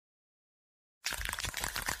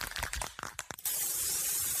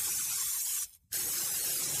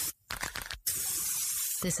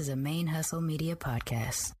This is a Main Hustle Media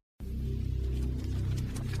podcast.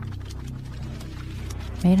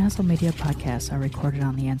 Main Hustle Media podcasts are recorded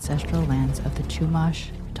on the ancestral lands of the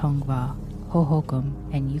Chumash, Tongva,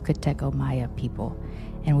 Hohokam, and Yucateco Maya people,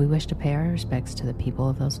 and we wish to pay our respects to the people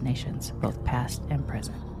of those nations, both past and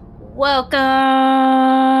present.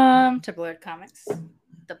 Welcome to Blurred Comics,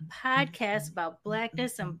 the podcast about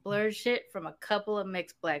blackness and blurred shit from a couple of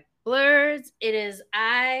mixed black blurs. It is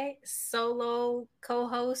I, solo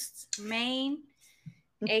co-host Main,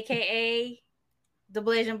 aka The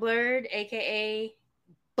Blazing Blurred, aka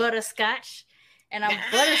ButtaScotch, and I'm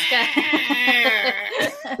ButtaScotch.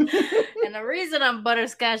 And the reason I'm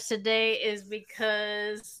ButtaScotch today is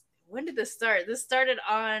because when did this start? This started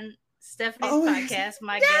on Stephanie's podcast.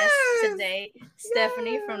 My guest today,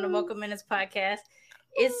 Stephanie from the Mocha Minutes podcast.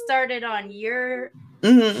 It started on your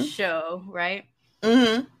show, right?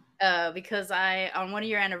 Mm-hmm. Because on one of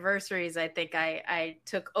your anniversaries, I think I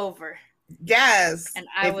took over. Yes, and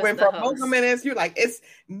I went from Mocha Minutes. You're like, it's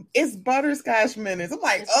ButtaScotch Minutes. I'm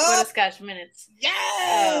like, ButtaScotch Minutes.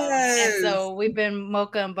 Yes. And so we've been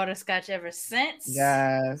Mocha and ButtaScotch ever since.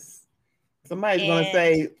 Yes. Somebody's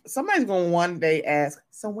gonna one day ask,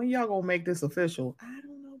 so when y'all gonna make this official? I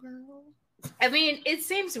don't know, girl. I mean, it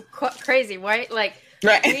seems crazy, right? Like,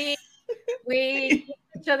 right. we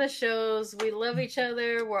each other's shows, we love each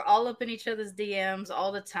other, we're all up in each other's DMs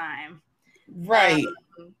all the time. Right.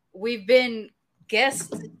 We've been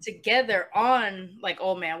guests together on like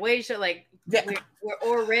Old Man Wade show. Like we're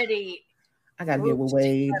already I gotta get with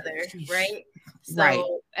Wade together, right?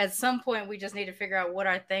 So at some point we just need to figure out what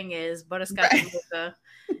our thing is, ButtaScotch and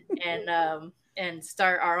Mocha, and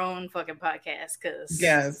start our own fucking podcast. Cause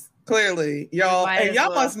yes, clearly y'all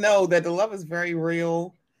must know that the love is very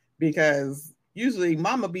real, because usually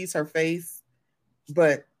Mama beats her face,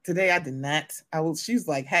 but today I did not. She's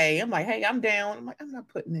like, hey, I'm like, hey, I'm down. I'm like, I'm not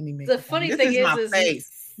putting any makeup. The funny thing is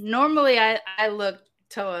normally I look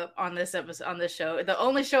Toa on this episode, on this show. The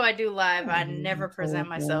only show I do live, I never present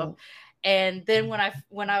myself. And then when I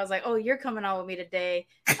was like, oh, you're coming on with me today,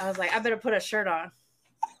 I was like, I better put a shirt on.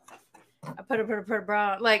 I put a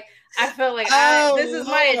bra on. Like, I felt like this is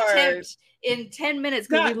my attempt in 10 minutes,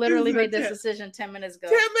 because we literally made this decision 10 minutes ago.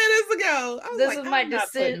 10 minutes ago. This was my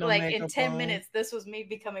decision. Like, in 10 minutes, this was me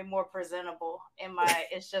becoming more presentable in my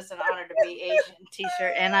It's Just an Honor to Be Asian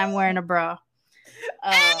t-shirt, and I'm wearing a bra.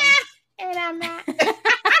 And I'm not. We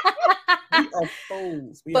are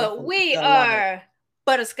fools. We are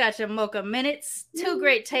ButtaScotch and Mocha Minutes. Two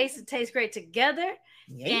great tastes that taste great together.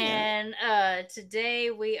 Yeah. And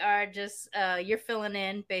today we are just you're filling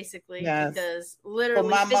in basically, because literally for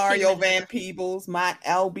my Mario Van Peebles, my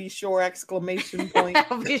I'll be sure exclamation point.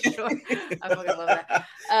 I'll be sure. I fucking love that.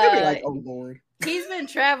 Like, oh Lord. He's been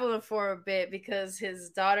traveling for a bit because his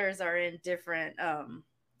daughters are in different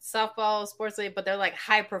softball sports league, but they're like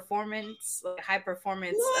high performance. What?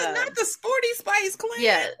 Not the Sporty Spice Clan.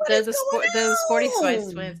 Yeah, they're the Sporty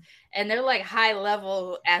Spice Twins, and they're like high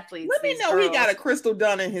level athletes. Let me know. He got a crystal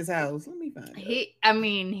done in his house. Let me find out. He's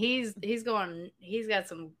got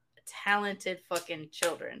some talented fucking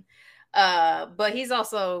children. But he's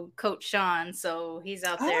also Coach Sean, so he's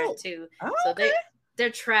out there too. Okay. So they're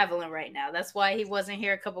traveling right now. That's why he wasn't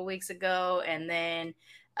here a couple weeks ago, and then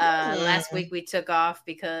last week we took off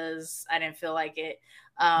because I didn't feel like it.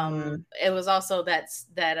 It was also that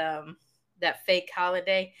fake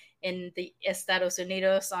holiday in the Estados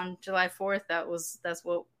Unidos on July 4th. That's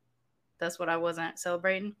what I wasn't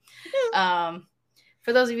celebrating.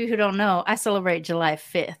 For those of you who don't know, I celebrate July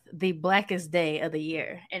 5th, the blackest day of the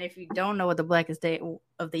year. And if you don't know what the blackest day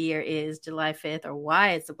of the year is, July 5th, or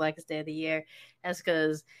why it's the blackest day of the year, that's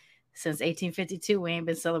because since 1852, we ain't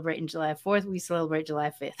been celebrating July 4th. We celebrate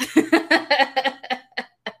July 5th.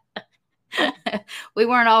 We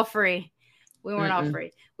weren't all free. We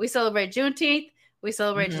celebrate Juneteenth. We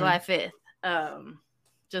celebrate July 5th.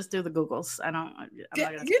 Just do the Googles. I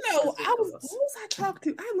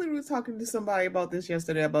literally was talking to somebody about this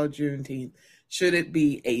yesterday, about Juneteenth. Should it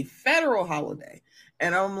be a federal holiday?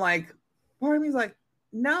 And I'm like, part of me's like,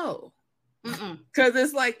 no. Because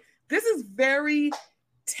it's like, this is very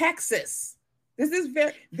Texas.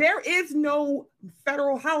 There is no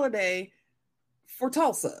federal holiday for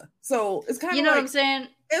Tulsa. So it's kind of, you know what I'm saying?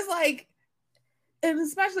 It's like, and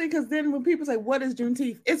especially because then when people say, what is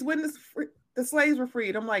Juneteenth? It's when the slaves were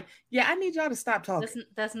freed. I'm like, yeah, I need y'all to stop talking.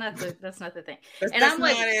 That's not the thing. And I'm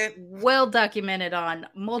like, well documented on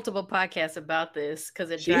multiple podcasts about this,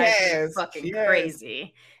 because it drives me fucking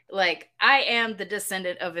crazy. like I am the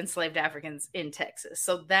descendant of enslaved Africans in Texas.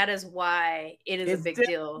 So that is why it is a big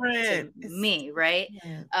deal to me, right?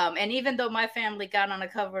 And even though my family got on a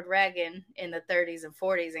covered wagon in the 30s and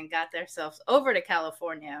 40s and got themselves over to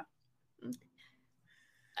California,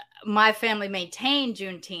 my family maintained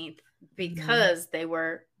Juneteenth because they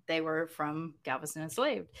were from Galveston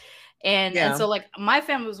enslaved. And so like my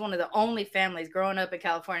family was one of the only families growing up in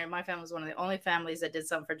California. My family was one of the only families that did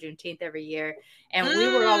something for Juneteenth every year. And we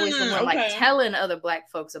were always the one like telling other Black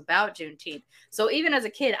folks about Juneteenth. So even as a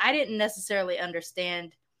kid, I didn't necessarily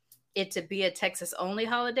understand it to be a Texas only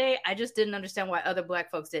holiday. I just didn't understand why other Black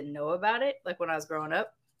folks didn't know about it. Like when I was growing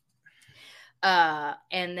up.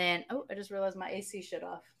 And then I just realized my AC shut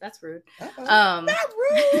off. That's rude. Not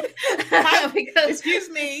rude. Because excuse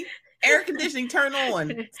me, air conditioning turn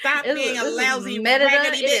on. Stop being a lousy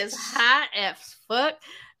raggedy bitch. It is hot as fuck,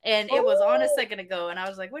 and it was on a second ago, and I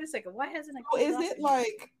was like, wait a second, why hasn't it? Is it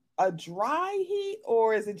like a dry heat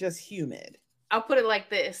or is it just humid? I'll put it like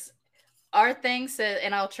this. Our thing says,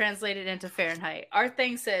 and I'll translate it into Fahrenheit. Our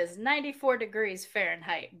thing says 94 degrees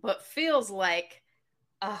Fahrenheit, but feels like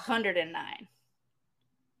 109.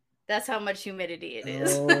 That's how much humidity it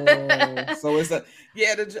is. So it's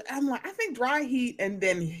I'm like, I think dry heat and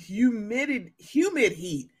then humid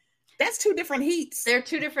heat. That's two different heats. They're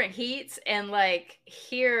two different heats, and like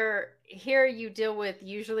here you deal with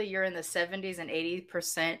usually you're in the 70s and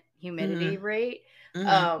 80% humidity rate.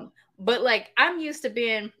 But like I'm used to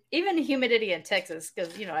being even humidity in Texas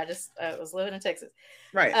because I was living in Texas.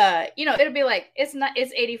 Right. It'll be like it's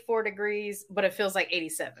 84 degrees, but it feels like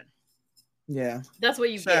 87. Yeah. That's what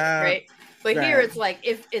you get, right? But here it's like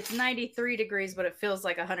if it's 93 degrees, but it feels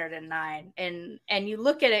like 109. And you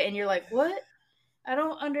look at it and you're like, what? I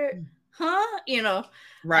don't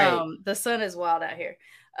Right. The sun is wild out here.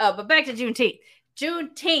 But back to Juneteenth.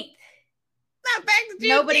 Not back to Juneteenth.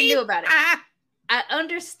 Nobody knew about it. I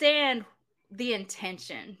understand the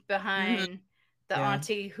intention behind the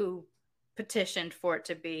auntie who petitioned for it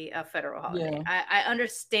to be a federal holiday. I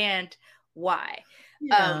understand why.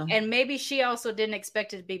 And maybe she also didn't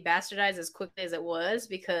expect it to be bastardized as quickly as it was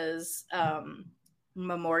because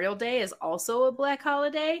Memorial Day is also a Black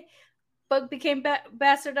holiday, but became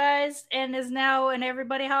bastardized and is now an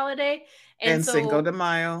everybody holiday. And so, Cinco de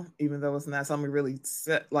Mayo, even though it's not something we really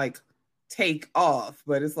take off,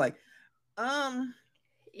 but it's like,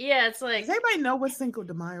 it's like, does everybody know what Cinco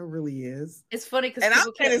de Mayo really is? It's funny because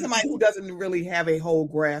I'm somebody who doesn't really have a whole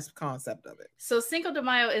grasp concept of it. So Cinco de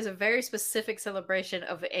Mayo is a very specific celebration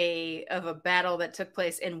of a battle that took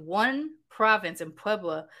place in one province in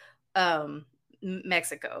Puebla,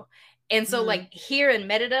 Mexico. And so like here in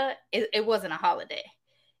Merida, it wasn't a holiday.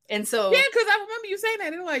 And so because I remember you saying that.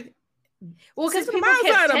 They're like, well, because people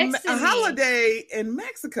kept texting a holiday in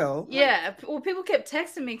Mexico. Yeah, well, people kept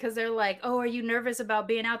texting me because they're like, "Oh, are you nervous about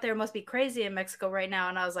being out there? It must be crazy in Mexico right now."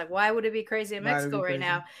 And I was like, "Why would it be crazy in Mexico right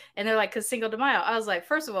now?" And they're like, "Because Cinco de Mayo." I was like,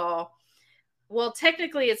 first of all, well,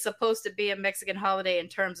 technically, it's supposed to be a Mexican holiday in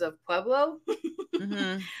terms of Pueblo.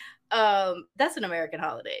 That's an American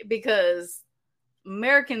holiday because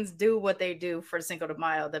Americans do what they do for Cinco de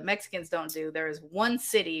Mayo that Mexicans don't do. There is one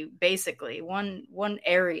city, basically, one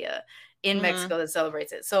area in Mexico that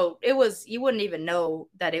celebrates it. So you wouldn't even know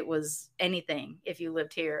that it was anything if you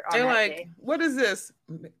lived here on that day. What is this?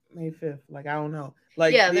 May 5th. Like, I don't know.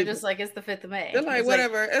 Like, they're just like, it's the 5th of May. They're like,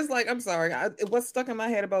 whatever. It's like, I'm sorry. What's stuck in my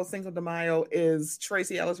head about Cinco de Mayo is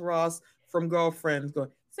Tracy Ellis Ross from Girlfriends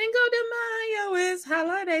going, Cinco de Mayo is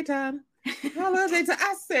holiday time. Holiday time.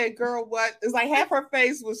 I said, girl, what? It's like half her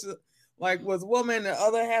face was woman, the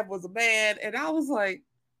other half was a man. And I was like,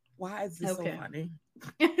 why is this so funny?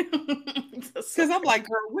 Because I'm like,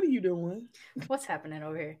 girl, what are you doing? What's happening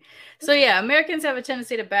over here? So yeah, Americans have a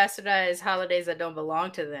tendency to bastardize holidays that don't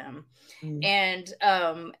belong to them. And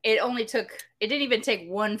it didn't even take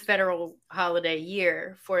one federal holiday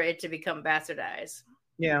year for it to become bastardized.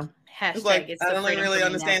 Yeah. It's like, I don't really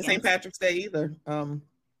understand St. Patrick's Day either.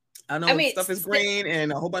 I know stuff is green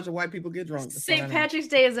and a whole bunch of white people get drunk. St. Patrick's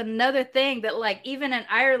Day is another thing that, like, even in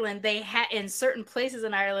Ireland, in certain places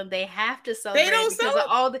in Ireland, they have to celebrate.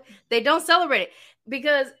 They don't celebrate it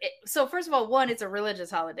because. So first of all, one, it's a religious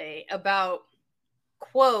holiday about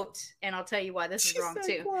quote, and I'll tell you why this is wrong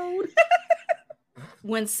too.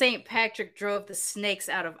 When St. Patrick drove the snakes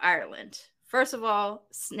out of Ireland. First of all,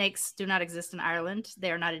 snakes do not exist in Ireland.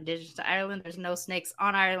 They are not indigenous to Ireland. There's no snakes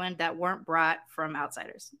on Ireland that weren't brought from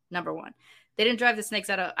outsiders. Number one. They didn't drive the snakes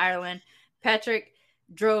out of Ireland. Patrick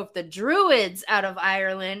drove the Druids out of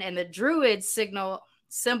Ireland, and the Druid symbol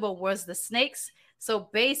was the snakes. So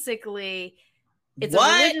basically, it's a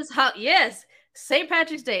religious holiday. Yes. St.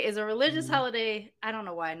 Patrick's Day is a religious holiday. I don't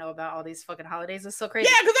know why I know about all these fucking holidays. It's so crazy.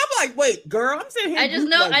 Yeah, because I'm like, wait, girl, I'm sitting here. I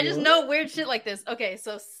just know weird shit like this. Okay,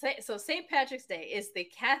 so St. Patrick's Day is the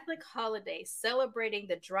Catholic holiday celebrating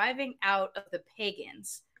the driving out of the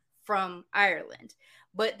pagans from Ireland.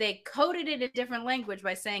 But they coded it in a different language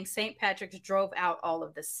by saying St. Patrick's drove out all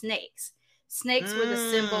of the snakes. Snakes were the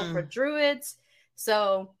symbol for druids.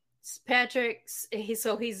 So Patrick's he's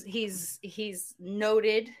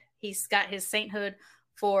noted. He's got his sainthood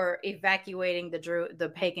for evacuating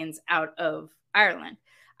the pagans out of Ireland.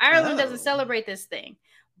 Ireland doesn't celebrate this thing,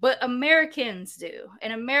 but Americans do,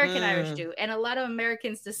 and American Irish do, and a lot of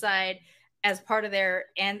Americans decide as part of their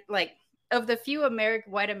of the few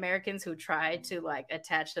white Americans who try to like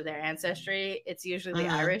attach to their ancestry, it's usually the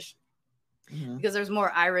Irish, because there's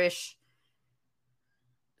more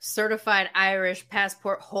certified Irish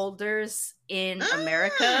passport holders in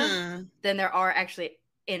America than there are actually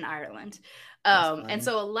in Ireland. And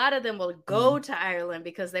so a lot of them will go to Ireland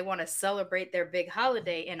because they want to celebrate their big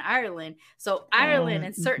holiday in Ireland. So Ireland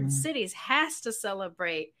in certain cities has to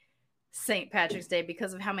celebrate St. Patrick's Day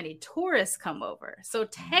because of how many tourists come over. So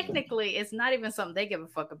technically it's not even something they give a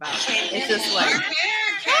fuck about. It's just like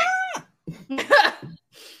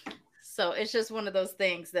so it's just one of those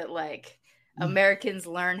things that like Americans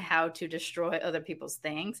learn how to destroy other people's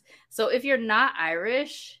things. So if you're not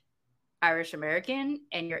Irish American,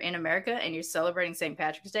 and you're in America and you're celebrating St.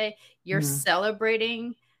 Patrick's Day, you're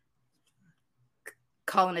celebrating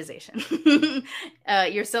colonization.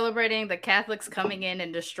 You're celebrating the Catholics coming in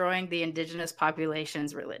and destroying the indigenous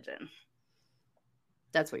population's religion.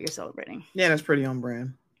 That's what you're celebrating. Yeah, that's pretty on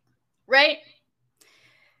brand. Right?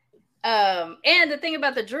 And the thing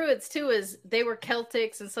about the Druids too is they were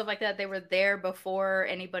Celtics and stuff like that. They were there before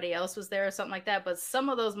anybody else was there or something like that. But some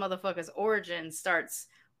of those motherfuckers' origin starts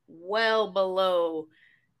well below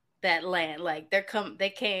that land. Like they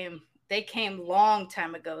came long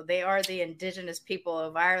time ago. They are the indigenous people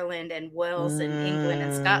of Ireland and Wales and England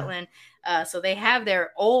and Scotland. So they have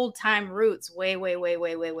their old time roots way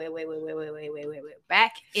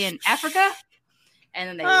back in Africa, and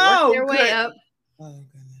then they work their way up.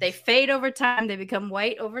 They fade over time. They become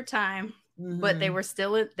white over time. But they were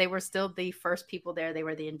still the first people there. They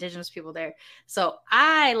were the indigenous people there. So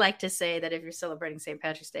I like to say that if you're celebrating St.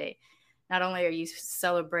 Patrick's Day, not only are you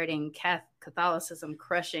celebrating Catholicism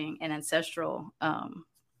crushing an ancestral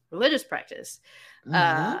religious practice,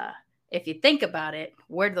 if you think about it,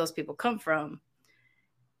 where do those people come from?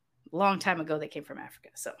 Long time ago, they came from Africa.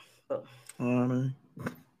 So, boom.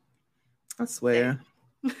 I swear.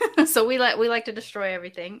 So we like to destroy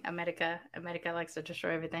everything. America likes to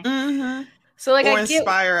destroy everything. So like, or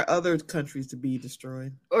inspire other countries to be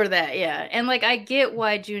destroyed, or that, yeah. And like, I get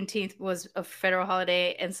why Juneteenth was a federal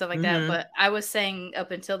holiday and stuff like that. But I was saying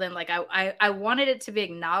up until then, like I wanted it to be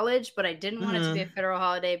acknowledged, but I didn't want it to be a federal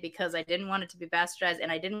holiday because I didn't want it to be bastardized,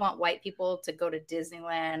 and I didn't want white people to go to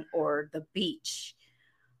Disneyland or the beach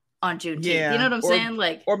on Juneteenth. Yeah. You know what I'm saying?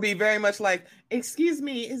 Like, or be very much like, excuse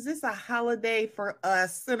me, is this a holiday for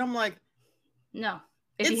us? And I'm like, no.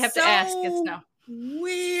 If you have to ask, it's no.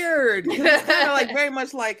 Weird. It's kind of like very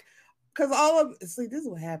much like, because this is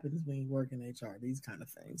what happens when you work in HR, these kind of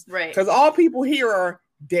things. Right. Because all people here are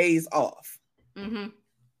days off.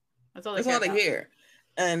 That's all they hear.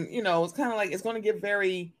 And, it's kind of like, it's going to get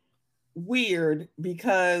very weird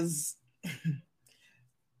because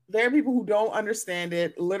there are people who don't understand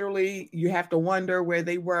it. Literally, you have to wonder where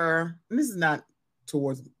they were. And this is not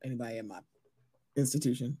towards anybody in my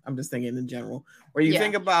institution. I'm just thinking in general. Where you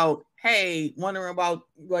think about, hey, wondering about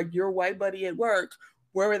like your white buddy at work,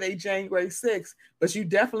 where were they January 6th? But you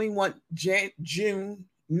definitely want June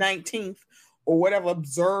 19th or whatever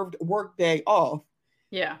observed work day off.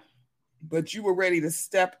 Yeah. But you were ready to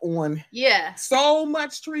step on so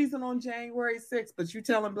much treason on January 6th, but you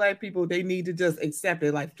telling black people they need to just accept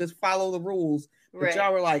it, like just follow the rules. But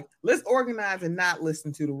y'all were like, let's organize and not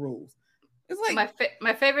listen to the rules. It's like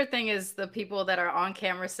my favorite thing is the people that are on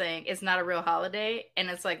camera saying it's not a real holiday, and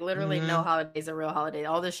it's like literally no holiday is a real holiday.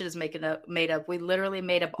 All this shit is made up. We literally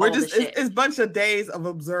made up all this shit. It's a bunch of days of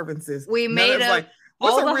observances. We made up like,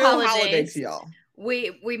 what's all a real holiday to y'all?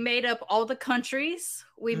 We made up all the countries.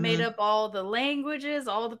 We made up all the languages,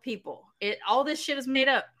 all the people. All this shit is made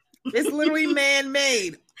up. It's literally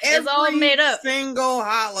man-made. It's all made up. Single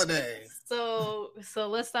holiday. So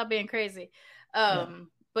let's stop being crazy.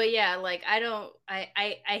 But yeah, like I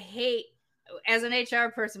hate, as an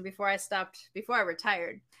HR person before I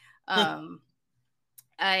retired,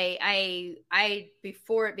 I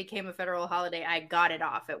before it became a federal holiday, I got it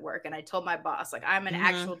off at work, and I told my boss, like, I'm an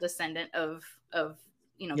actual descendant of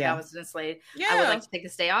God was enslaved. Yeah. I would like to take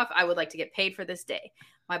this day off. I would like to get paid for this day.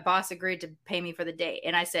 My boss agreed to pay me for the day.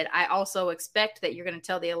 And I said, I also expect that you're going to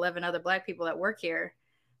tell the 11 other Black people that work here,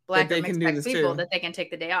 Black or mixed Black people, that they can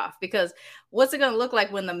take the day off. Because what's it going to look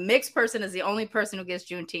like when the mixed person is the only person who gets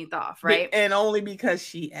Juneteenth off, right? And only because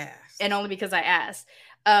she asked. And only because I asked.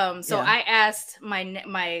 I asked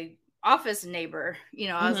my office neighbor,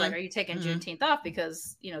 I was like, are you taking Juneteenth off?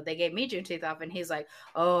 Because, they gave me Juneteenth off. And he's like,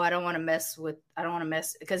 oh, I don't want to mess,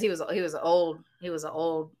 because he was an old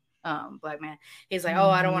Black man. He's like,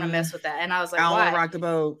 oh, I don't want to mess with that. And I was like, I don't want to rock the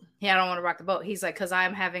boat. Yeah, I don't want to rock the boat. He's like, because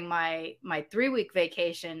I'm having my 3-week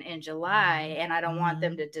vacation in July, and I don't want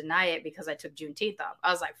them to deny it because I took Juneteenth off.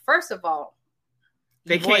 I was like, first of all,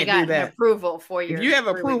 they can't do that. Approval for your. If you have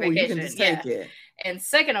approval, vacation. You can just take it. And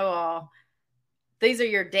second of all, these are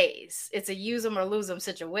your days. It's a use them or lose them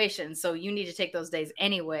situation, so you need to take those days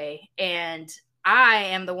anyway. And I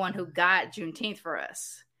am the one who got Juneteenth for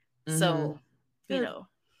us, so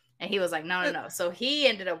And he was like, no. So he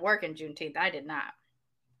ended up working Juneteenth. I did not.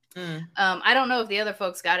 I don't know if the other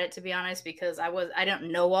folks got it, to be honest, because I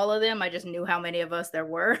don't know all of them. I just knew how many of us there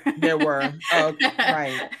were. Oh,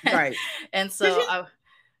 right. And so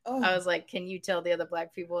I was like, can you tell the other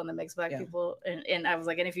Black people and the mixed Black people? And I was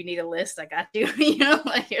like, and if you need a list, I got you.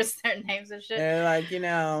 Like here's their names and shit. They're like, because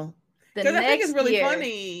I think it's really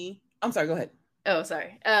funny. I'm sorry, go ahead. Oh,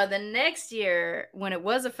 sorry. The next year, when it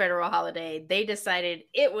was a federal holiday, they decided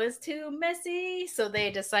it was too messy. So they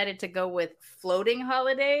decided to go with floating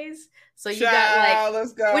holidays. So you got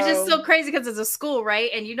let's go. Which is so crazy because it's a school, right?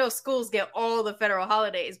 And schools get all the federal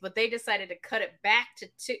holidays, but they decided to cut it back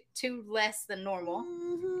to two less than normal,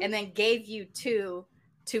 and then gave you 2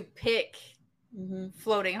 to pick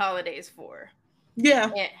floating holidays for. Yeah.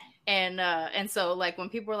 And so like when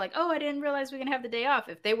people were like, oh, I didn't realize we can have the day off.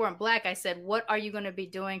 If they weren't Black, I said, what are you going to be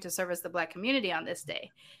doing to service the Black community on this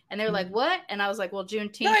day? And they were like, what? And I was like, well,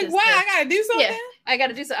 Juneteenth. Like, why? I got to do something? Yeah, I got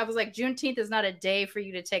to do something. I was like, Juneteenth is not a day for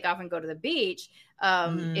you to take off and go to the beach.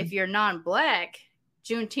 If you're non-Black,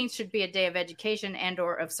 Juneteenth should be a day of education and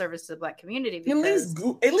or of service to the Black community. Because,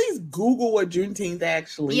 at least Google what Juneteenth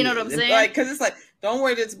actually You know what I'm saying? Like, because it's like, don't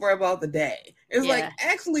worry, it's more about the day. It's like,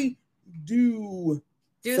 actually do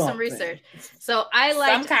some research. So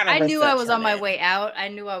I knew I was on my way out. I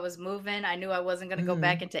knew I was moving. I knew I wasn't going to go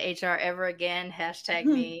back into HR ever again. #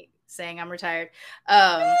 me saying I'm retired.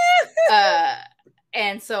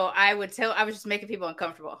 And so I was just making people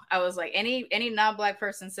uncomfortable. I was like, any non-Black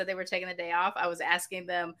person said they were taking the day off, I was asking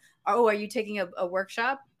them, oh, are you taking a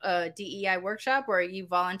workshop, a DEI workshop, or are you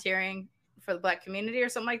volunteering for the Black community or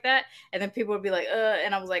something like that? And then people would be like,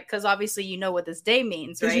 and I was like, because obviously you know what this day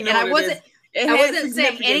means, right? And I wasn't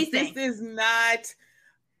saying anything. This is not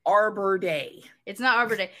Arbor Day. It's not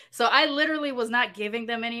Arbor Day. So I literally was not giving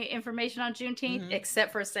them any information on Juneteenth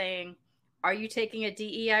except for saying, are you taking a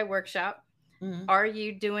DEI workshop? Are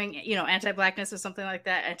you doing, anti-Blackness or something like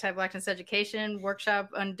that? Anti-Blackness education workshop,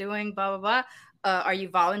 undoing, blah, blah, blah. Are you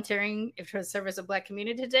volunteering for the service of Black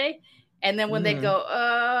community today? And then when they go,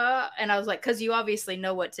 and I was like, because you obviously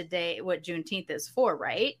know what Juneteenth is for,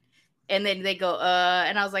 right? And then they go,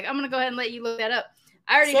 and I was like, I'm going to go ahead and let you look that up.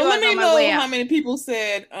 I already So let me know how many people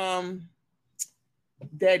said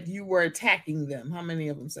that you were attacking them. How many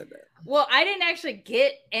of them said that? Well, I didn't actually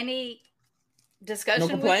get any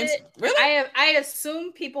discussion with it. Really? I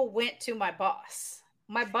assume people went to my boss.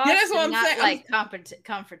 My boss that's what did I'm not saying. like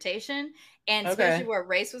confrontation, and especially where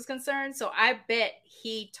race was concerned. So I bet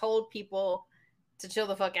he told people to chill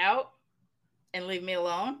the fuck out and leave me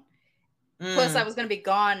alone. Plus, I was going to be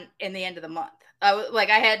gone in the end of the month.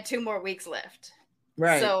 I had 2 more weeks left.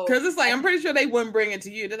 Right. So because it's like, I'm pretty sure they wouldn't bring it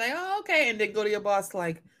to you. They're like, oh, okay. And then go to your boss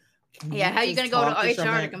like, yeah, how you going to go to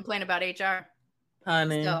HR to complain about HR?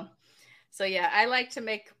 Honey. So yeah,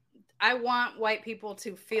 I want white people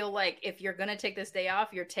to feel like if you're going to take this day off,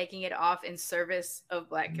 you're taking it off in service of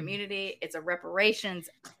Black community. It's a reparations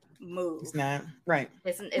move. It's not. Right.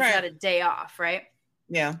 It's not a day off, right?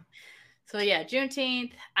 Yeah. So yeah,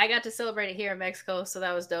 Juneteenth, I got to celebrate it here in Mexico, so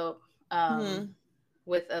that was dope.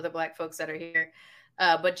 With other Black folks that are here.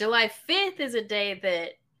 But July 5th is a day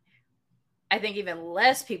that I think even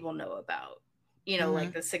less people know about,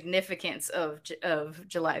 like the significance of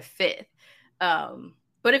July 5th.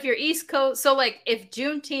 But if you're East Coast, so like if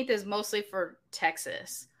Juneteenth is mostly for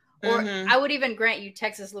Texas, or I would even grant you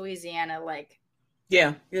Texas, Louisiana, like,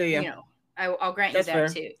 yeah. I'll grant you that fair.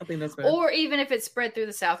 too. I think that's fair. Or even if it's spread through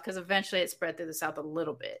the South, because eventually it spread through the South a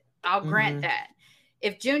little bit. I'll grant that.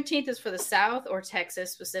 If Juneteenth is for the South or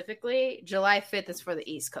Texas specifically, July 5th is for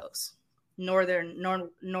the East Coast, northeast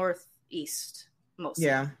mostly.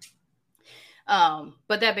 Yeah.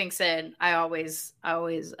 But that being said, I always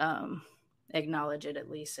acknowledge it, at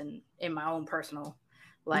least in my own personal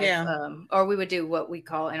life. Yeah. Or we would do what we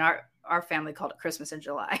call in our family called it Christmas in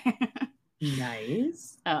July.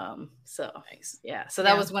 Nice. So Nice. yeah. So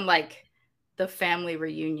that was when like the family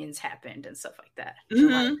reunions happened and stuff like that.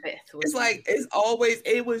 July 5th. It's like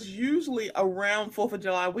it was usually around 4th of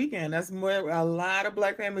July weekend. That's where a lot of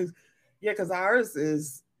Black families, because ours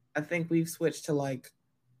is, I think we've switched to like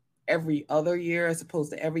every other year as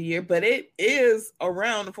opposed to every year, but it is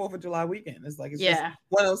around the 4th of July weekend. It's like, it's just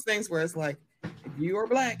one of those things where it's like, if you are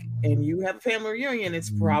Black and you have a family reunion,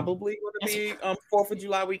 it's probably going to be 4th of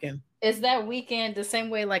July weekend. Is that weekend the same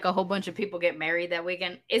way like a whole bunch of people get married that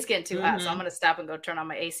weekend? It's getting too hot, so I'm going to stop and go turn on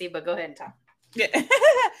my AC, but go ahead and talk. Yeah.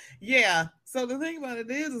 Yeah. So the thing about it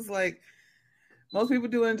is like, most people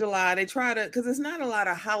do it in July. They try to, because there's not a lot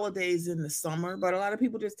of holidays in the summer, but a lot of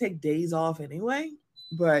people just take days off anyway.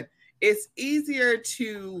 But it's easier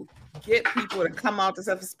to get people to come out to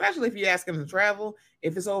stuff, especially if you ask them to travel,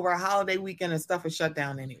 if it's over a holiday weekend and stuff is shut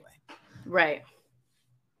down anyway. Right.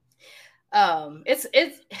 It's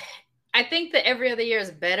I think that every other year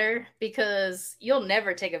is better because you'll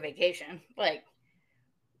never take a vacation. Like,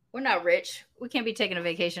 we're not rich. We can't be taking a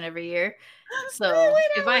vacation every year. So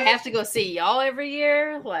if I have to go see y'all every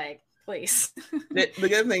year, like, please. The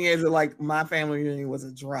good thing is that like my family reunion was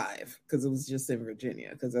a drive because it was just in Virginia,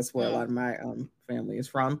 because that's where a lot of my family is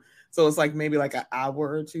from. So it's like maybe like an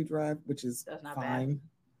hour or two drive, which is fine.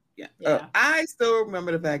 Bad. Yeah. I still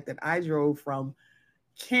remember the fact that I drove from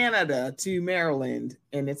Canada to Maryland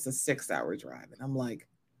and it's a 6-hour drive. And I'm like,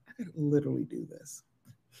 I could literally do this.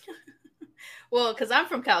 Well, because I'm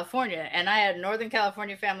from California and I had Northern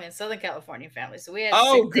California family and Southern California family. So we had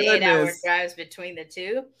 6 to 8 hour drives between the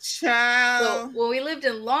two. Child. So when we lived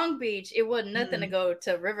in Long Beach, it wasn't nothing to go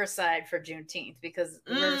to Riverside for Juneteenth because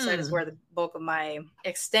Riverside is where the bulk of my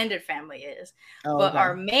extended family is. But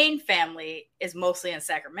our main family is mostly in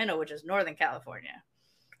Sacramento, which is Northern California.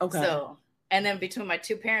 Okay. So, and then between my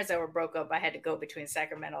two parents that were broke up, I had to go between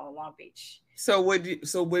Sacramento and Long Beach. So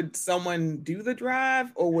would someone do the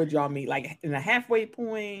drive, or would y'all meet like in a halfway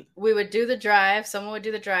point? We would do the drive. Someone would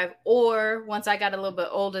do the drive, or once I got a little bit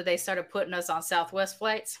older, they started putting us on Southwest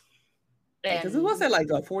flights. Because it was like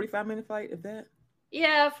a 45-minute flight, if that.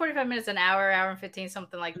 Yeah, 45 minutes, an hour and 15,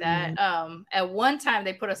 something like that. At one time,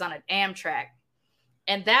 they put us on an Amtrak.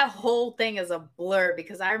 And that whole thing is a blur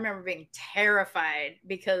because I remember being terrified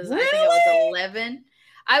because I think I was 11.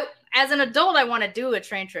 As an adult, I want to do a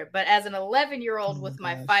train trip, but as an 11-year-old with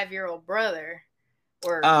my 5-year-old brother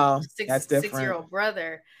or 6-year-old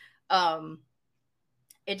brother,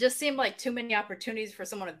 it just seemed like too many opportunities for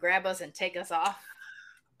someone to grab us and take us off.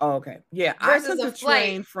 Oh, okay. Yeah, I took a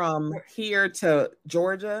train from here to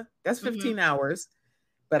Georgia. That's 15 hours,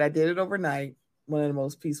 but I did it overnight. One of the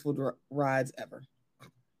most peaceful rides ever.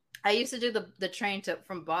 I used to do the train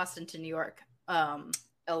from Boston to New York a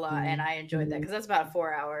lot, and I enjoyed that because that's about a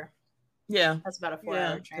 4-hour. Yeah, that's about a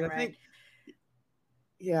 4-hour train ride.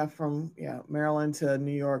 From Maryland to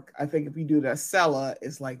New York. I think if you do the Acela,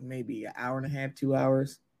 it's like maybe an hour and a half, 2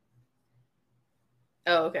 hours.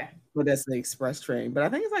 Oh, okay. But that's the express train. But I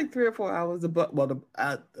think it's like 3 or 4 hours. The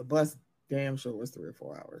bus damn sure was 3 or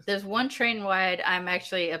 4 hours. There's one train ride I'm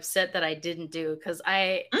actually upset that I didn't do because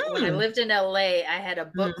when I lived in LA, I had a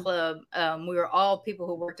book club. We were all people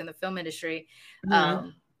who worked in the film industry.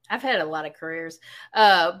 I've had a lot of careers,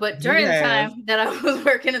 but during the time that I was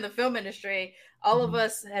working in the film industry, all of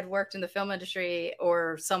us had worked in the film industry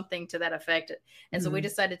or something to that effect. And so we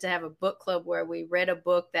decided to have a book club where we read a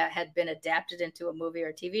book that had been adapted into a movie or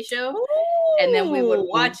a TV show. Ooh. And then we would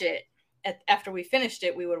watch it. After we finished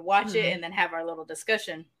it, we would watch it and then have our little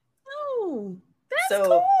discussion. Oh, that's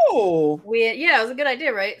cool. It was a good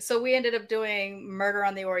idea, right? So we ended up doing Murder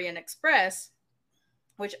on the Orient Express,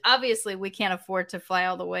 which obviously we can't afford to fly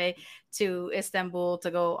all the way to Istanbul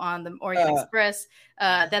to go on the Orient Express.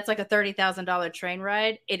 That's like a $30,000 train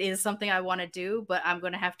ride. It is something I want to do, but I'm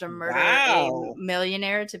going to have to murder a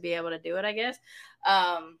millionaire to be able to do it, I guess.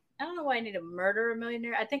 I don't know why I need to murder a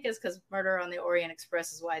millionaire. I think it's because Murder on the Orient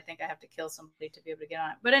Express is why I think I have to kill somebody to be able to get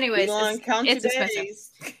on it. But anyways, it's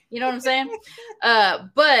expensive. You know what I'm saying?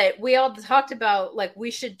 But we all talked about like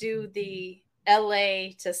we should do the LA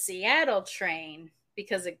to Seattle train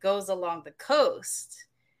because it goes along the coast.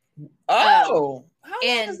 Oh, how long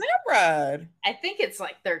is that ride? I think it's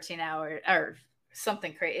like 13 hours or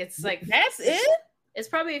something crazy. It's like that's it. It's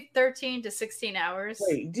probably 13 to 16 hours.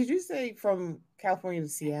 Wait, did you say from California to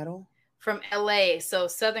Seattle? From LA, so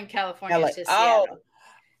Southern California to Seattle.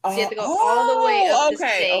 So you have to go all the way up the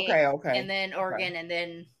state, and then Oregon, and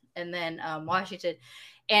then and then Washington.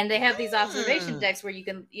 And they have these observation decks where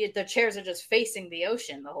the chairs are just facing the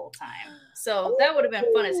ocean the whole time. So that would have been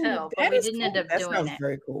fun as hell, but we didn't end up doing it. That sounds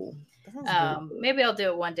very cool. Maybe I'll do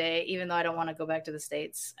it one day, even though I don't want to go back to the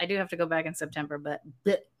States. I do have to go back in September, but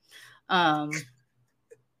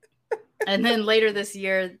and then later this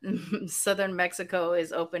year, southern Mexico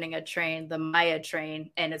is opening a train, the Maya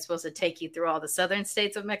train, and it's supposed to take you through all the southern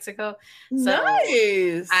states of Mexico. So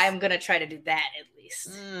nice. I'm going to try to do that at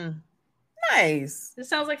least. Nice. This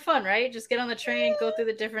sounds like fun, right? Just get on the train, go through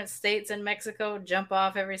the different states in Mexico, jump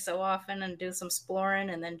off every so often and do some exploring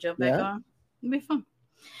and then jump back on. It'd be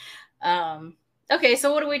fun. Okay,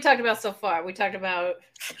 so what have we talked about so far? We talked about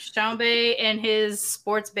Shambe and his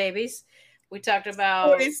sports babies. We talked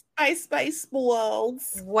about Spice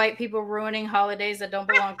Balls. White people ruining holidays that don't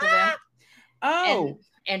belong to them.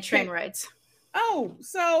 And train rides. Oh,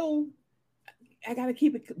 so I gotta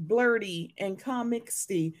keep it blurty and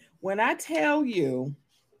comicsy. When I tell you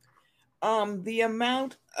the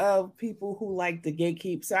amount of people who like to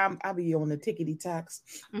gatekeep, so I'll be on the tickety talks.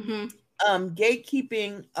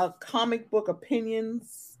 Gatekeeping comic book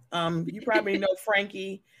opinions. You probably know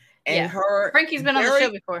Frankie and her. Frankie's been on the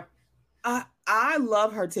show before. I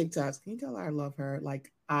love her TikToks. Can you tell her I love her?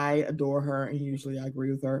 Like, I adore her, and usually I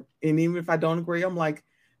agree with her. And even if I don't agree, I'm like,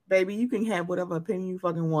 baby, you can have whatever opinion you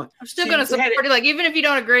fucking want. I'm still gonna support her. Like, even if you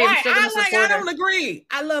don't agree, I'm still gonna support her. I don't agree.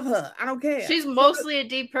 I love her. I don't care. She's mostly a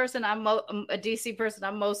D person. I'm a DC person.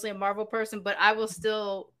 I'm mostly a Marvel person, but I will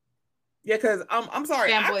still. Yeah, because I'm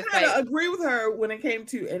sorry. I kind of agree with her when it came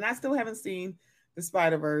to, and I still haven't seen the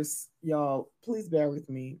Spider-Verse. Y'all, please bear with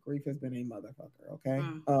me. Grief has been a motherfucker, okay?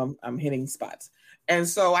 I'm hitting spots. And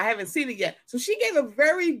so I haven't seen it yet. So she gave a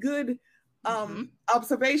very good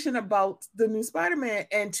observation about the new Spider-Man.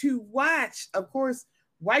 And to watch, of course,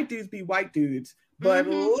 white dudes be white dudes, but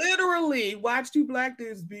literally watch two black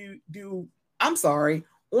dudes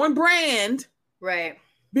on brand. Right.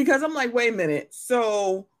 Because I'm like, wait a minute.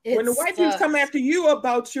 So when the white dudes come after you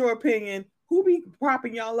about your opinion, who be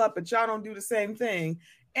propping y'all up, but y'all don't do the same thing?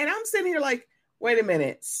 And I'm sitting here like, wait a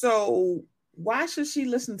minute. So why should she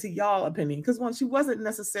listen to y'all opinion? Because one, she wasn't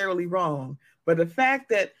necessarily wrong, but the fact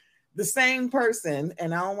that the same person,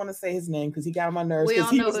 and I don't want to say his name because he got on my nerves. We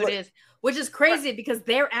all know who it is, which is crazy because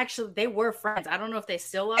they were friends. I don't know if they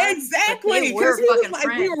still are. Exactly. Because he was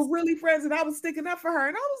like, we were really friends, and I was sticking up for her.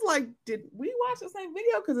 And I was like, did we watch the same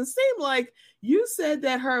video? Because it seemed like you said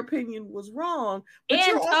that her opinion was wrong. But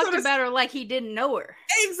and talked about her like he didn't know her.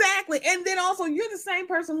 Exactly. And then also, you're the same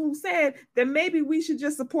person who said that maybe we should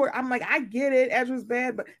just support. I'm like, I get it. Ezra's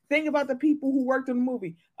bad, but think about the people who worked on the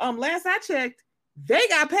movie. Last I checked, they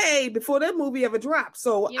got paid before that movie ever dropped.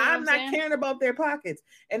 So I'm not caring about their pockets.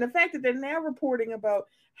 And the fact that they're now reporting about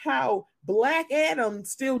how Black Adam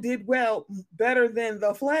still did better than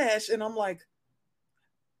The Flash. And I'm like,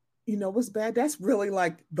 you know what's bad? That's really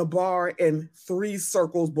like the bar and 3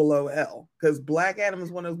 circles below L. Because Black Adam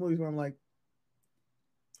is one of those movies where I'm like,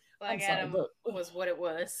 Black Adam was what it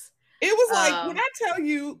was. It was like, when I tell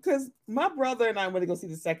you, because my brother and I went to go see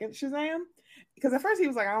the second Shazam. Because at first he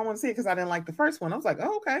was like, I don't want to see it because I didn't like the first one. I was like,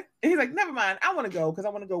 oh, okay. And he's like, never mind. I want to go because I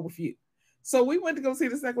want to go with you. So we went to go see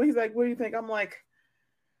the second one. He's like, what do you think? I'm like,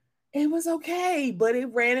 it was okay. But it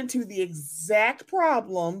ran into the exact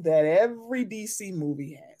problem that every DC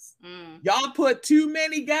movie has. Y'all put too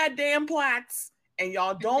many goddamn plots and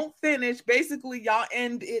y'all don't finish. Basically, y'all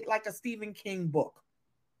end it like a Stephen King book.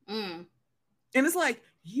 And it's like,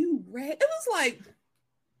 you read? It was like...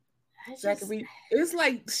 Zachary, it's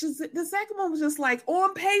like the second one was just like,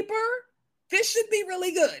 on paper, this should be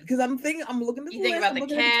really good because I'm looking at the list, about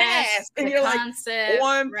the cast, and you're concept, like,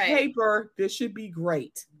 on paper, this should be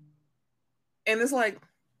great. And it's like,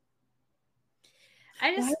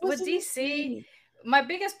 with DC, my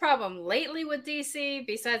biggest problem lately with DC,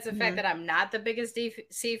 besides the fact that I'm not the biggest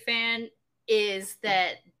DC fan, is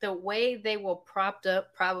that the way they will prop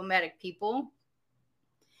up problematic people.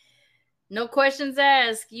 No questions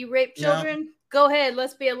asked. You rape children? No. Go ahead.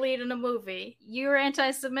 Let's be a lead in a movie. You're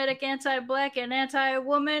anti-Semitic, anti-black, and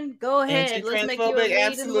anti-woman? Go ahead. Let's make you a lead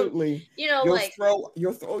absolutely. In a movie. You know,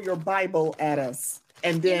 you'll throw your Bible at us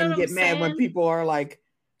and then get mad when people are like,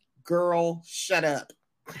 girl, shut up.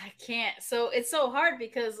 I can't. So it's so hard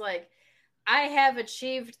because like I have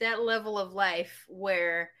achieved that level of life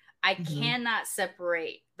where I cannot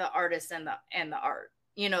separate the artist and the art.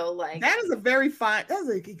 You know, like that is a very fine. That's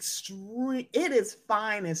an extreme. It is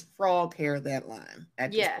fine as frog hair. That line.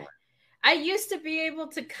 At this point. I used to be able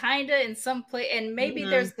to kind of in some place, and maybe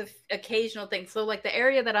there's the occasional thing. So, like the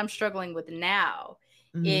area that I'm struggling with now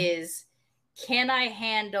is, can I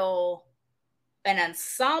handle an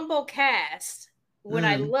ensemble cast when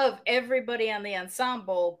I love everybody on the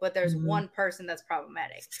ensemble, but there's one person that's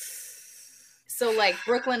problematic. So like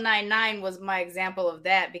Brooklyn Nine-Nine was my example of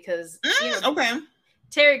that because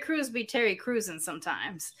Terry Crews be Terry Crewsing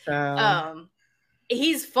sometimes.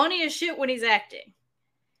 He's funny as shit when he's acting.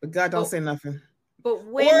 But God don't say nothing. But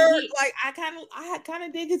when I kind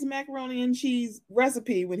of dig his macaroni and cheese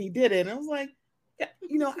recipe when he did it. And I was like,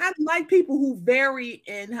 I like people who vary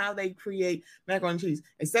in how they create macaroni and cheese,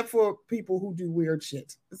 except for people who do weird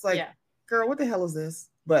shit. It's like, girl, what the hell is this?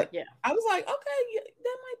 But I was like, okay,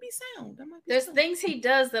 that might be sound. There's things he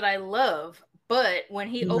does that I love, but when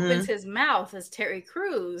he opens his mouth as Terry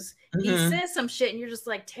Crews, he says some shit, and you're just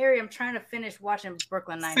like, Terry, I'm trying to finish watching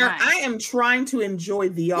Brooklyn Nine-Nine. I am trying to enjoy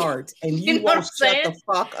the art, and you won't shut the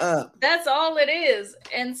fuck up. That's all it is.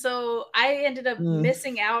 And so I ended up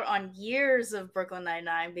missing out on years of Brooklyn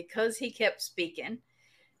Nine-Nine because he kept speaking.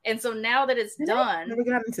 And so now that it's done, I never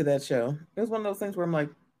got into that show. It was one of those things where I'm like,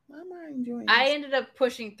 why am I enjoying this? I ended up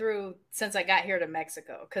pushing through since I got here to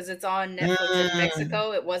Mexico because it's on Netflix in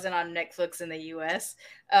Mexico. It wasn't on Netflix in the US.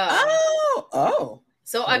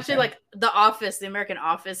 So actually, like The Office, the American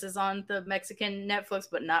Office is on the Mexican Netflix,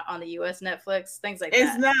 but not on the US Netflix. Things like that.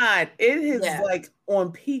 It's not. It is like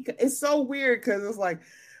on peak. It's so weird because it's like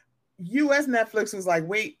US Netflix was like,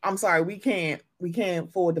 wait, I'm sorry, we can't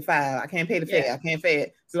afford the file. I can't pay the fare. I can't pay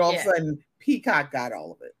it. So all of a sudden, Peacock got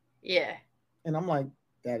all of it. Yeah. And I'm like,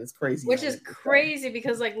 that is crazy. Which is crazy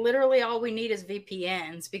because like literally all we need is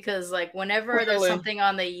VPNs because like whenever there's something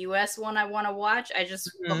on the US one I want to watch, I just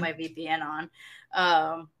put my VPN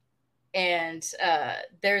on.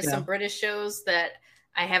 There's some British shows that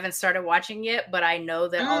I haven't started watching yet, but I know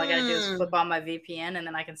that all I gotta do is flip on my VPN and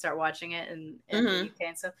then I can start watching it in the UK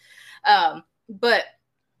and stuff. But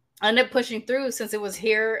I ended up pushing through since it was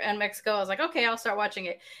here in Mexico. I was like, okay, I'll start watching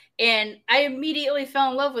it. And I immediately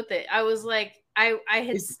fell in love with it. I was like, I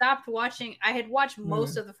had stopped watching. I had watched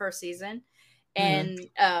most of the first season. And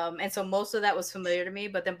so most of that was familiar to me.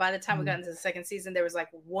 But then by the time we got into the second season, there was like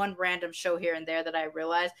one random show here and there that I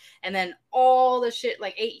realized. And then all the shit,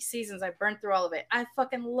 like 8 seasons, I burned through all of it. I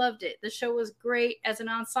fucking loved it. The show was great as an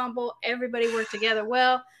ensemble. Everybody worked together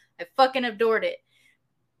well. I fucking adored it.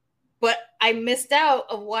 But I missed out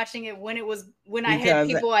of watching it when I had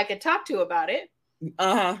people I could talk to about it.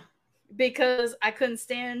 Because I couldn't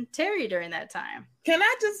stand Terry during that time. Can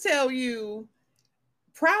I just tell you,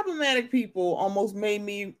 problematic people almost made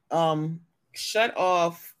me shut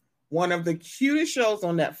off one of the cutest shows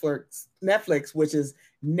on Netflix, which is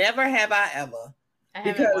Never Have I Ever.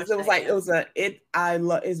 Because it was like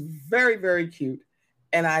it's very, very cute.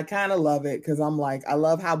 And I kind of love it because I'm like, I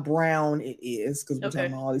love how brown it is because we're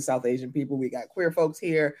talking about all these South Asian people. We got queer folks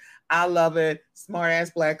here. I love it. Smart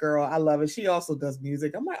ass black girl. I love it. She also does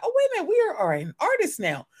music. I'm like, oh, wait a minute. We are an artist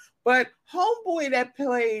now. But homeboy that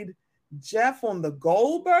played Jeff on the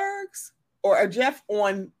Goldbergs or Jeff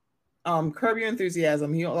on Curb Your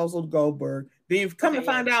Enthusiasm, he also Goldberg. Then you've come to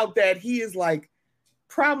find out that he is like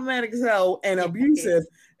problematic as hell and abusive.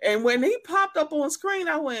 And when he popped up on screen,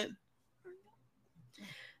 I went,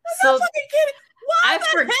 so I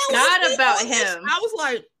forgot about him. I was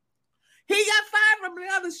like, he got fired from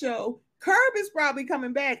the other show. Curb is probably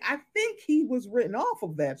coming back. I think he was written off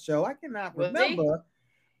of that show. I cannot remember.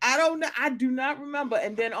 I don't know. I do not remember.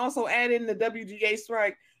 And then also add in the WGA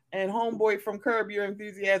strike and homeboy from Curb Your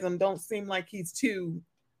Enthusiasm don't seem like he's too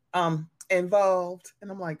involved.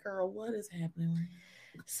 And I'm like, girl, what is happening?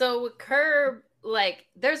 So with Curb, like,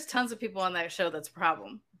 there's tons of people on that show that's a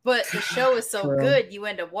problem. But the show is so good, you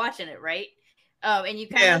end up watching it, right? And you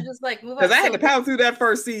kind of just like move on. Because I had to power through that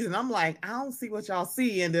first season. I'm like, I don't see what y'all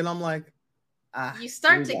see, and then I'm like, you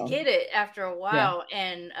start to get it after a while,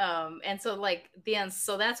 and so like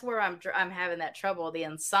so that's where I'm having that trouble. The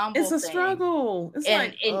ensemble, it's a struggle. It's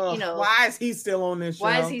like, you know, why is he still on this show?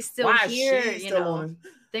 Why is he still here? You know,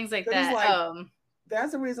 things like that. Like,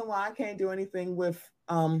 that's the reason why I can't do anything with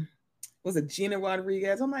was it Gina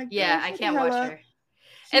Rodriguez? I'm like, I can't watch her.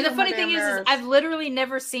 And the funny thing is I've literally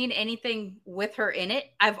never seen anything with her in it.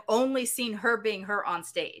 I've only seen her being her on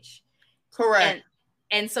stage. Correct.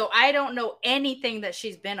 And so I don't know anything that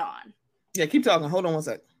she's been on. Yeah, keep talking. Hold on one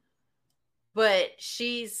sec. But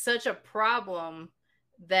she's such a problem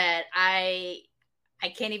that I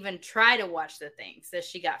can't even try to watch the things that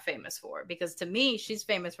she got famous for. Because to me, she's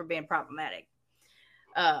famous for being problematic.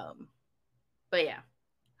 But yeah.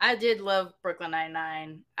 I did love Brooklyn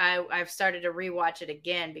Nine-Nine. I've started to rewatch it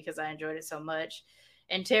again because I enjoyed it so much.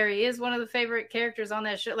 And Terry is one of the favorite characters on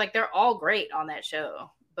that show. Like, they're all great on that show,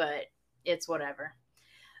 but it's whatever.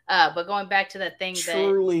 But going back to that thing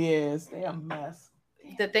truly is. They're a mess.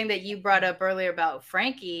 the thing that you brought up earlier about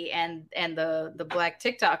Frankie and the black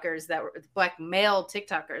TikTokers that were black male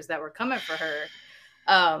TikTokers that were coming for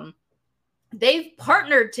her, they've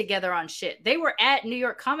partnered together on shit. They were at New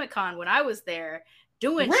York Comic Con when I was there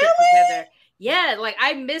doing shit together. Yeah, like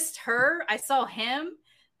I missed her. I saw him.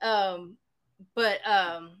 But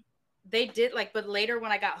they did but later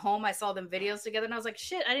when I got home, I saw them videos together and I was like,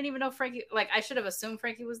 shit, I didn't even know Frankie, like I should have assumed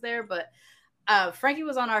Frankie was there, but Frankie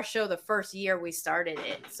was on our show the first year we started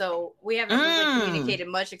it. So we haven't really communicated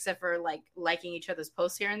much except for like liking each other's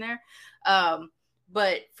posts here and there.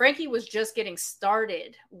 But Frankie was just getting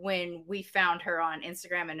started when we found her on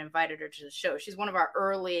Instagram and invited her to the show. She's one of our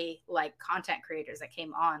early like content creators that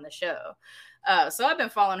came on the show. So I've been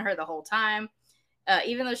following her the whole time.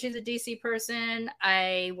 Even though she's a DC person,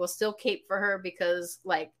 I will still cape for her because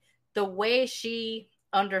like the way she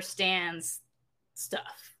understands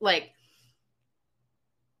stuff, like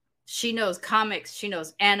she knows comics, she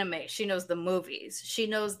knows anime, she knows the movies, she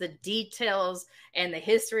knows the details and the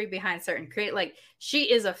history behind certain like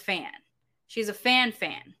she is a fan. She's a fan.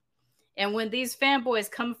 And when these fanboys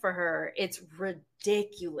come for her, it's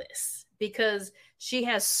ridiculous because she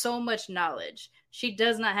has so much knowledge. She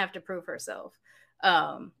does not have to prove herself.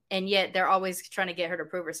 And yet they're always trying to get her to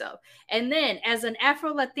prove herself. And then as an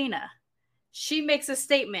Afro-Latina, she makes a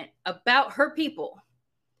statement about her people,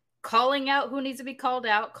 calling out who needs to be called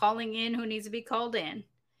out, calling in who needs to be called in,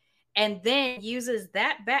 and then uses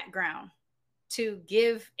that background to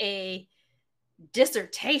give a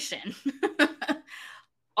dissertation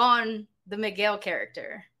on the Miguel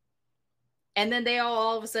character. And then they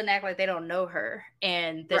all of a sudden act like they don't know her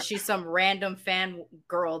and that she's some random fan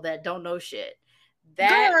girl that don't know shit.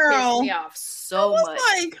 That pissed me off so much.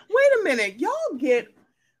 Like, wait a minute, y'all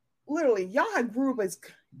grew up as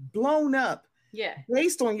blown up,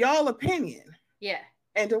 based on y'all opinion,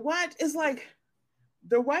 and to watch, it's like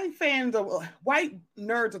the white fans, the white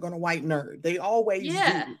nerds are gonna white nerd. They always do,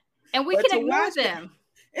 and we can ignore them.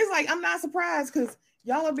 It's like I'm not surprised because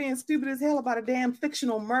y'all are being stupid as hell about a damn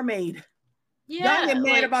fictional mermaid. Y'all get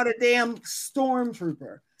mad about a damn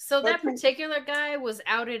stormtrooper. So that particular guy was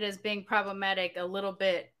outed as being problematic a little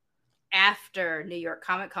bit after New York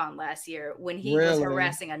Comic Con last year when he was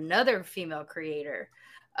harassing another female creator.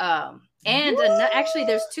 Actually,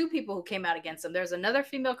 there's two people who came out against him. There's another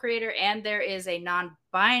female creator and there is a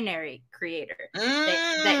non-binary creator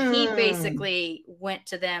that he basically went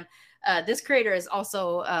to them. This creator is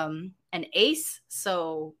also an ace,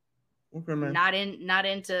 so not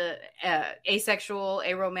into asexual,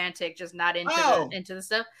 aromantic, just not into the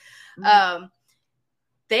stuff.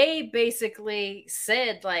 They basically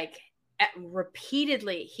said like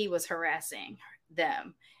repeatedly he was harassing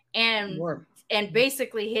them and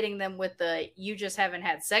basically hitting them with the you just haven't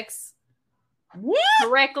had sex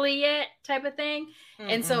correctly yet type of thing.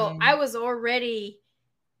 And so I was already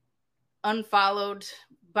unfollowed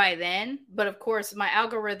by then, but of course my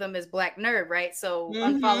algorithm is black nerd, right? So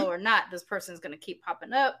unfollow or not, this person's going to keep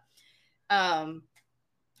popping up.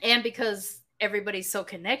 And because everybody's so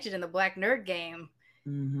connected in the black nerd game,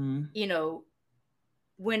 you know,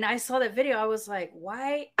 when I saw that video, I was like,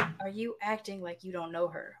 why are you acting like you don't know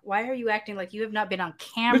her? Why are you acting like you have not been on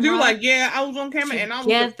camera? But you're like, I was on camera and I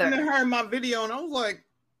was defending her in my video, and I was like,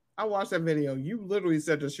 I watched that video. You literally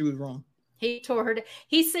said that she was wrong. He tore her.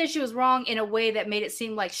 He said she was wrong in a way that made it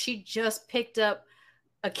seem like she just picked up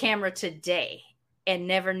a camera today and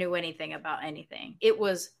never knew anything about anything. It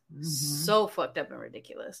was so fucked up and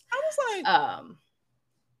ridiculous. I was like,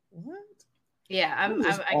 what? Yeah,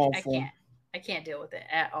 I can't deal with it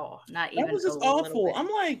at all. Not even. That was just awful. I'm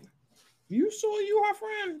like, you sure you are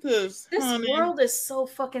friends? This world is so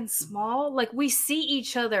fucking small. Like we see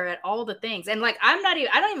each other at all the things, and like I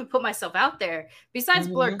don't even put myself out there. Besides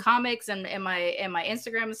Blurred Comics and my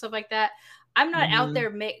Instagram and stuff like that, I'm not out there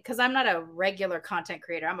because I'm not a regular content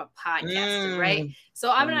creator. I'm a podcaster, right?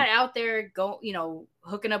 So I'm not out there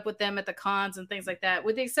hooking up with them at the cons and things like that,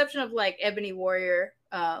 with the exception of like Ebony Warrior,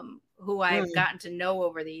 who I've gotten to know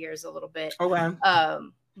over the years a little bit. Okay.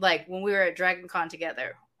 Like when we were at Dragon Con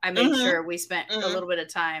together, I made sure we spent a little bit of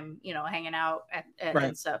time, hanging out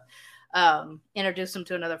and stuff. Introduced him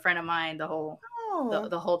to another friend of mine, the whole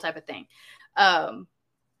type of thing.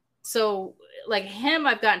 So like him,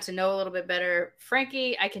 I've gotten to know a little bit better.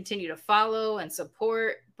 Frankie, I continue to follow and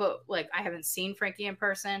support, but like I haven't seen Frankie in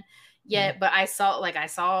person yet. But I saw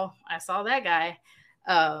that guy.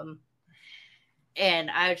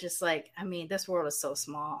 And I was just like, I mean, this world is so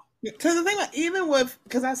small. Because the thing,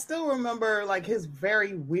 because I still remember like his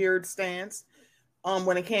very weird stance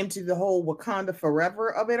when it came to the whole Wakanda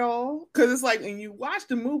Forever of it all. Because it's like when you watch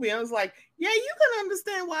the movie, I was like, yeah, you can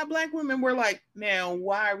understand why Black women were like, now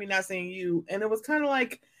why are we not saying you? And it was kind of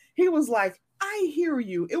like, he was like, I hear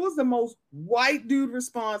you. It was the most white dude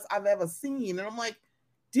response I've ever seen. And I'm like,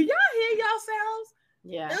 do y'all hear yourselves?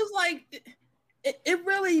 Yeah. It was like, it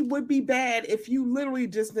really would be bad if you literally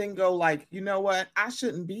just didn't go like, you know what? I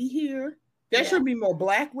shouldn't be here. There should be more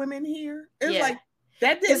Black women here. It's like,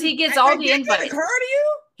 that didn't, because he gets all the invites. Occur to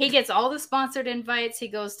you? He gets all the sponsored invites. He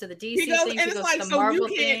goes to the DC things. And it's like, to so Marvel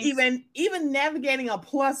you can't things. even navigating a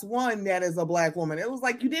 +1 that is a Black woman. It was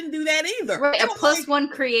like you didn't do that either. Right, a +1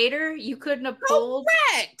 creator you couldn't have pulled.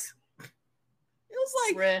 Correct. It was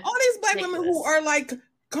like all these Black women who are like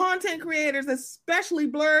content creators, especially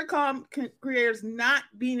blurred creators, not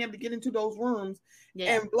being able to get into those rooms,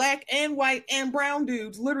 and Black and white and brown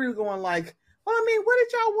dudes literally going like, well, I mean, what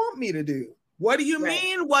did y'all want me to do? What do you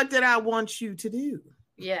mean? What did I want you to do?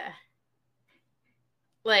 Yeah.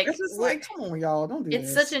 Like, it's just like, come on, y'all, don't do this.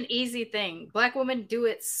 It's such an easy thing. Black women do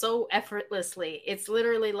it so effortlessly. It's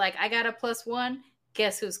literally like, I got a +1.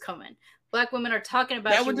 Guess who's coming? Black women are talking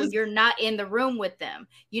about you when you're not in the room with them.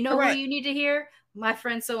 You know who you need to hear? My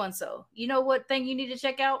friend so-and-so. You know what thing you need to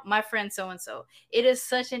check out? My friend so-and-so. It is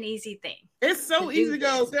such an easy thing. It's so easy to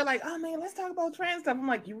go. They're like, oh man, let's talk about trans stuff. I'm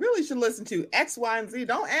like, you really should listen to X, Y, and Z.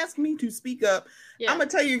 Don't ask me to speak up. I'm going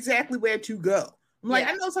to tell you exactly where to go. I'm like,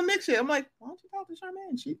 I know some mixed shit. I'm like, why don't you talk to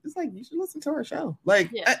Charmaine? It's like, you should listen to her show.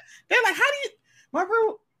 Like, they're like, how do you, my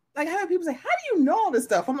bro, like, how do people say, how do you know all this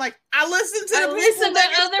stuff? I'm like, I listen to the people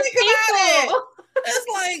that other people. It's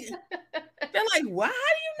like, they're like, why? How do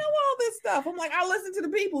you know all this stuff? I'm like, I listen to the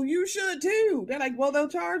people. You should too. They're like, well, they'll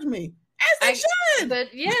charge me. As they should.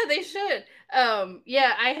 But yeah, they should.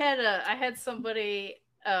 I had somebody,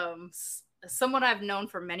 someone I've known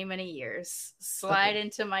for many, many years slide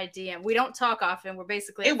into my DM. We don't talk often. We're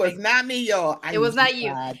basically it was not me, y'all. It was not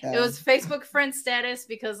you. It was Facebook friend status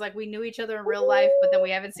because like we knew each other in real life, but then we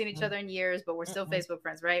haven't seen each other in years, but we're still Facebook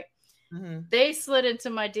friends, right? They slid into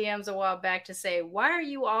my DMs a while back to say, why are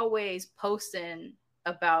you always posting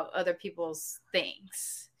about other people's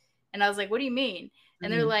things? And I was like, what do you mean?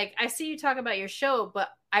 And they're like, I see you talk about your show, but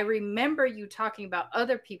I remember you talking about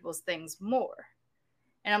other people's things more.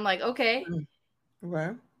 And I'm like, okay.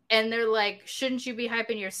 Right. And they're like, shouldn't you be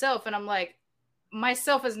hyping yourself? And I'm like,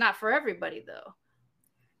 myself is not for everybody though.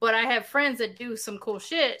 But I have friends that do some cool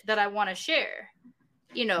shit that I want to share.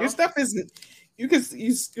 You know, your stuff is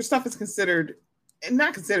your stuff is considered,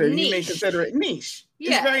 not considered, niche. You may consider it niche.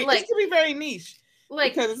 Yeah, it can be very niche.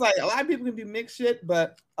 Like, because it's like a lot of people can do mixed shit,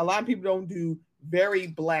 but a lot of people don't do very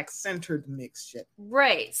Black centered mixed shit.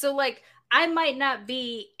 Right. So like, I might not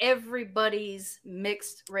be everybody's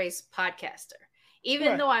mixed race podcaster,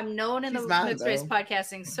 even though I'm known in the mixed race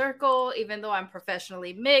podcasting circle, even though I'm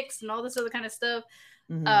professionally mixed and all this other kind of stuff.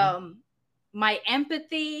 My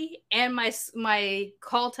empathy and my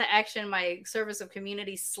call to action, my service of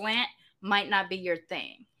community slant might not be your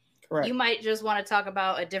thing. Correct. You might just want to talk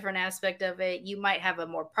about a different aspect of it. You might have a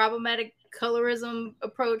more problematic colorism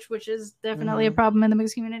approach, which is definitely a problem in the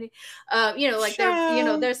mixed community.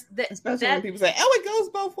 There's especially when people say, "Oh, it goes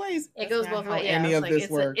both ways." It goes both ways. Yeah,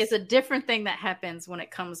 it's a different thing that happens when it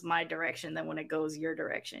comes my direction than when it goes your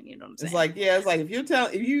direction. You know what I'm saying? It's like if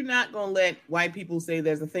you're not gonna let white people say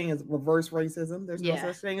there's a thing as reverse racism, there's no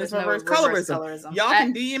such thing as reverse colorism. Y'all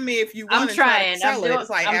can DM me if you want. I'm trying.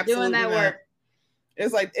 I'm doing that work.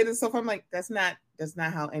 It's like it is so fun. I'm like, that's not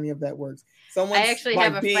how any of that works. I actually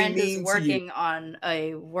have a friend who's working on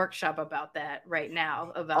a workshop about that right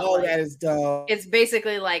now. That is dope. It's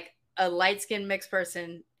basically like a light-skinned mixed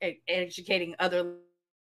person educating other.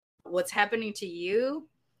 What's happening to you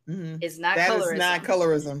is not colorism. That is not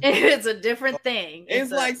colorism. It's a different thing. It's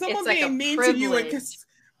like someone being mean to you.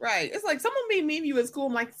 Right. It's like someone being mean to you at school.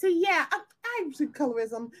 I'm like, see, yeah, I do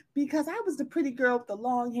colorism because I was the pretty girl with the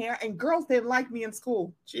long hair and girls didn't like me in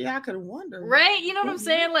school. Gee, I could wonder. Right. You know what I'm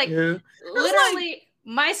saying? Like, literally,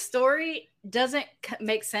 my story doesn't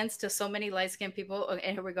make sense to so many light-skinned people. And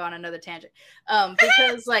here we go on another tangent.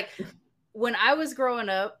 Because, like, when I was growing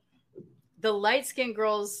up, the light-skinned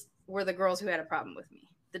girls were the girls who had a problem with me.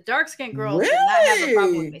 The dark-skinned girls did not have a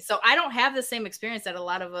problem with me. So I don't have the same experience that a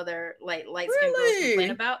lot of other light-skinned girls complain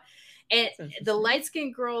about. And the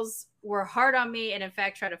light-skinned girls were hard on me and, in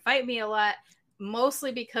fact, tried to fight me a lot,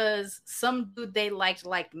 mostly because some dude they liked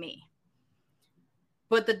me.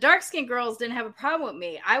 But the dark-skinned girls didn't have a problem with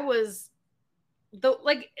me. I was the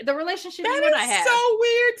relationship you and I had. So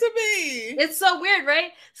weird to me. It's so weird,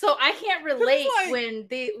 right? So I can't relate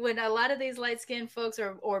when a lot of these light-skinned folks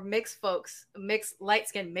or mixed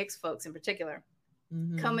light-skinned mixed folks in particular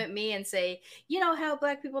come at me and say, you know how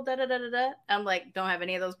black people da da da da da. I'm like, don't have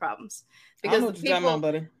any of those problems, because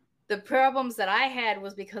the problems that I had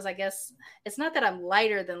was because I guess it's not that I'm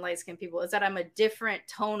lighter than light skinned people, it's that I'm a different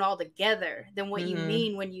tone altogether than what you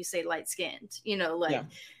mean when you say light skinned. You know, like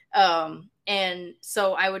and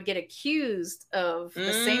so I would get accused of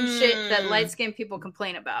the same shit that light skinned people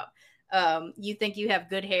complain about. You think you have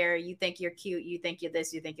good hair, you think you're cute, you think you're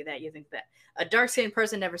this, you think you're that, you think that. A dark-skinned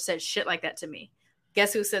person never said shit like that to me.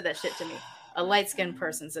 Guess who said that shit to me? A light-skinned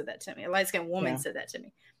person said that to me. A light-skinned woman said that to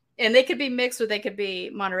me. And they could be mixed, or they could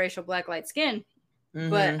be monoracial, black, light skin.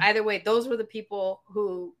 But either way, those were the people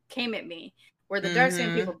who came at me, where the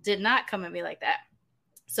dark-skinned people did not come at me like that.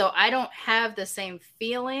 So I don't have the same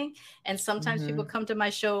feeling. And sometimes people come to my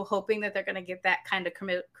show hoping that they're going to get that kind of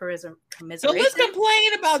commiseration. So let's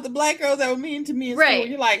complain about the black girls that were mean to me in school.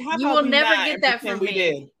 You're like, how you will never get that from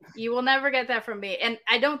me. You will never get that from me. And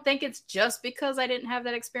I don't think it's just because I didn't have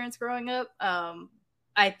that experience growing up.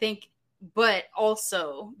 I think, but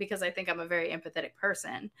also because I think I'm a very empathetic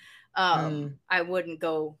person. I wouldn't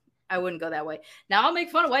go that way. Now I'll make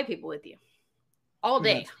fun of white people with you all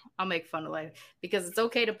day. I'll make fun of life, because it's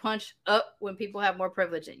okay to punch up when people have more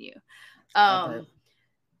privilege than you.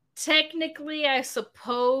 Technically, I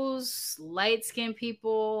suppose light-skinned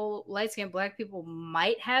black people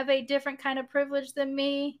might have a different kind of privilege than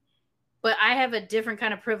me, but I have a different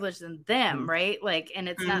kind of privilege than them, right? Like, and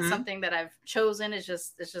it's not something that I've chosen. It's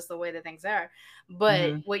just the way that things are.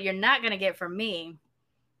 But what you're not going to get from me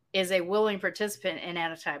is a willing participant in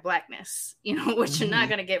anti-blackness. You know, what you're not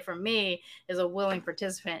going to get from me is a willing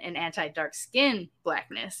participant in anti-dark skin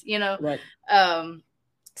blackness, you know? Right.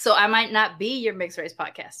 So I might not be your mixed race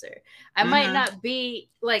podcaster. I might not be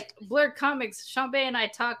like Blurred Comics. Sean Bay and I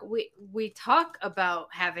talk, we talk about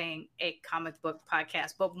having a comic book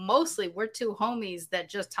podcast, but mostly we're two homies that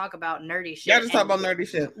just talk about nerdy shit. Yeah, just talk about nerdy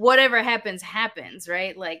shit. Whatever happens, happens,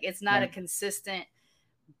 right? Like, it's not a consistent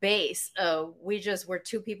base. We're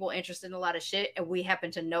two people interested in a lot of shit, and we happen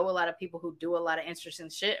to know a lot of people who do a lot of interesting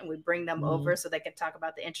shit, and we bring them over so they can talk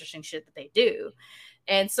about the interesting shit that they do.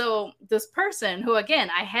 And so this person, who again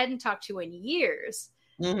I hadn't talked to in years,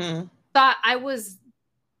 thought I was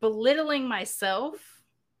belittling myself.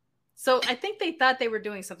 So I think they thought they were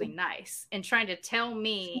doing something nice and trying to tell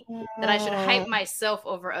me that I should hype myself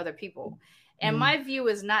over other people. And my view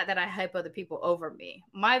is not that I hype other people over me.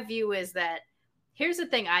 My view is that here's the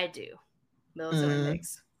thing I do: military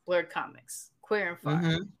mix, Blurred Comics, Queer and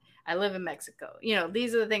Fun. I live in Mexico. You know,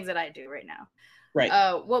 these are the things that I do right now.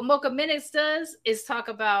 Right. What Mocha Minutes does is talk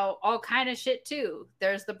about all kind of shit too.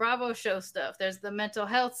 There's the Bravo show stuff. There's the mental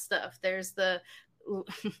health stuff. There's the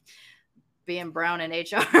being brown in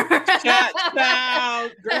HR. Shut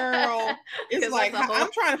down, girl. It's like,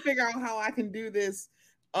 I'm trying to figure out how I can do this.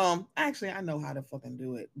 Actually, I know how to fucking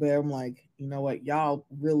do it, but I'm like, you know what? Y'all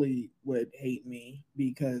really would hate me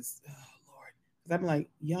because, oh Lord, because I'm like,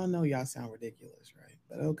 y'all know y'all sound ridiculous, right?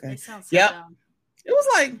 But okay. It sounds so dumb. It was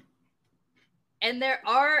like, and there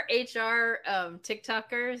are HR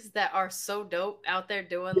TikTokers that are so dope out there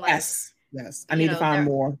doing yes. I need to find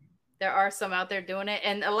more. There are some out there doing it,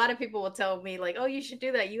 and a lot of people will tell me like, "Oh, you should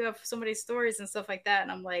do that. You have so many stories and stuff like that."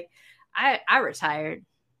 And I'm like, I retired.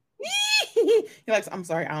 You're like, I'm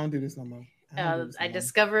sorry, I don't do this no more. I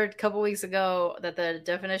discovered a couple weeks ago that the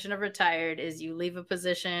definition of retired is you leave a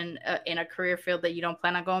position in a career field that you don't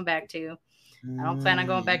plan on going back to. I don't plan on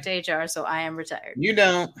going back to HR, so I am retired. You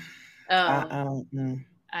don't. I'm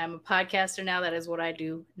a podcaster now. That is what I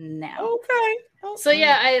do now. Okay. So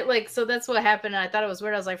yeah, so that's what happened. And I thought it was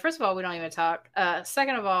weird. I was like, first of all, we don't even talk.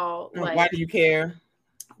 Second of all, like, why do you care?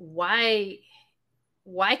 Why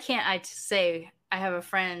can't I say I have a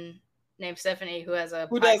friend named Stephanie who has a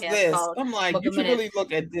who podcast does this? called I'm like, you should really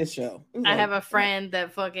look at this show. I have a friend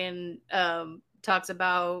that fucking talks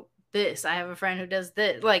about this. I have a friend who does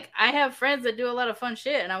this. Like, I have friends that do a lot of fun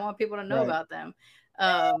shit, and I want people to know about them.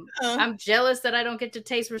 I'm jealous that I don't get to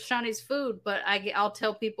taste Rashani's food, but I'll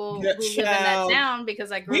tell people who live in that town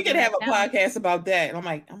because I grew up in that town. We could have a podcast about that. And I'm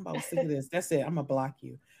like, I'm about sick of this. That's it. I'm gonna block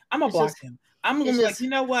you. I'm gonna block him. I'm gonna be like, you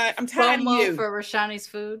know what? I'm tired of you. For Rashani's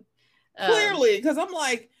food. Clearly, because I'm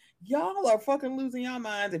like, y'all are fucking losing your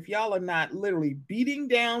minds if y'all are not literally beating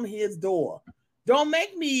down his door. Don't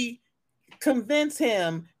make me convince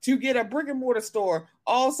him to get a brick and mortar store.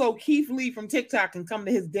 Also, Keith Lee from TikTok can come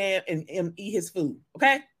to his dad and eat his food.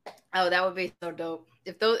 Okay. Oh, that would be so dope.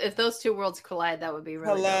 If those two worlds collide, that would be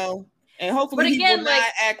really dope. And hopefully he will not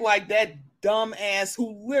act like that dumb ass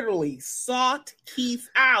who literally sought Keith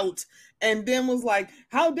out and then was like,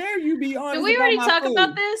 how dare you be honest? Did we already talk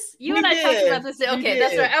about this? You and I talked about this. Okay,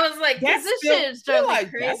 that's right. I was like, this shit is driving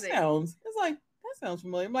me crazy. That sounds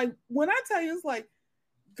familiar. I'm like, when I tell you, it's like,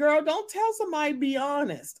 girl, don't tell somebody, be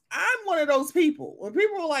honest. I'm one of those people. When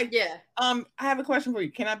people are like, I have a question for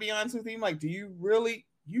you. Can I be honest with you? I'm like, do you really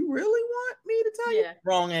want me to tell you?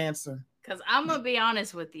 Wrong answer. Because I'm going to be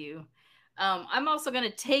honest with you. I'm also going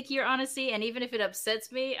to take your honesty, and even if it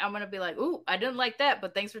upsets me, I'm going to be like, ooh, I didn't like that,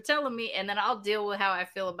 but thanks for telling me, and then I'll deal with how I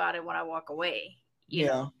feel about it when I walk away. You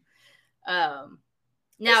know?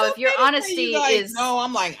 Now, if your honesty is... No,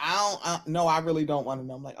 I'm like, I really don't want to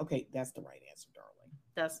know. I'm like, okay, that's the right answer,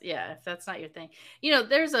 darling. If that's not your thing. You know,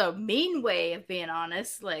 there's a mean way of being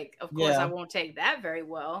honest. Like, of course, I won't take that very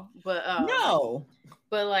well, but... no.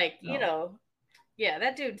 But, like, you know... Yeah,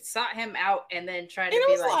 that dude sought him out and then tried to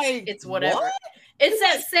be like, it's whatever. What? It's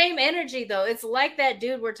that same energy, though. It's like that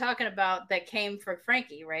dude we're talking about that came for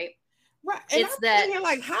Frankie, right? Right. And it's that. Here,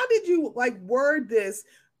 like, how did you word this?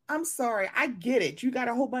 I'm sorry. I get it. You got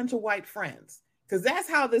a whole bunch of white friends because that's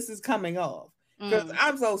how this is coming off. Because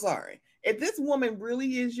I'm so sorry. If this woman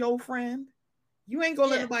really is your friend, you ain't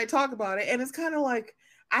gonna let nobody talk about it. And it's kind of like,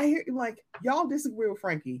 I hear like, y'all disagree with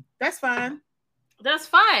Frankie. That's fine. That's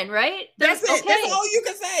fine, right? That's it. Okay. That's all you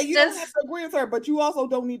can say. You don't have to agree with her, but you also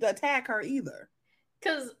don't need to attack her either.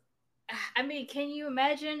 Because, I mean, can you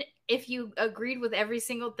imagine if you agreed with every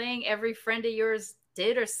single thing every friend of yours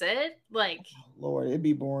did or said? Like, oh, Lord, it'd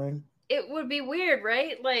be boring. It would be weird,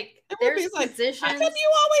 right? Like, there's positions. How come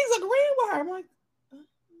you always agree with her? I'm like,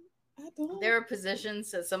 I don't. There are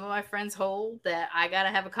positions that some of my friends hold that I gotta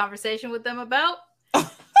have a conversation with them about.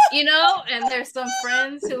 You know, and there's some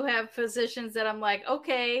friends who have positions that I'm like,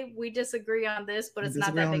 okay, we disagree on this, but it's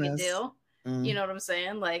not that big a deal. You know what I'm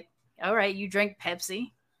saying? Like, all right, you drink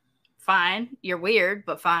Pepsi. Fine. You're weird,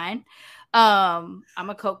 but fine. I'm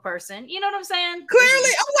a Coke person. You know what I'm saying? Clearly.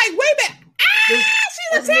 I'm like, wait a minute.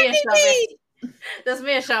 She's attacking me. That's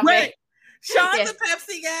me and Sean. Wait. Sean's a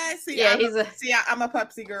Pepsi guy. See, I'm a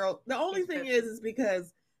Pepsi girl. The only thing is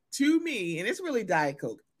because to me, and it's really Diet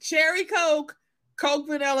Coke, cherry Coke, Coke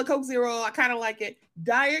Vanilla, Coke Zero, I kind of like it.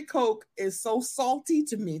 Diet Coke is so salty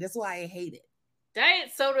to me. That's why I hate it.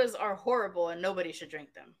 Diet sodas are horrible and nobody should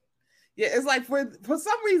drink them. Yeah, it's like for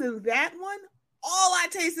some reason, that one, all I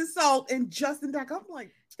taste is salt and just in that, I'm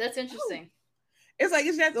like, that's interesting. Oh. It's like,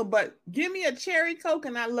 it's just, but give me a cherry Coke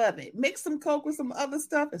and I love it. Mix some Coke with some other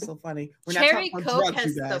stuff. It's so funny. Cherry Coke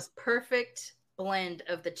has the perfect blend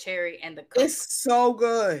of the cherry and the Coke. It's so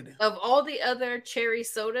good. Of all the other cherry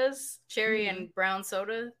sodas, cherry and brown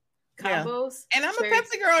soda combos. And I'm a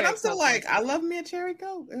Pepsi girl, and I'm still like, I love me a cherry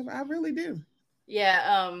Coke. I really do.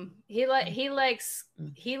 Yeah, he likes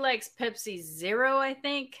Pepsi Zero, I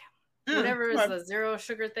think. Whatever is the zero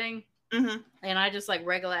sugar thing. And I just like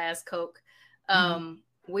regular ass Coke.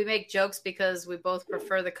 We make jokes because we both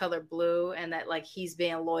prefer the color blue, and that like he's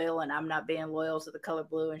being loyal and I'm not being loyal to the color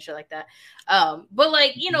blue and shit like that. But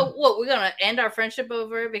like, you know what, we're gonna end our friendship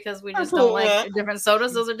over it because we just don't like different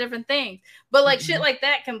sodas. Those are different things. But like shit like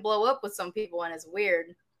that can blow up with some people and it's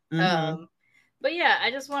weird. But yeah, I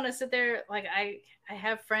just want to sit there. Like I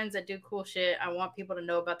have friends that do cool shit. I want people to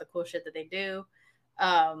know about the cool shit that they do.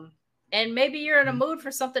 And maybe you're in a mood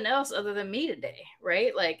for something else other than me today,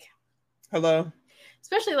 right? Like, hello.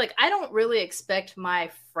 Especially like I don't really expect my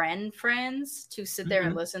friends to sit there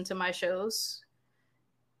and listen to my shows.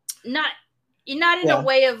 Not in a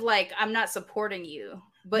way of like I'm not supporting you,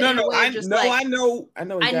 but in a way of just I know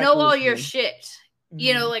exactly I know all your shit.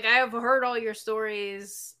 You know, like I have heard all your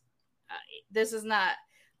stories. This is not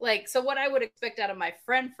like, so what I would expect out of my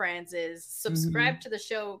friends is subscribe to the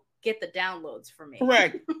show, get the downloads for me.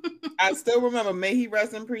 Correct. I still remember, may he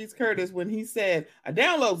rest in peace, Curtis, when he said a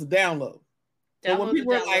download's a download. So when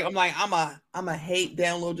people are like, I'm a hate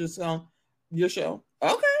download your show.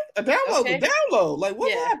 Okay, a download, a download. Like,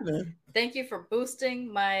 what's happening? Thank you for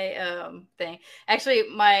boosting my thing. Actually,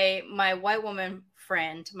 my white woman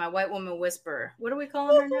friend, my white woman whisperer. What are we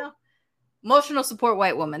calling her now? Emotional support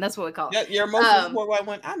white woman. That's what we call it. Yeah, your emotional support white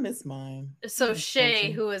woman. I miss mine. So Shay,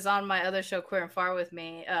 who is on my other show, Queer and Far with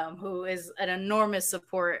me, who is an enormous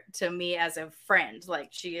support to me as a friend. Like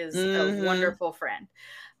she is a wonderful friend.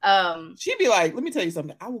 She'd be like, let me tell you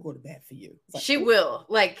something. I will go to bat for you. Like, she will.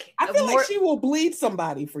 Like I feel like she will bleed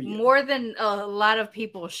somebody for you. More than a lot of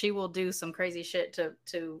people, she will do some crazy shit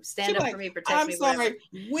to stand up for me, protect me. I'm sorry.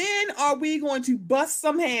 When are we going to bust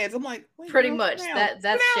some heads? I'm like, pretty much. That's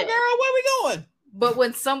shit. Girl, where are we going? But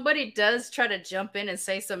when somebody does try to jump in and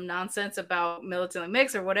say some nonsense about militantly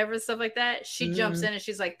mixed or whatever, stuff like that, she jumps in and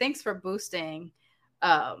she's like, thanks for boosting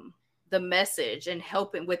the message and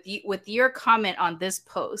helping with your comment on this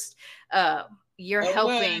post. You're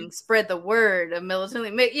helping spread the word of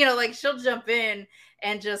militantly mixed. You know, like she'll jump in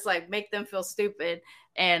and just like make them feel stupid.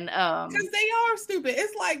 And because they are stupid.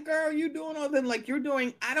 It's like, girl, you doing all them like you're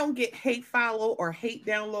doing. I don't get hate follow or hate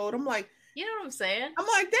download. I'm like, you know what I'm saying? I'm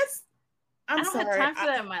like, I don't sorry. have time for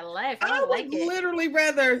that in my life. I would literally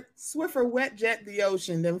rather Swiffer wet jet the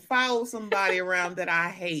ocean than follow somebody around that I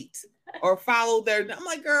hate or follow their. I'm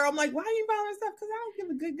like, girl, why are you following stuff? Because I don't give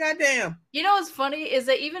a good goddamn. You know what's funny is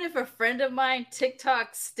that even if a friend of mine TikTok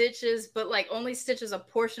stitches, but like only stitches a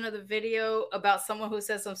portion of the video about someone who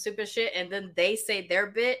says some stupid shit and then they say their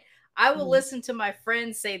bit, I will listen to my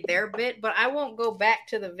friends say their bit, but I won't go back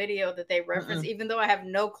to the video that they reference, even though I have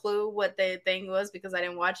no clue what the thing was because I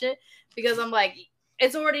didn't watch it. Because I'm like,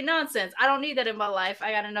 it's already nonsense. I don't need that in my life.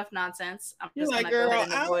 I got enough nonsense. I'm just like, girl,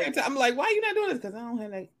 I'm like, why are you not doing this? Because I don't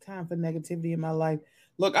have time for negativity in my life.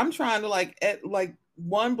 Look, I'm trying to like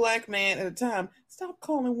one black man at a time. Stop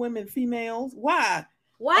calling women females. Why?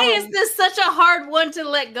 Why is this such a hard one to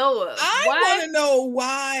let go of? I want to know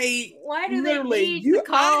why. Why do they need to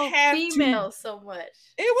call females so much?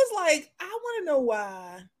 It was like, I want to know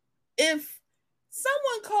why. If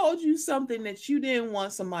someone called you something that you didn't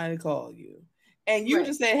want somebody to call you, and you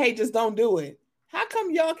just said, hey, just don't do it. How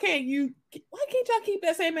come y'all why can't y'all keep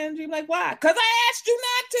that same energy? Like, why? Because I asked you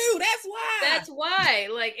not to. That's why. That's why.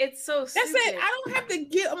 Like, it's so stupid. That's it. I don't have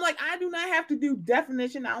to I'm like, I do not have to do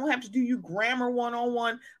definition. I don't have to do you grammar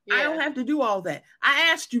 101. Yeah. I don't have to do all that. I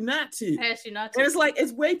asked you not to. And it's like,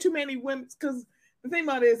 it's way too many women. Because the thing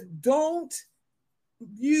about it is, don't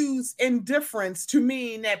use indifference to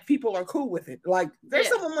mean that people are cool with it. Like, there's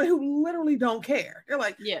some women who literally don't care. They're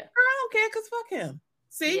like, girl, I don't care because fuck him.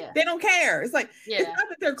 See, they don't care. It's like, it's not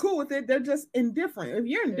that they're cool with it. They're just indifferent. If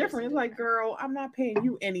you're indifferent, it's like, girl, I'm not paying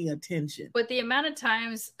you any attention. But the amount of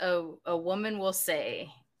times a woman will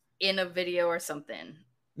say in a video or something,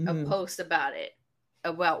 a post about it,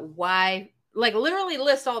 about why, like literally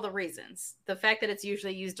list all the reasons. The fact that it's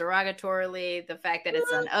usually used derogatorily, the fact that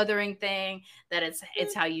it's an othering thing, that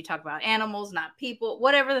it's how you talk about animals, not people,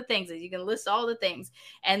 whatever the things is. You can list all the things.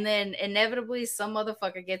 And then inevitably some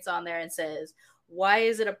motherfucker gets on there and says, why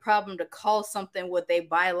is it a problem to call something what they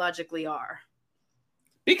biologically are?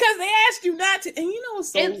 Because they asked you not to. And you know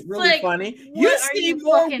what's really funny? You see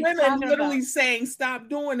more women literally saying stop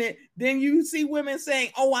doing it than you see women saying,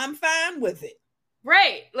 oh, I'm fine with it.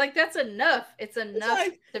 Right. Like, that's enough. It's enough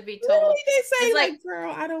to be told. They say, like,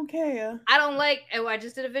 girl, I don't care. I don't like, I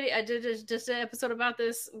just did a video. I did just an episode about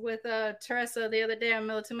this with Teresa the other day on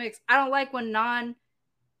Militant Mix. I don't like when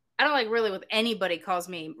I don't like really with anybody calls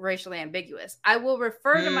me racially ambiguous. I will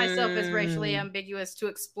refer to myself as racially ambiguous to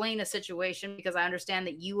explain a situation because I understand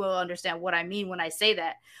that you will understand what I mean when I say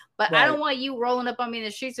that. But I don't want you rolling up on me in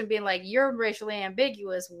the streets and being like, you're racially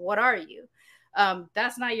ambiguous. What are you?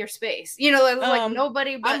 That's not your space. You know, like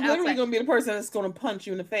nobody but I'm literally going to be the person that's going to punch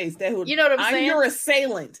you in the face. You know what I'm saying? I'm your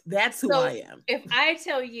assailant. That's who I am. If I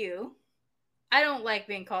tell you, I don't like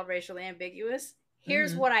being called racially ambiguous.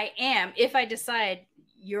 Here's what I am. If I decide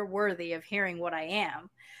you're worthy of hearing what I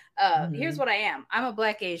am. Here's what I am. I'm a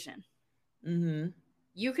Black Asian.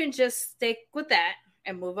 You can just stick with that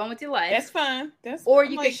and move on with your life. That's fine. Or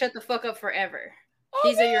you can shut the fuck up forever.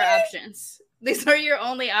 These are your options. These are your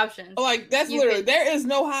only options. Like, that's literally, there is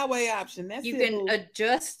no highway option. That's you can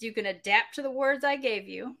adjust, you can adapt to the words I gave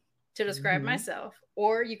you to describe myself,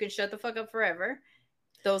 or you can shut the fuck up forever.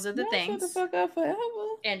 Those are the things. Shut the fuck up forever.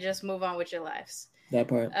 And just move on with your lives. That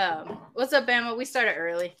part. What's up, Bama? We started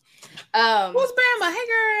early. What's Bama? Hey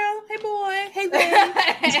girl. Hey boy. Hey they.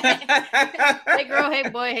 Hey girl. Hey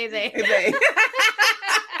boy. Hey they. Hey they.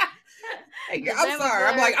 Hey girl. I'm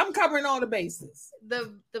sorry. I'm covering all the bases.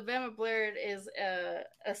 The Bama Blurred is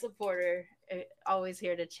a supporter, always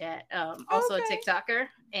here to chat. Also a TikToker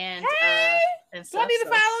and and stuff. Do I need to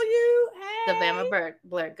follow you? Hey. The Bama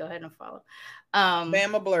Blurred. Go ahead and follow.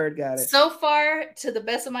 Bama Blurred, got it. So far, to the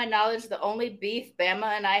best of my knowledge, the only beef Bama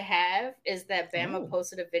and I have is that Bama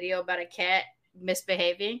posted a video about a cat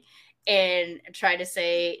misbehaving and tried to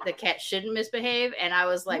say the cat shouldn't misbehave, and I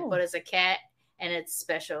was like, but it's a cat and it's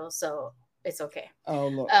special, so it's okay. Oh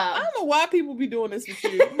Lord. I don't know why people be doing this with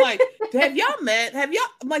you. I'm like, have y'all met?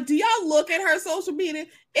 Do y'all look at her social media?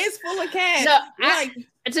 It's full of cats. No,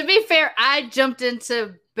 to be fair, I jumped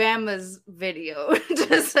into Bama's video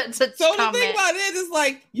to so comment. The thing about it is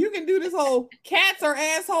like you can do this whole cats are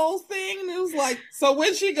assholes thing, and it was like, so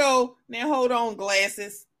when she go, now hold on,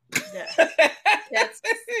 glasses.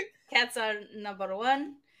 Cats are number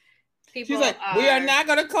one. People She's like, we are not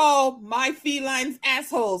gonna call my felines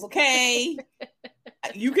assholes, okay?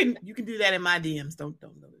 you can do that in my DMs. Don't know.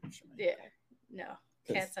 Yeah, no.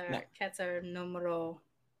 Cats are numero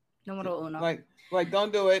uno. Like,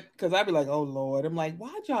 don't do it, because I'd be like, oh Lord. I'm like,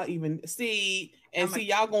 why'd y'all even see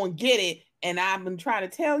y'all gonna get it And I've been trying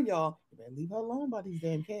to tell y'all, you better leave her alone about these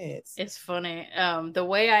damn cats. It's funny. The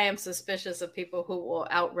way I am suspicious of people who will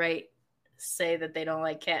outright say that they don't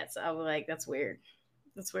like cats, I'm like, that's weird.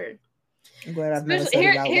 That's weird. I'm glad I've never said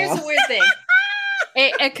it out loud. Here's the weird thing.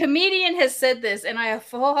 A comedian has said this, and I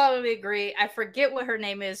wholeheartedly agree. I forget what her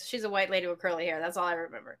name is. She's a white lady with curly hair. That's all I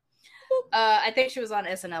remember. I think she was on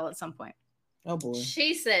SNL at some point. Oh, boy.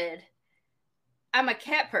 She said, I'm a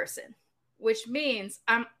cat person, which means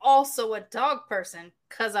I'm also a dog person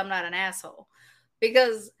because I'm not an asshole.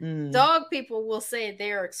 Because dog people will say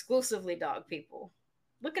they're exclusively dog people.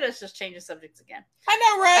 Look at us just changing subjects again. I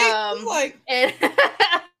know, right?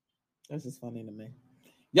 That's just funny to me.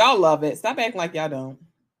 Y'all love it. Stop acting like y'all don't.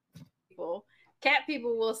 Cat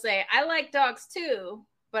people will say, I like dogs too,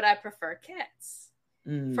 but I prefer cats.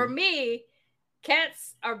 For me,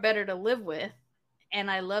 cats are better to live with, and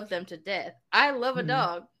I love them to death. I love a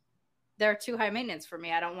dog. They're too high maintenance for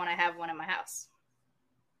me. I don't want to have one in my house.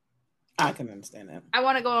 I can understand that. I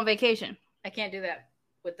want to go on vacation. I can't do that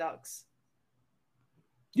with dogs.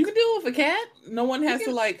 You can do it with a cat. No one has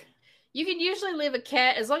to like... You can usually leave a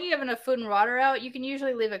cat, as long as you have enough food and water out, you can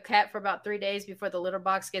usually leave a cat for about 3 days before the litter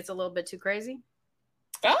box gets a little bit too crazy.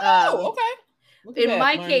 Oh, okay. In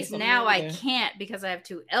my case now, I can't because I have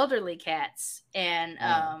 2 elderly cats. And,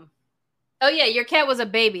 oh yeah, your cat was a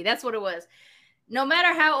baby. That's what it was. No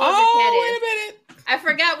matter how old your cat is. Wait a minute. I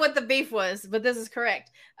forgot what the beef was, but this is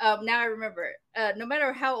correct. Now I remember. No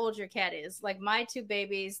matter how old your cat is, like my 2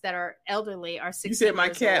 babies that are elderly are 16 years old. You said my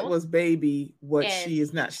cat was baby. She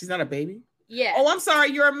is not. She's not a baby? Yeah. Oh, I'm sorry.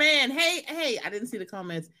 You're a man. Hey, I didn't see the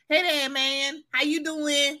comments. Hey there, man. How you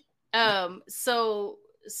doing? So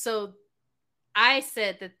I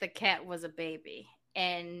said that the cat was a baby,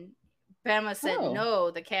 and Bama said,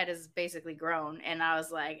 no, the cat is basically grown. And I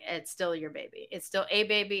was like, it's still your baby. It's still a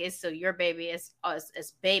baby. It's still your baby. It's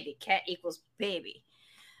baby. Cat equals baby.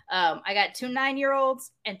 I got 2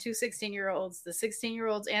 9-year-olds and 2 16-year-olds. The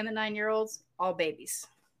 16-year-olds and the 9-year-olds, all babies.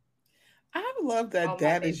 I love that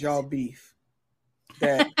that is y'all beef.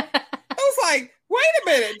 That I was like, wait a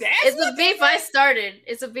minute. It's a beef I started.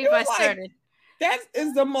 It's a beef I started. That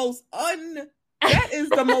is the most that is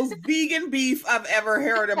the most vegan beef I've ever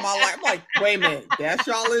heard in my life. I'm like, wait a minute, that's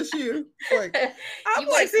y'all issue. Like, I'm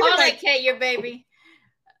you like call that cat your baby.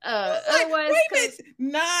 Otherwise, wait a minute,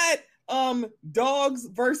 not dogs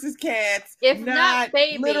versus cats. If not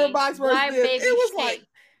baby, litter box versus why this. Baby it was steak?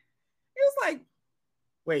 like,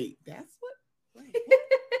 wait, that's what? Wait,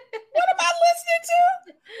 what am I listening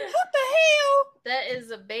to? What the hell? That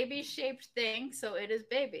is a baby shaped thing, so it is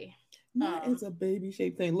baby. That is a baby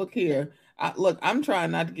shaped thing. Look here. I'm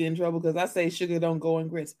trying not to get in trouble because I say sugar don't go in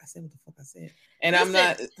grits. I said what the fuck I said. And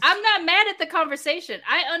listen, I'm not mad at the conversation.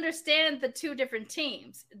 I understand the 2 different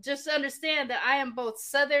teams. Just understand that I am both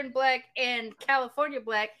Southern Black and California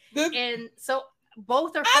Black. And so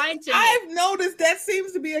both are fine to me. I've noticed that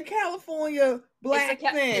seems to be a California Black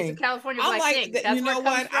thing. It's a California Black thing. That's you know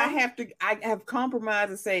what? I have compromised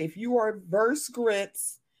and say, if you are verse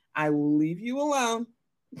grits, I will leave you alone.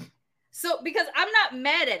 So, because I'm not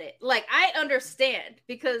mad at it. Like, I understand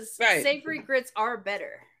because savory grits are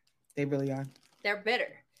better. They really are. They're better.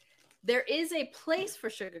 There is a place for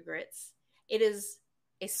sugar grits. It is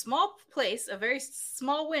a small place, a very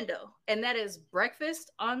small window, and that is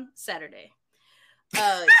breakfast on Saturday.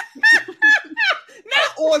 Not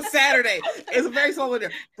on Saturday. It's a very small window.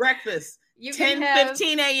 Breakfast.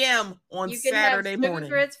 10:15 a.m. on Saturday morning. You can have sugar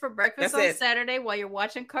grits for breakfast on Saturday while you're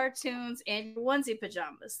watching cartoons and your onesie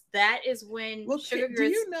pajamas. That is when sugar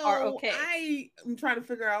grits are okay. I am trying to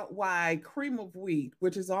figure out why cream of wheat,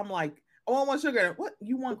 which is I'm like, oh, I want sugar. What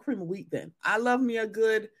you want cream of wheat then? I love me a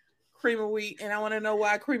good cream of wheat, and I want to know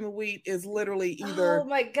why cream of wheat is literally either. Oh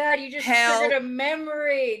my god, you just triggered a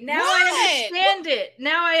memory. Now I understand it.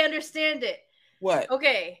 Now I understand it. What?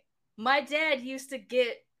 Okay, my dad used to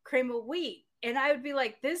get cream of wheat, and I would be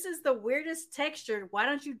like, this is the weirdest texture. Why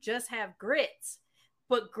don't you just have grits?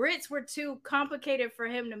 But grits were too complicated for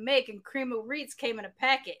him to make, and cream of wheats came in a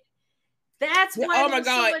packet. That's why. Oh my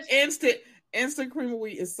god, instant cream of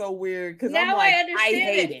wheat is so weird because I'm like, I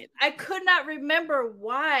hate it. I could not remember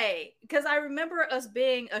why, because I remember us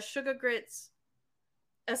being a sugar grits,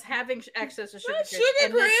 us having access to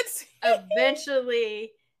sugar grits.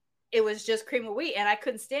 Eventually, it was just cream of wheat, and I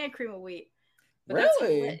couldn't stand cream of wheat. But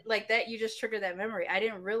really? Like that, you just triggered that memory. I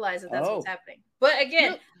didn't realize that that's what's happening. But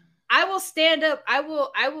again, I will stand up. I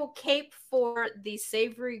will cape for the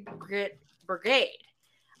savory grit brigade.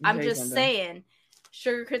 I'm just saying,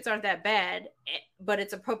 sugar grits aren't that bad, but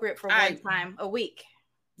it's appropriate for one time a week.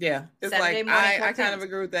 Yeah, it's Saturday like morning I kind cartoons. of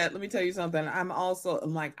agree with that. Let me tell you something. I'm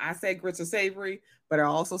like, I say grits are savory, but I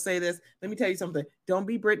also say this. Let me tell you something. Don't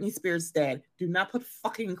be Britney Spears' dad. Do not put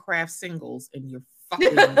fucking Kraft singles in your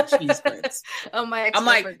fucking cheese grits. Oh, my I'm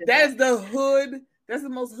like, ex-girlfriend did that is the hood. That's the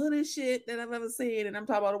most hooded shit that I've ever seen. And I'm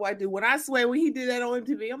talking about a white dude. When I swear when he did that on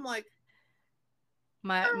MTV, I'm like,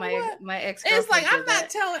 My ex-girlfriend. it's like did that.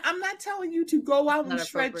 I'm not telling you to go out It's and not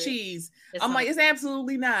shred appropriate. cheese. It's I'm not like, it's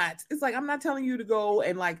absolutely not. It's like I'm not telling you to go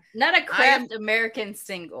and like not a Kraft American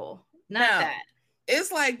single. Not that.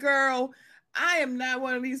 It's like, girl, I am not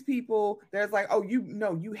one of these people that's like, oh,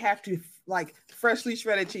 you have to like freshly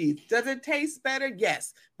shredded cheese. Does it taste better?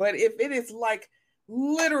 Yes. But if it is like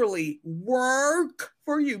literally work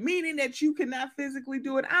for you, meaning that you cannot physically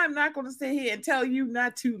do it, I'm not going to sit here and tell you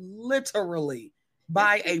not to literally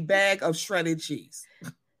buy a bag of shredded cheese.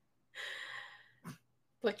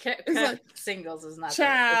 But Kraft singles is not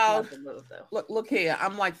child. The move, though. Look here.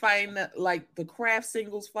 I'm like fighting the Kraft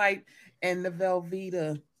singles fight and the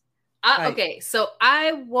Velveeta. Okay, so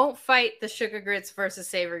I won't fight the sugar grits versus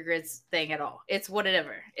savory grits thing at all. It's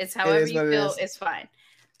whatever. It's however you feel. It's fine.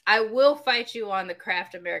 I will fight you on the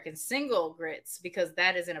Kraft American single grits because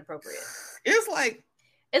that is inappropriate. It's like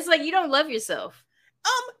you don't love yourself.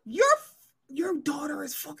 Your daughter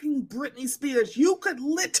is fucking Britney Spears. You could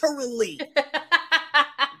literally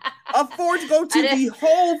afford to go to the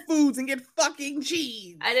Whole Foods and get fucking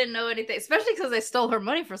cheese. I didn't know anything, especially because they stole her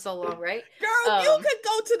money for so long, right? Girl, you could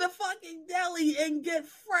go to the fucking deli and get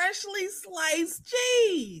freshly sliced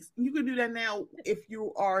cheese. You can do that now if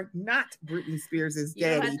you are not Britney Spears' daddy. You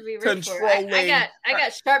don't have to be rich for it. I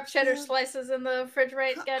got sharp cheddar slices in the fridge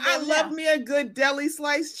right. I love me a good deli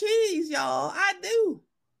sliced cheese, y'all. I do.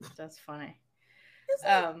 That's funny.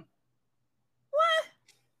 What?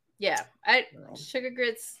 Yeah, sugar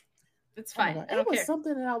grits. It's fine. I don't care.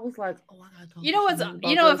 Something that I was like, oh, I gotta talk. You know what's?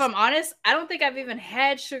 You know, if I'm honest, I don't think I've even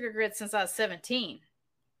had sugar grits since I was 17.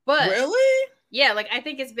 But really, yeah, like I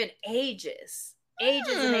think it's been ages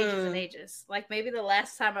and ages. Like maybe the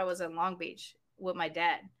last time I was in Long Beach with my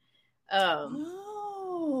dad.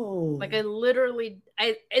 Like I literally,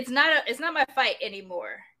 it's not my fight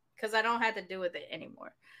anymore because I don't have to do with it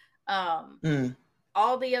anymore.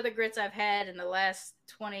 All the other grits I've had in the last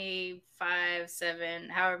 28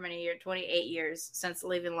 years since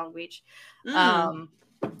leaving Long Beach,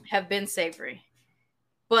 have been savory.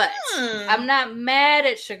 But I'm not mad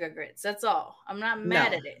at sugar grits. That's all. I'm not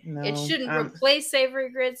mad at it. No, it shouldn't replace savory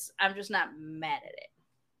grits. I'm just not mad at it.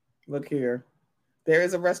 Look here. There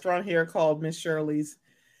is a restaurant here called Miss Shirley's.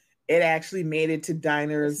 It actually made it to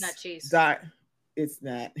diners. It's not cheese. It's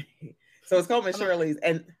not. So it's called Miss Shirley's.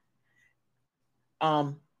 And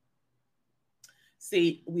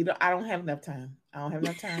see, I don't have enough time. I don't have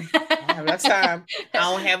enough time. I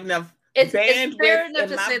don't have enough bandwidth in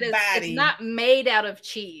my body. It's not made out of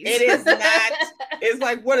cheese. It is not. It's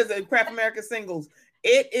like, what is it? Kraft American singles.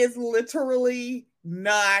 It is literally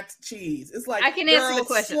not cheese. It's like, I can answer the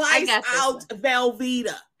question. Slice out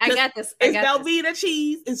Velveeta. I got this. Is Velveeta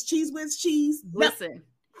cheese? Is Cheese Whiz cheese? Listen.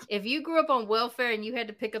 If you grew up on welfare and you had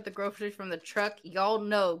to pick up the groceries from the truck, y'all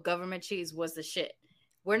know government cheese was the shit.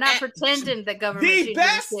 We're not pretending that government cheese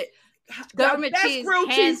was the shit. Government cheese,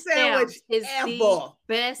 hands down, is the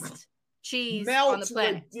best cheese on the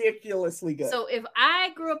planet. Ridiculously good. So if I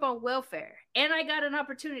grew up on welfare and I got an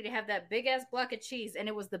opportunity to have that big ass block of cheese and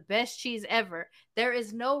it was the best cheese ever, there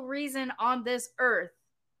is no reason on this earth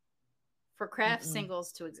for Kraft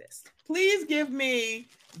singles to exist. Please give me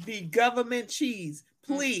the government cheese.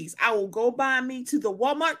 Please, I will go buy me to the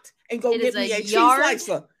Walmart and go get me a cheese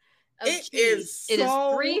slicer. It is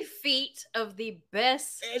 3 feet of the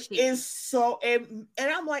best cheese. It is so, and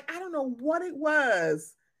I'm like, I don't know what it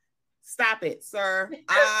was. Stop it, sir.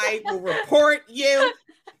 I will report you.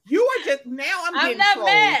 You are just, now I'm getting not trolled.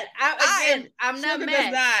 Mad. I'm not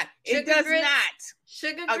mad. It does not.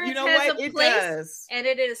 Sugar Grits has a place, and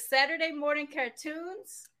it is Saturday morning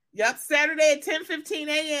cartoons. Yep, Saturday at 10:15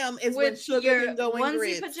 a.m. is when Sugar can go in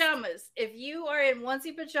grits. Onesie pajamas. If you are in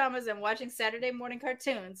onesie pajamas and watching Saturday morning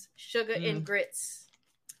cartoons, Sugar in grits.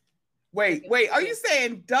 Wait. Are you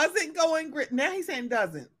saying doesn't go in grits? Now he's saying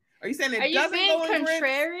doesn't. Are you saying it doesn't go in grits? Are you being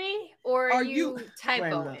contrary or are you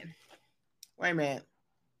typoing? Wait a minute.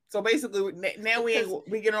 So basically, now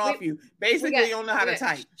we get off you. Basically, you don't know how to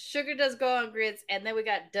type. Sugar does go on grits, and then we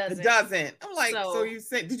got doesn't. It doesn't. I'm like, so you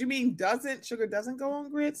said, did you mean doesn't? Sugar doesn't go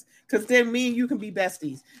on grits? Because then me and you can be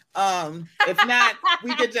besties. If not,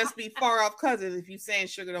 we could just be far off cousins. If you saying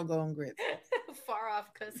sugar don't go on grits, far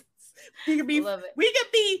off cousins. We could be. Love it.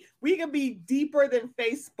 We could be deeper than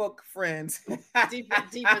Facebook friends. deeper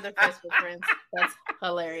than Facebook friends. That's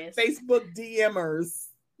hilarious. Facebook DMers.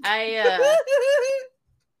 I'm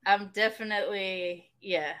definitely,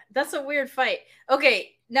 yeah, that's a weird fight.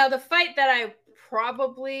 Okay, now the fight that I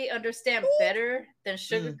probably understand better than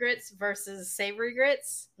sugar grits versus savory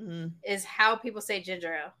grits is how people say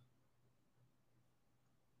ginger ale.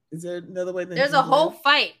 Is there another way than There's a whole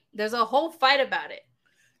fight. There's a whole fight about it.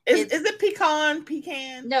 Is it pecan?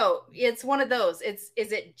 No, it's one of those. Is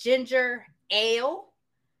it ginger ale?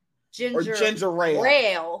 Or ginger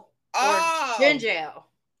ale? Or ginger ale.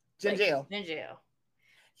 Ginger ale. Ginger ale.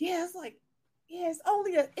 Yeah, it's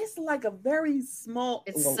like a very small.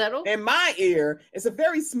 It's subtle. In my ear, it's a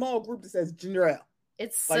very small group that says ginger ale.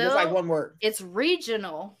 It's like one word. It's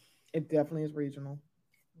regional. It definitely is regional.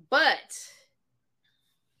 But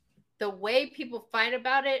the way people fight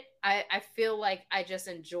about it, I feel like I just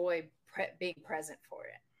enjoy being present for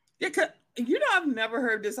it. Yeah, cause I've never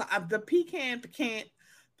heard this. The pecan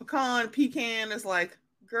is like,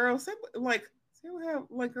 girl, say like.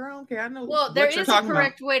 Like, girl, I don't care. I know. Well, there is a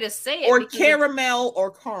correct way to say it. Or caramel or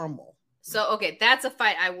caramel. So, okay, that's a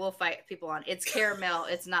fight I will fight people on. It's caramel.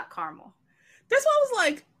 It's not caramel. That's why I was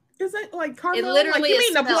like, is it like caramel? It literally like, you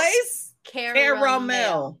mean the place?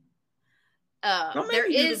 Caramel.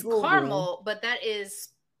 There is Google. caramel, but that is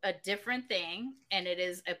a different thing, and it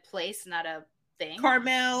is a place, not a thing.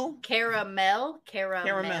 Caramel.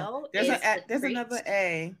 There's another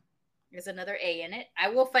A. There's another A in it. I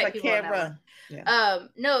will fight like people on that one. Yeah.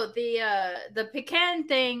 No, the pecan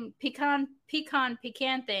thing, pecan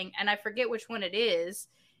thing, and I forget which one it is.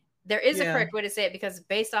 There is a correct way to say it because it's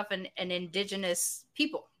based off an indigenous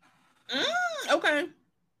people. Okay.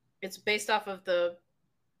 It's based off of the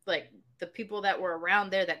people that were around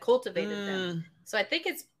there that cultivated them. So I think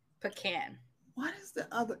it's pecan. What is the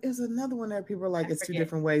other? Is another one that people are like, it's two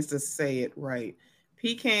different ways to say it right.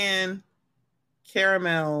 Pecan,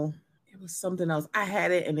 caramel. It was something else. I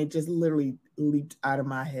had it and it just literally leaped out of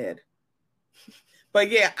my head.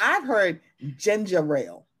 But yeah, I've heard ginger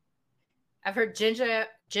ale. I've heard ginger ale.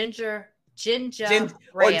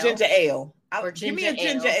 Or ginger ale. Give me a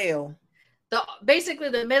ginger ale. Basically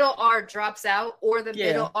the middle R drops out or the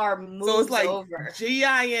middle R moves over. So it's like over.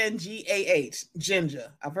 Gingah.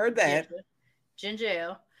 Ginger. I've heard that. Ginger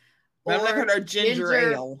ale. But I've never heard ginger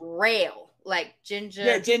ale. Rail. Like ginger.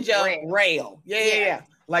 Yeah, ginger rail. Yeah.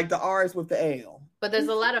 Like the R's with the ale. But there's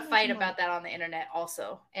a lot of fight about that on the internet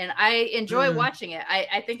also. And I enjoy watching it.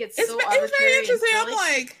 I think it's so arbitrary. It's very interesting. I'm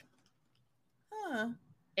like, huh.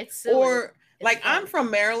 It's silly. Or like I'm from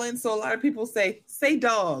Maryland, so a lot of people say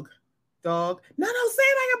dog. Dog. No, say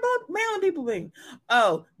it like about Maryland people thing.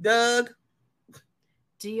 Oh, Doug.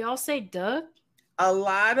 Do y'all say Doug? A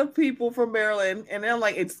lot of people from Maryland, and they're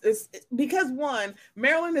like, it's because one,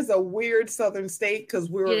 Maryland is a weird southern state because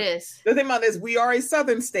it is. The thing about this, we are a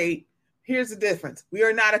southern state. Here's the difference: we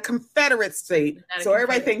are not a Confederate state, so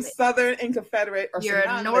everybody thinks Southern and Confederate are You're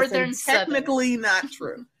a northern. Technically, not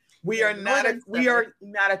true. We are not a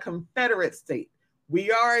Confederate state.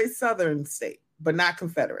 We are a southern state, but not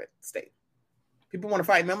Confederate state. People want to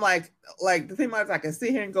fight me. I'm like the thing about it is I can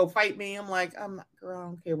sit here and go fight me. I'm like, I'm not, girl. I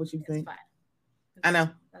don't care what you think. Fine. I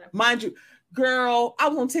know. Mind you, girl, I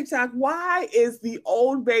was on TikTok. Why is the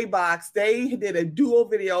Old Bay box? They did a duo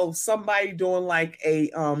video of somebody doing like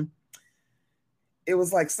a it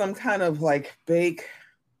was like some kind of like bake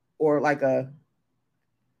or like a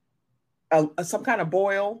some kind of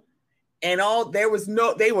boil. And they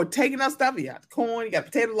were taking out stuff. You got corn, you got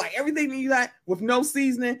potatoes, like everything you got with no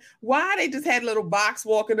seasoning. Why they just had a little box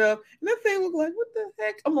walking up and that thing looked like, what the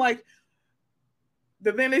heck? I'm like,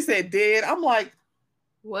 but then they said dead. I'm like,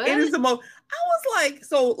 what? It is the most. I was like,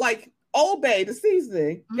 so like Old Bay, the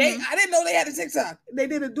seasoning. I didn't know they had a TikTok. They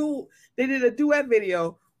did a duet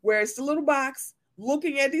video where it's a little box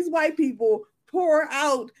looking at these white people pour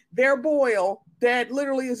out their boil that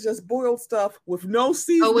literally is just boiled stuff with no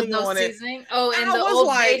seasoning on it. Oh, and the old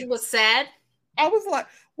lady was sad. I was like,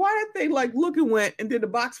 why did they like look and went and then the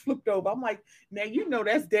box flipped over? I'm like, now you know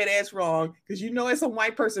that's dead ass wrong because you know it's a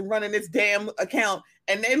white person running this damn account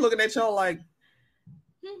and they looking at y'all like,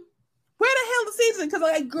 where the hell the seasoning? Because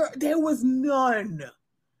like, girl, there was none.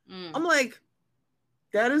 I'm like,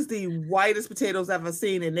 that is the whitest potatoes I've ever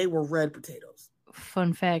seen, and they were red potatoes.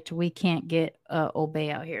 Fun fact: we can't get Old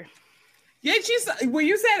Bay out here. Yeah, when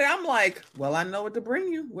you said it, I'm like, well, I know what to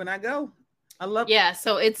bring you when I go. I love. Yeah,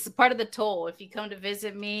 so it's part of the toll. If you come to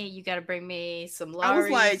visit me, you got to bring me some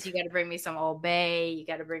Lawry's. You got to bring me some Old Bay. You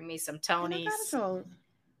got to bring me some Tony's.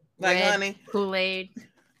 Like honey, Kool-Aid.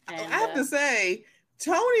 I have to say,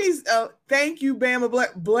 Tony's. Thank you, Bama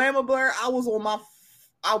Blair. I was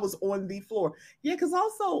on the floor. Yeah, because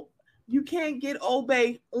also you can't get Old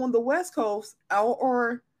Bay on the West Coast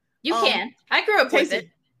or you can. I grew up with it.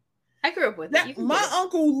 I grew up with it. My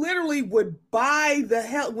uncle literally would buy the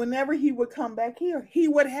hell whenever he would come back here. He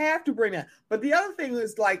would have to bring that. But the other thing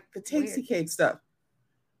is like the tasty cake stuff.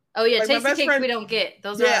 Oh yeah, like tasty cake we don't get.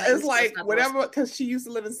 Those are it's like whatever, because she used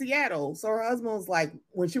to live in Seattle. So her husband was like,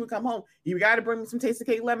 when she would come home, you got to bring me some tasty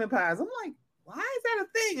cake lemon pies. I'm like, why is that a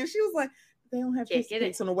thing? And she was like, they don't have tasty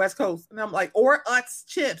cakes on the West Coast. And I'm like, or Utz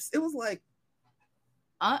chips. It was like,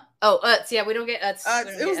 Utz. Yeah, we don't get Utz.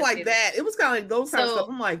 It was like that. It was kind of like those kind of stuff.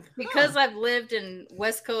 I'm like, because I've lived in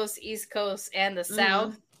West Coast, East Coast, and the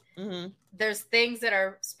South. Mm-hmm. There's things that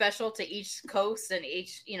are special to each coast and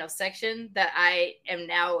each section that I am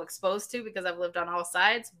now exposed to because I've lived on all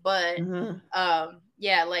sides. But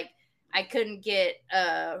yeah, like I couldn't get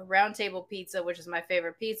Round Table pizza, which is my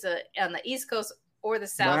favorite pizza, on the East Coast or the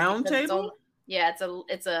South. Round Table? It's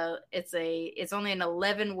only in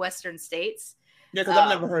 11 Western states. Yeah, because I've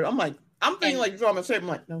never heard. I'm thinking like you're on the shape. I'm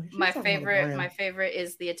like, no. My favorite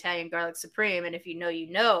is the Italian Garlic Supreme, and if you know, you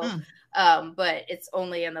know. But it's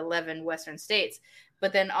only in 11 Western states.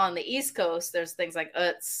 But then on the East Coast, there's things like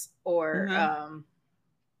Utz or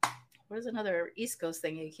what is another East Coast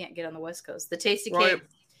thing you can't get on the West Coast? The Tasty Cake.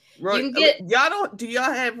 You can get. Do y'all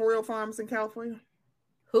have Royal Farms in California?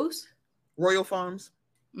 Whose? Royal Farms.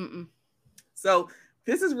 Mm-mm. So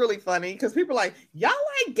this is really funny because people are like, y'all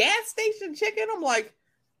like gas station chicken? I'm like,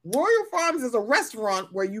 Royal Farms is a restaurant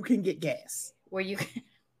where you can get gas. Where you can.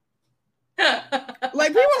 Like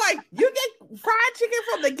people are like, you get fried chicken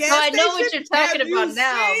from the gas station? I know what you're talking about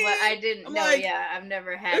now, but I didn't know. Like, yeah, I've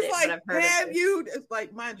never had it, like, but I've heard of it. It's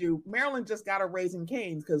like, mind you, Maryland just got a Raising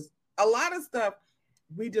Cane's because a lot of stuff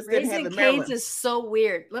we just didn't have in Maryland. Raising Cane's is so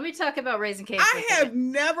weird. Let me talk about Raising Cane's. I have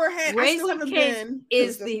never had. Raising Cane's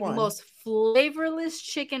is the most flavorless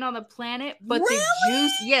chicken on the planet, but the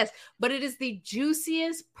juice, but it is the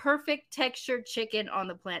juiciest, perfect textured chicken on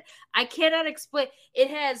the planet. I cannot explain. It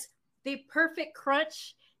has the perfect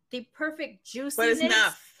crunch, the perfect juiciness, but it's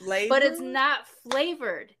not flavored. But it's not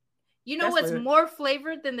flavored. You know what's more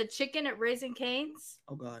flavored than the chicken at Raising Cane's?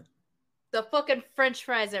 Oh God, the fucking French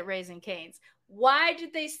fries at Raising Cane's. Why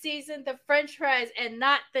did they season the French fries and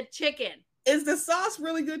not the chicken? Is the sauce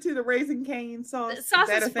really good too? The Raising Cane sauce? The sauce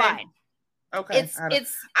is fine. Okay,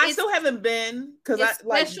 I still haven't been because it's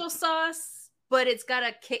special sauce, but it's got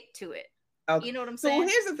a kick to it. Okay. You know what I'm saying? So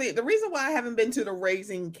here's the thing: the reason why I haven't been to the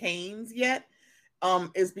Raising Cane's yet,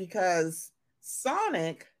 is because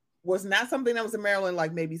Sonic was not something that was in Maryland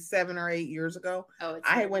like maybe 7 or 8 years ago.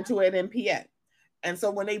 I went to it in PA, and so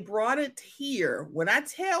when they brought it here, when I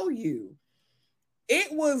tell you,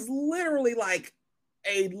 it was literally like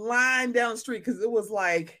a line down the street because it was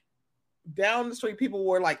like down the street, people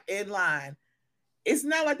were like in line. It's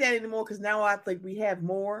not like that anymore because now I think we have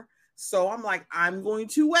more. So I'm like, I'm going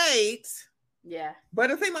to wait. Yeah.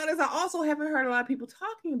 But the thing about it is I also haven't heard a lot of people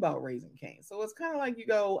talking about Raising Cane. So it's kind of like you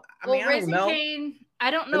go, I don't know. Raising Cane,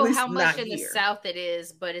 I don't know how much in the South it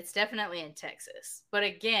is, but it's definitely in Texas. But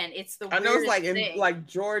again, it's the weirdest I know it's like thing. In like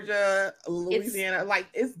Georgia, Louisiana,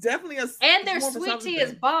 it's definitely and their sweet tea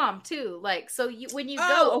is bomb too. Like, so when you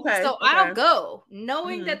go, I'll go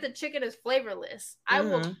knowing that the chicken is flavorless. I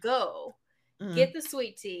will go get the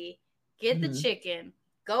sweet tea, get the chicken,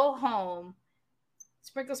 go home,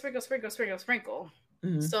 sprinkle,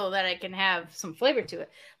 so that I can have some flavor to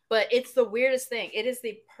it. But it's the weirdest thing. It is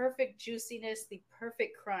the perfect juiciness, the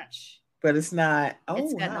perfect crunch. But it's not.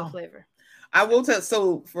 It's got no flavor. I will tell.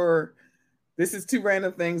 So this is 2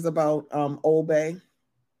 random things about Old Bay.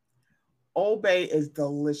 Old Bay is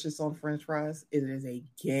delicious on French fries. It is a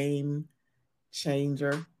game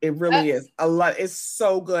changer. It really is. A lot. It's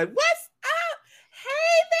so good. What's up?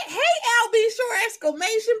 Hey, LB Shore!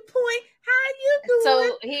 Exclamation point. How you doing?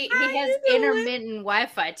 So he has intermittent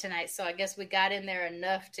Wi-Fi tonight, so I guess we got in there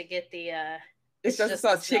enough to get the it's just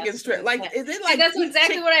a chicken strip. Like, is it like that's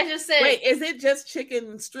exactly what I just said. Wait, is it just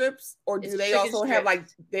chicken strips, or do they also have like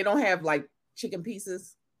they don't have like chicken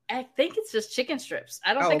pieces? I think it's just chicken strips.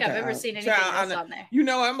 I don't think I've ever seen anything else on there. You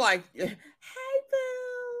know, I'm like, hey boo,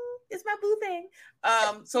 it's my boo thing.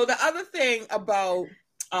 So the other thing about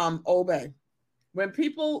Old Bay, when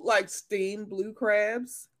people like steam blue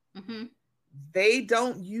crabs. Mm-hmm. They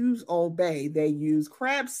don't use Old Bay. They use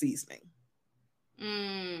crab seasoning.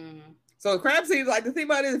 So crab seasoning, like the thing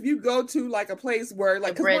about it is if you go to like a place where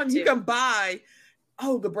like, because you can buy,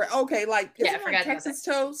 the bread. Okay, like, I forgot like Texas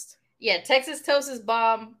toast. Yeah, Texas toast is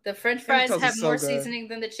bomb. The French fries have more seasoning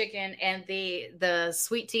than the chicken, and the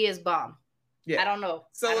sweet tea is bomb. Yeah, I don't know.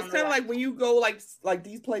 So it's kind of like when you go like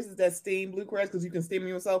these places that steam blue crabs because you can steam them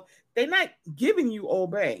yourself. They're not giving you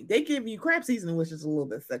Old Bay. They give you crab seasoning, which is a little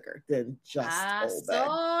bit thicker than just Old Bay. I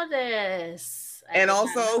saw this. And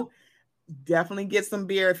also, definitely get some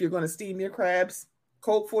beer if you're going to steam your crabs.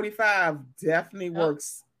 Coke 45 definitely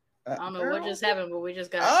works. I don't know what just happened, but we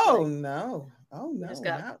just got. Oh no! We just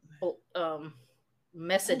got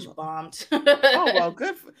message bombed. Oh well,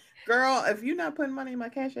 good girl. If you're not putting money in my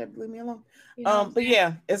Cash App, leave me alone. But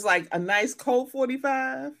yeah, it's like a nice Colt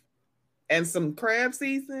 45 and some crab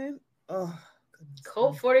seasoning. Oh,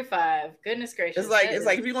 Colt 45. Goodness gracious! It's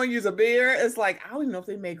like if you're gonna use a beer, it's like I don't even know if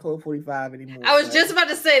they make Colt 45 anymore. I was just about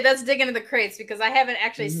to say that's digging in the crates because I haven't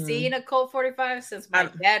actually seen a Colt 45 since my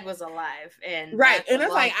dad was alive. And and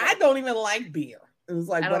it's like I don't even like beer. It was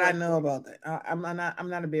like, but I know beer. about that. I'm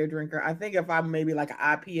not a beer drinker. I think if I'm maybe like an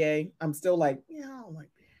IPA, I'm still like, I don't like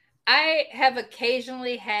beer. I have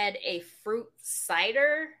occasionally had a fruit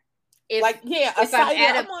cider. If cider,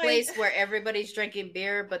 I'm at a place where everybody's drinking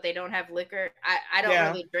beer, but they don't have liquor, I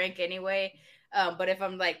don't really drink anyway. But if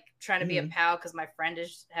I'm like trying to be a pal because my friend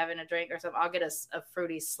is having a drink or something, I'll get a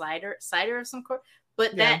fruity cider of some sort.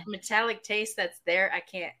 But that metallic taste that's there, I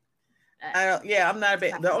can't. I'm not a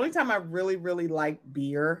bit. The only time I really, really like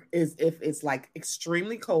beer is if it's like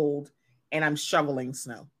extremely cold and I'm shoveling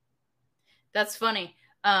snow. That's funny.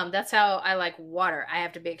 That's how I like water. I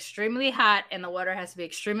have to be extremely hot and the water has to be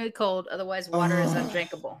extremely cold. Otherwise, water is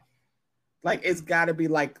undrinkable. Like it's got to be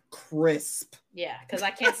like crisp. Yeah, because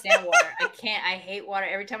I can't stand water. I hate water.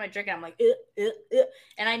 Every time I drink it, I'm like,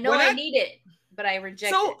 and I know I need it. But I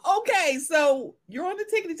reject it. Okay, so you're on the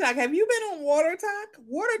Tickety Talk. Have you been on Water Talk?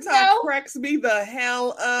 Water Talk cracks me the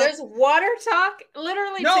hell up. There's Water Talk?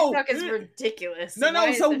 Literally, TikTok is ridiculous.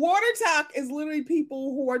 So Water Talk is literally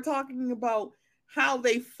people who are talking about how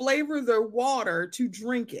they flavor their water to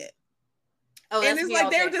drink it. Oh, and it's like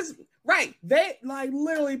they're just... Right. They like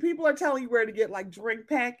literally people are telling you where to get like drink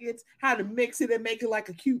packets, how to mix it and make it like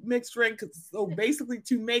a cute mixed drink. So basically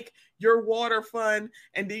to make your water fun.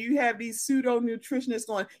 And do you have these pseudo nutritionists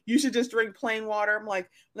going, you should just drink plain water? I'm like,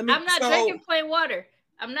 I'm not drinking plain water.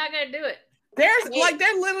 I'm not going to do it. There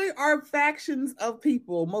literally are factions of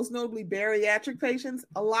people, most notably bariatric patients.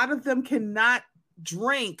 A lot of them cannot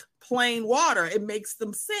drink plain water. It makes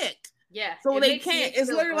them sick. Yeah. So they can't. It's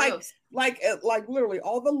literally like literally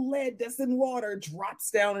all the lead that's in water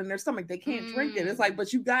drops down in their stomach. They can't drink it. It's like,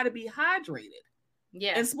 but you got to be hydrated.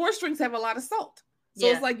 Yeah. And sports drinks have a lot of salt. So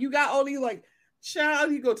it's like you got all these like,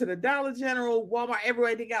 child, you go to the Dollar General, Walmart,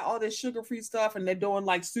 everywhere, they got all this sugar-free stuff and they're doing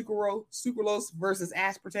like sucralose versus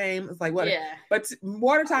aspartame. It's like, what? Yeah. But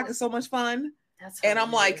Water Talk is so much fun. And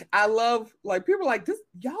I'm like, I love, like, people are like, this,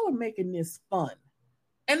 y'all are making this fun.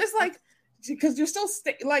 And it's like, because you're still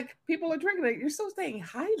like people are drinking it, you're still staying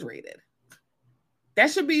hydrated. That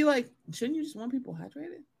should be like, shouldn't you just want people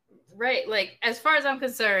hydrated? Right. Like, as far as I'm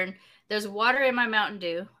concerned, there's water in my Mountain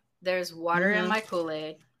Dew. There's water in my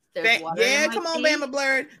Kool-Aid. There's water in my come on, tea. Bama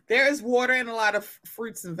Blurred. There is water in a lot of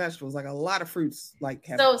fruits and vegetables, like a lot of fruits. Like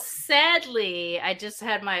so sadly, I just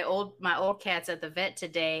had my old cats at the vet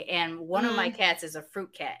today, and one of my cats is a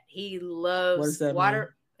fruit cat. He loves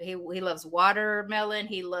water. He loves watermelon.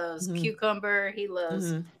 He loves cucumber. He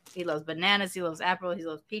loves bananas. He loves apple. He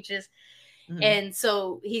loves peaches. And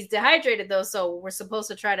so he's dehydrated though. So we're supposed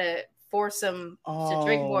to try to force him to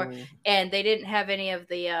drink more. And they didn't have any of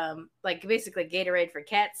the like basically Gatorade for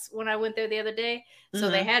cats when I went there the other day. So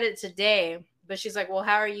they had it today. But she's like, well,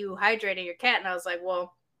 how are you hydrating your cat? And I was like,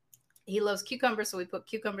 well, he loves cucumbers, so we put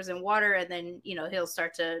cucumbers in water, and then he'll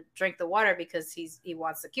start to drink the water because he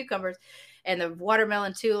wants the cucumbers, and the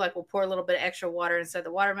watermelon too. Like we'll pour a little bit of extra water inside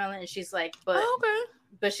the watermelon, and she's like,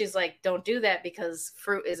 but she's like, don't do that because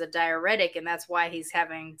fruit is a diuretic, and that's why he's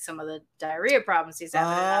having some of the diarrhea problems he's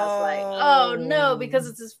having. And I was like, oh no, because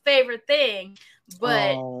it's his favorite thing,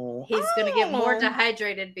 but he's gonna get more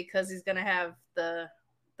dehydrated because he's gonna have the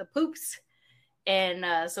poops.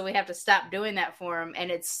 And so we have to stop doing that for him. And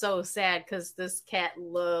it's so sad because this cat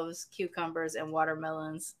loves cucumbers and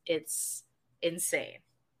watermelons. It's insane.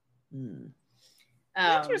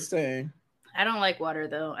 Interesting. I don't like water,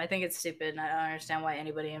 though. I think it's stupid. And I don't understand why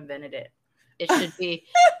anybody invented it. It should be,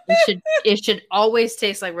 it should always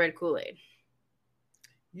taste like red Kool-Aid.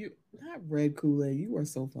 You, not red Kool-Aid. You are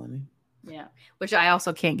so funny. Yeah, which I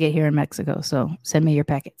also can't get here in Mexico. So send me your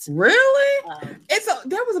packets. Really?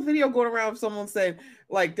 There was a video going around. Someone said,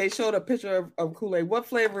 like, they showed a picture of Kool-Aid. What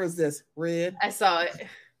flavor is this? Red. I saw it.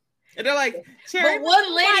 And they're like, cherry. But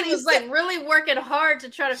one lady was like really working hard to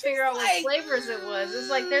try to figure out what flavors it was. It's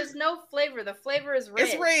like there's no flavor. The flavor is red.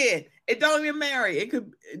 It's red. It don't even matter.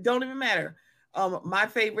 It don't even matter. My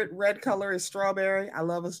favorite red color is strawberry. I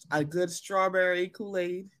love a good strawberry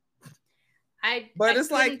Kool-Aid. But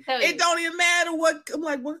it's like it don't even matter what. I'm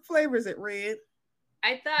like, what flavor is it? Red.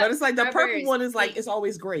 I thought, but it's like the purple one is like it's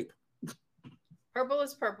always grape. Purple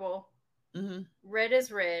is purple. Mm-hmm. Red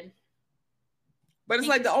is red. But it's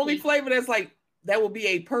Pink like the is only pink. flavor that's like that would be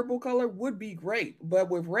a purple color would be grape. But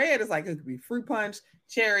with red, it's like it could be fruit punch,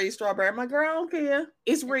 cherry, strawberry. I'm like, girl, I don't care.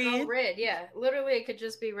 It's red. All red, yeah. Literally, it could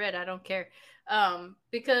just be red. I don't care.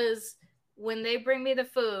 Because when they bring me the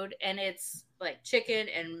food and it's like chicken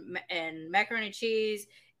and macaroni cheese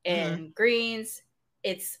and greens,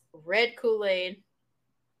 it's red Kool-Aid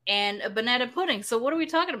and a banana pudding. So what are we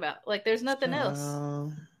talking about? Like, there's nothing else.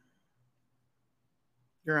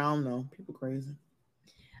 Girl, I don't know. People crazy.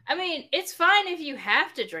 I mean, it's fine if you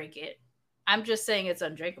have to drink it. I'm just saying it's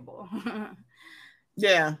undrinkable.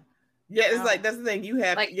 Yeah. Yeah, it's like that's the thing. You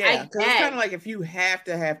have like, because it's kind of like if you have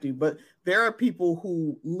to, but there are people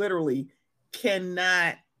who literally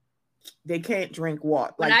cannot drink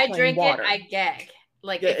water. When like I drink water. it, I gag.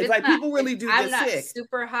 Like, yeah, if it's like not, people really do I'm get not sick.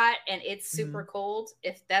 super hot and it's super cold.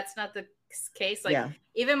 If that's not the case, like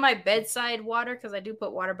even my bedside water, because I do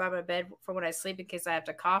put water by my bed for when I sleep in case I have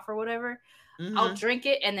to cough or whatever, I'll drink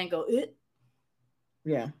it and then go, Ugh.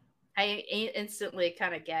 Yeah. I instantly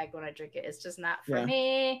kind of gag when I drink it. It's just not for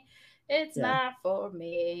me. It's not for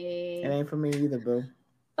me. It ain't for me either, boo.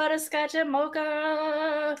 ButtaScotch and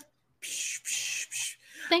Mocha.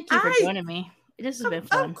 Thank you for joining me. This has been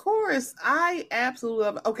fun. Of course. I absolutely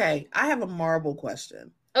love it. Okay, I have a marble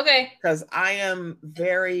question. Okay. Because I am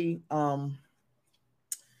very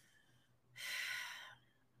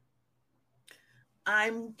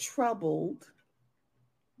I'm troubled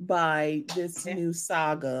by this new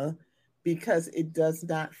saga because it does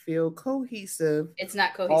not feel cohesive. It's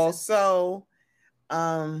not cohesive. Also,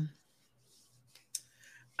 I'm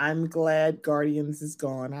glad Guardians is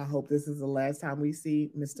gone. I hope this is the last time we see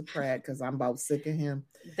Mr. Pratt because I'm about sick of him.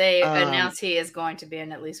 They announced he is going to be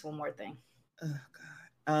in at least one more thing. Oh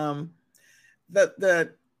God.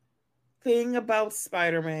 The thing about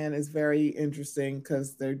Spider-Man is very interesting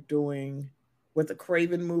because they're doing with the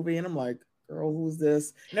Craven movie, and I'm like, girl, who's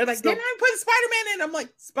this? And they're like, they're not putting Spider-Man in. I'm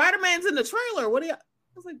like, Spider-Man's in the trailer. What do you? I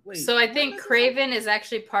was like, wait. So I think Craven is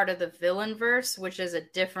actually part of the villain verse, which is a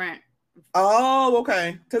different. Oh,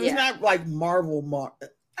 okay. Because it's not like Marvel.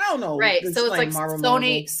 I don't know. Right. So it's like Marvel.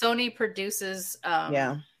 Sony produces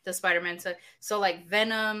the Spider-Man. So like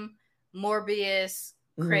Venom, Morbius,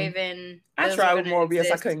 Craven. I tried with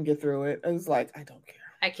Morbius. I couldn't get through it. I was like, I don't care.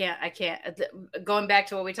 I can't. Going back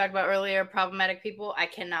to what we talked about earlier, problematic people, I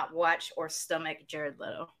cannot watch or stomach Jared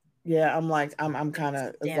Leto. Yeah, I'm like, I'm kind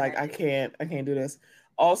of, it's like, I can't do this.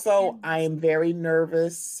 Also, I am very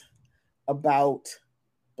nervous about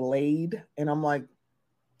Blade. And I'm like,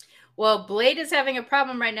 well, Blade is having a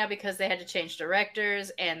problem right now because they had to change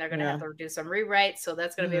directors and they're going to have to do some rewrites. So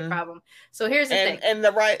that's going to be a problem. So here's the thing. And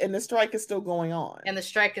the strike is still going on.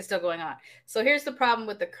 So here's the problem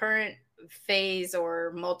with the current phase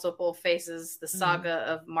or multiple phases, the saga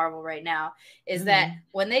of Marvel right now, is that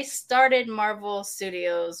when they started Marvel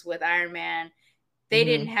Studios with Iron Man, they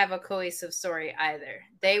didn't have a cohesive story either.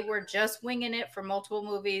 They were just winging it for multiple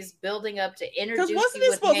movies, building up to introduce. Because wasn't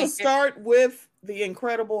it supposed to start with the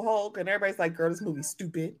Incredible Hulk, and everybody's like, "Girl, this movie's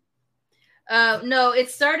stupid." No, it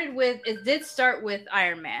did start with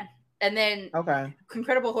Iron Man, and then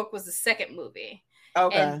Incredible Hulk was the second movie.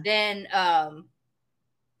 Okay,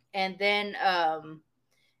 and then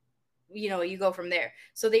you go from there.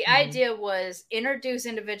 So the idea was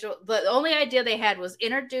the only idea they had was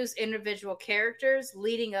introduce individual characters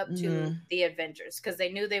leading up to the Avengers, because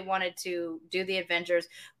they knew they wanted to do the Avengers.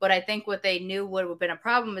 But I think what they knew would have been a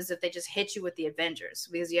problem is if they just hit you with the Avengers,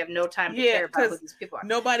 because you have no time to care about who these people are.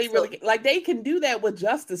 Nobody really, like, they can do that with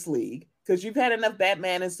Justice League, because you've had enough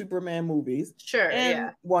Batman and Superman movies. Sure,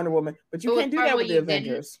 and Wonder Woman. But you can't do that with the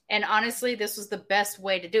Avengers. And honestly, this was the best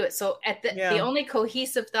way to do it. So the only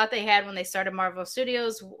cohesive thought they had when they started Marvel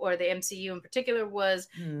Studios, or the MCU in particular, was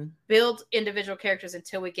build individual characters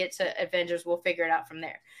until we get to Avengers. We'll figure it out from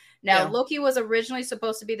there. Now, Loki was originally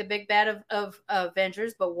supposed to be the big bad of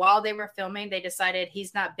Avengers, but while they were filming, they decided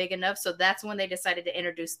he's not big enough. So that's when they decided to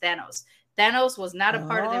introduce Thanos. Thanos was not a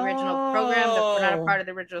part of the original program, not a part of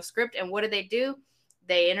the original script. And what did they do?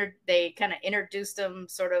 They kind of introduced him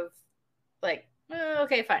sort of like,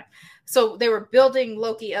 okay, fine. So they were building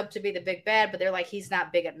Loki up to be the big bad, but they're like, he's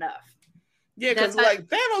not big enough. Yeah, because like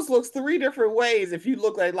Thanos looks 3 different ways. If you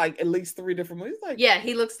look like at least 3 different ways, like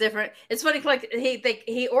he looks different. It's funny, like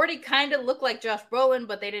he already kind of looked like Josh Brolin,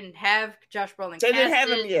 but they didn't have Josh Brolin. They didn't have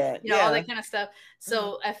him yet. All that kind of stuff.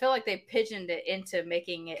 So I feel like they pigeoned it into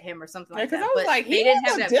making it him or something like that. Because I was like, he didn't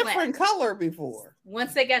have a different color before.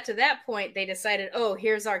 Once they got to that point, they decided, oh,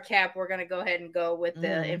 here's our Cap. We're going to go ahead and go with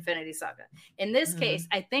the Infinity Saga. In this case,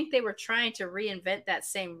 I think they were trying to reinvent that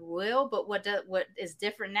same wheel, but what is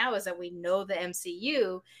different now is that we know know the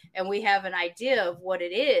MCU and we have an idea of what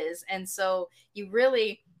it is. And so you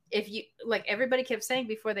really, if you like, everybody kept saying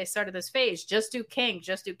before they started this phase, just do Kang,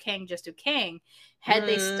 just do Kang, just do Kang. Had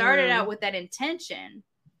they started out with that intention,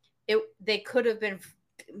 they could have been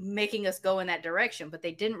making us go in that direction, but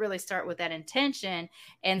they didn't really start with that intention.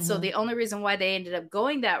 And so the only reason why they ended up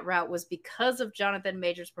going that route was because of Jonathan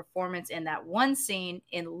Majors' performance in that one scene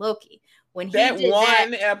in Loki. When he did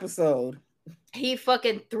that episode, he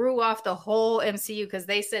fucking threw off the whole MCU because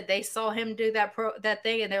they said they saw him do that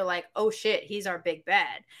thing and they're like, oh shit, he's our big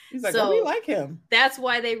bad. He's like, oh, we like him. That's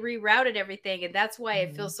why they rerouted everything, and that's why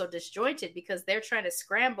it feels so disjointed, because they're trying to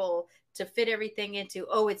scramble to fit everything into,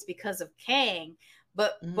 oh, it's because of Kang.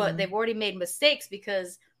 But they've already made mistakes,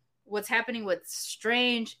 because what's happening with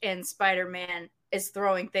Strange and Spider-Man is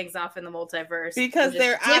throwing things off in the multiverse because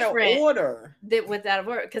they're out of order.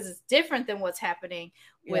 Because it's different than what's happening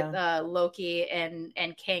with Loki and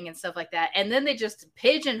Kang and stuff like that. And then they just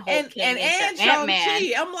pigeonhole Kang into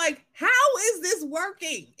Ant-Man. I'm like, how is this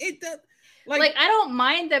working? It does. Like, I don't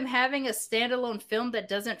mind them having a standalone film that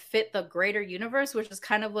doesn't fit the greater universe, which is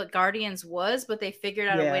kind of what Guardians was, but they figured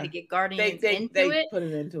out a way to get Guardians into it. Put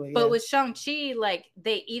it into it. But with Shang-Chi, like,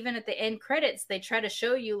 they even at the end credits, they try to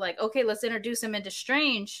show you, like, okay, let's introduce him into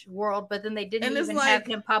Strange world, but then they didn't even have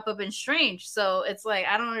him pop up in Strange. So it's like,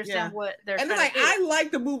 I don't understand what they're trying to do. I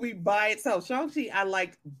like the movie by itself. Shang-Chi, I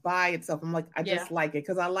liked by itself. I'm like, I just like it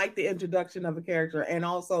because I like the introduction of a character, and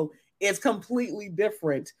also it's completely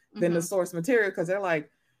different than the source material, because they're like,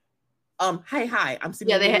 hi, I'm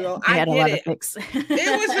Simon. They had a lot of fix.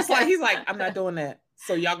 It was just like, he's like, I'm not doing that.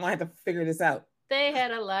 So y'all gonna have to figure this out. They had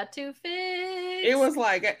a lot to fix. It was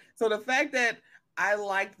like, so the fact that I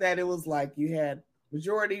liked that it was like you had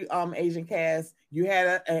majority Asian cast, you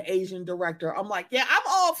had an Asian director. I'm like, yeah, I'm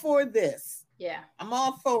all for this. Yeah. I'm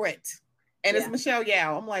all for it. And it's Michelle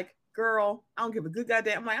Yeoh. I'm like, girl, I don't give a good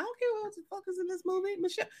goddamn. I'm like, I don't care what the fuck is in this movie.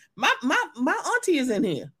 Michelle, my auntie is in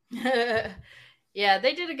here. Yeah,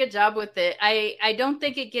 they did a good job with it. I don't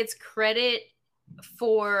think it gets credit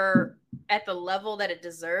for at the level that it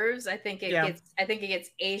deserves. I think it gets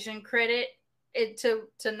Asian credit to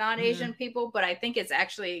non-Asian people, but I think it's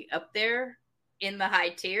actually up there in the high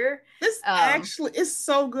tier. This actually is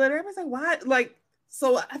so good. Everybody's like, why? Like,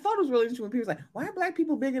 so I thought it was really interesting when people were like, why are black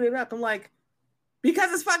people bigging it up? I'm like,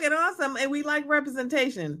 because it's fucking awesome and we like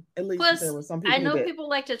representation. At least plus, there were some people. I know people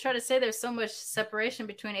like to try to say there's so much separation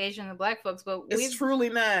between Asian and black folks, but it's truly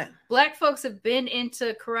not. Black folks have been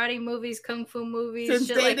into karate movies, kung fu movies, since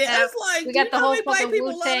shit like that. Like, we got the whole fucking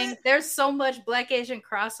Wu-Tang. There's so much black Asian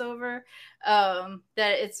crossover that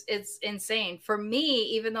it's insane. For me,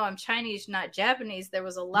 even though I'm Chinese, not Japanese, there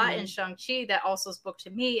was a lot in Shang-Chi that also spoke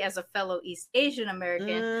to me as a fellow East Asian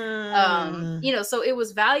American. So it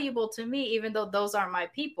was valuable to me, even though those aren't my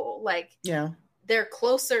people. Like, they're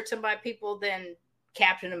closer to my people than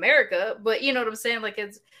Captain America, but you know what I'm saying? Like,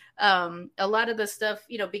 it's a lot of the stuff,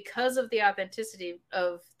 because of the authenticity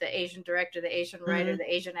of the Asian director, the Asian writer,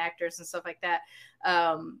 the Asian actors and stuff like that,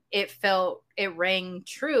 it rang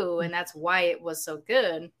true, and that's why it was so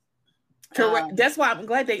good. Correct. That's why I'm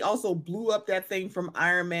glad they also blew up that thing from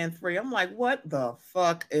Iron Man 3. I'm like, what the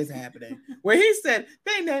fuck is happening? Where he said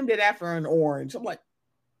they named it after an orange. I'm like,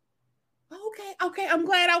 okay, I'm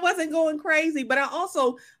glad I wasn't going crazy, but I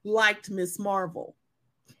also liked Miss Marvel.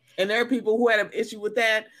 And there are people who had an issue with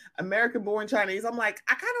that. American-born Chinese. I'm like,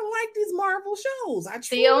 I kind of like these Marvel shows. I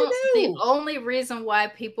truly do. The only reason why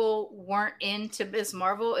people weren't into Miss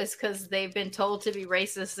Marvel is because they've been told to be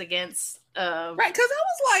racist against. Right, because I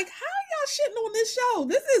was like, how are y'all shitting on this show?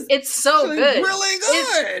 It's so good. Really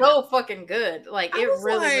good. It's so fucking good. Like, it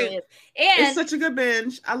really is. And it's such a good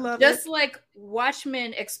binge. I love it. Just like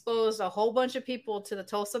Watchmen exposed a whole bunch of people to the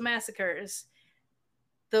Tulsa massacres,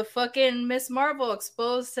 the fucking Miss Marvel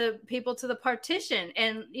exposed people to the partition.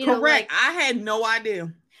 And correct. I had no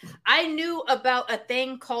idea. I knew about a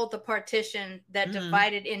thing called the partition that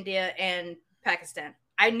divided India and Pakistan.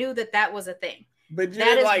 I knew that was a thing. But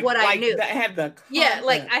that is what I knew. That had the context. Yeah,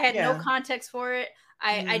 like I had no context for it.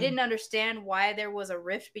 I didn't understand why there was a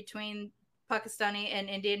rift between Pakistani and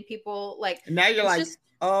Indian people. Like, now you're like,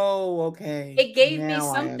 oh, okay. It gave me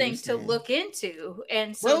something to look into,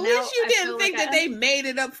 and so at least you didn't think that they made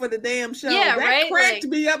it up for the damn show. Yeah, that cracked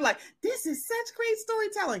me up. Like, this is such great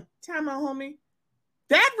storytelling. Time out, homie.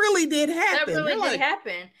 That really did happen. That really did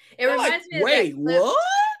happen. It reminds me of wait, what?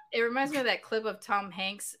 It reminds me of that clip of Tom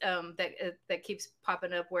Hanks that keeps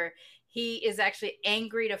popping up, where he is actually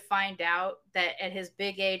angry to find out that at his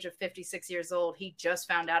big age of 56 years old, he just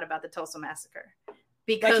found out about the Tulsa massacre.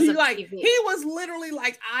 because of like, TV. He was literally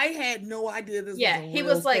like, I had no idea this was a he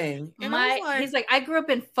real was like, thing. he's like, I grew up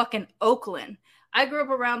in fucking Oakland. I grew up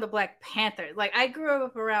around the Black Panther. Like, I grew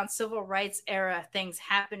up around civil rights era things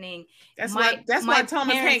happening. That's why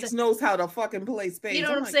Thomas Hanks knows how to fucking play spades. You know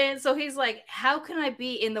what I'm saying? So he's like, how can I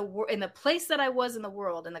be in the place that I was in the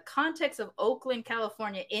world, in the context of Oakland,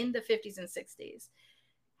 California in the 50s and 60s?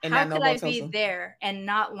 How could I be there and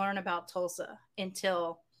not learn about Tulsa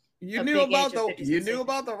until you knew about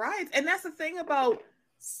the riots? And that's the thing about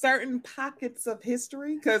certain pockets of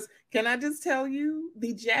history, because can I just tell you,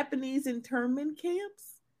 the Japanese internment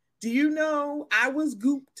camps, do you know I was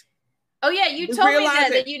gooped? Oh yeah, you told me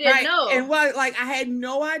that you didn't know. And I had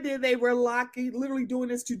no idea they were literally doing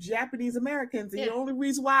this to Japanese Americans. And the only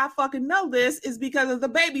reason why I fucking know this is because of the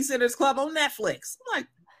Babysitters Club on Netflix. I'm like,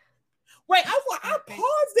 wait, I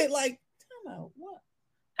paused it like, time out, what?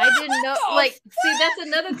 I didn't know. Like, see, that's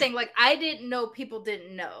another thing. Like, I didn't know people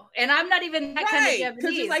didn't know, and I'm not even that kind of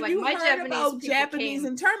Japanese. It's like you heard about Japanese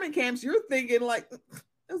internment camps, you're thinking like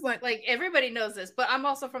it's like everybody knows this, but I'm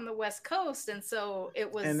also from the West Coast, and so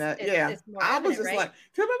it was. It's more I was just right? like,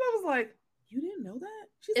 because my mom was like, "You didn't know that?"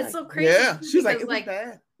 It's like, so crazy. Yeah, she's like, "It was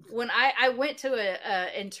bad." When I went to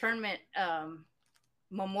a internment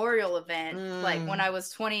memorial event, like when I was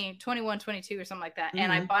 21, 22 or something like that.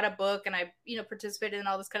 And I bought a book and I, participated in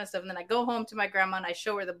all this kind of stuff. And then I go home to my grandma and I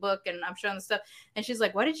show her the book and I'm showing the stuff. And she's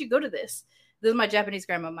like, why did you go to this? This is my Japanese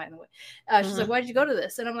grandma, by the way. She's like, why did you go to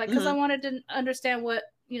this? And I'm like, because I wanted to understand what,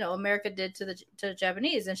 America did to the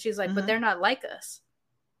Japanese. And she's like, but they're not like us.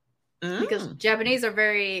 Because Japanese are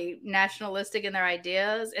very nationalistic in their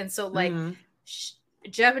ideas. And so like,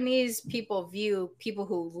 Japanese people view people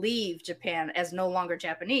who leave Japan as no longer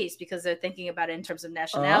Japanese because they're thinking about it in terms of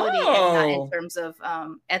nationality and not in terms of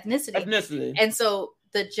ethnicity. And so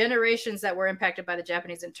the generations that were impacted by the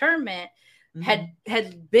Japanese internment had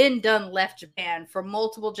left Japan for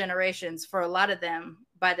multiple generations for a lot of them.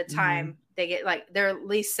 By the time they get they're at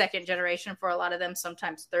least second generation for a lot of them,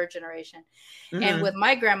 sometimes third generation. And with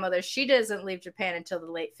my grandmother, she doesn't leave Japan until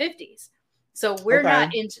the late 50s. So we're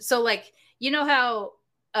not in. So like, you know how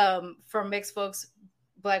for mixed folks,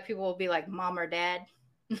 Black people will be like mom or dad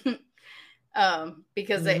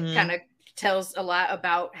because it kind of tells a lot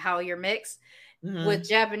about how you're mixed. With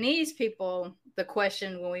Japanese people, the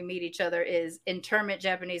question when we meet each other is internment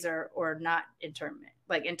Japanese or not internment,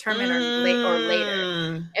 like internment or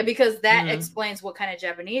later. And because that explains what kind of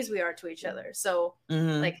Japanese we are to each other. So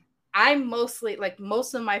like I'm mostly like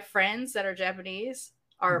most of my friends that are Japanese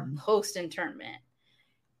are post internment.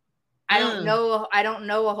 I don't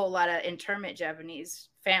know a whole lot of internment Japanese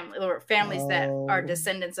families that are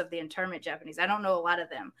descendants of the internment Japanese. I don't know a lot of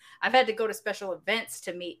them. I've had to go to special events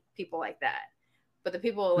to meet people like that. But the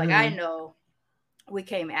people I know, we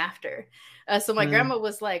came after. So my grandma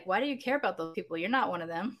was like, why do you care about those people? You're not one of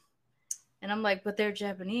them. And I'm like, but they're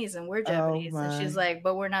Japanese and we're Japanese. And she's like,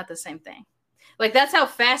 but we're not the same thing. Like, that's how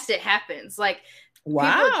fast it happens. Like,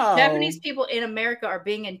 Japanese people in America are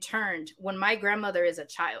being interned when my grandmother is a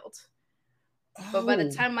child. But by the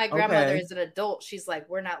time my grandmother is an adult, she's like,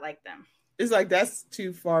 we're not like them. It's like, that's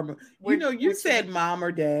too far. You said mom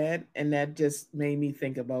or dad, and that just made me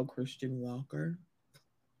think about Christian Walker.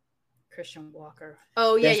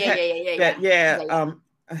 Oh, yeah.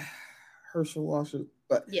 Herschel Walker.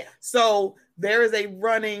 But yeah. So there is a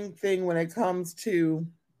running thing when it comes to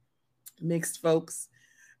mixed folks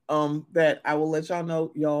that I will let y'all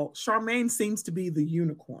know, y'all. Charmaine seems to be the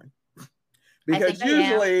unicorn. Because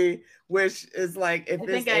usually, which is like, if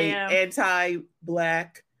it's an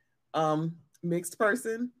anti-Black mixed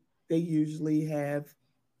person, they usually have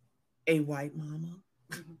a white mama.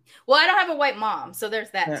 Well, I don't have a white mom, so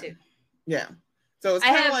there's that too. Yeah. So it's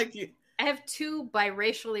kind of like you. I have two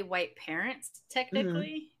biracially white parents,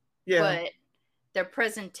 technically. Yeah. But their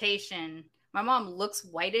presentation, my mom looks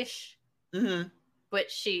whitish,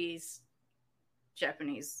 but she's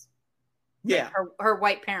Japanese. Yeah. Like her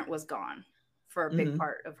white parent was gone for a big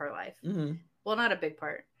part of her life. Well, not a big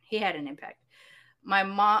part. He had an impact.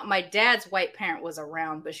 My dad's white parent was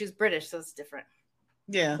around, but she's British, so it's different.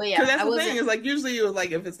 Yeah. But yeah, that's the thing. Is like usually you're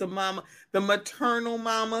like, if it's the mama, the maternal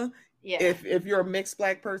mama, if you're a mixed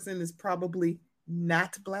Black person, is probably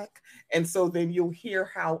not Black. And so then you'll hear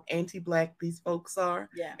how anti-Black these folks are.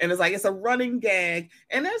 Yeah. And it's like, it's a running gag.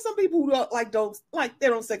 And there's some people who they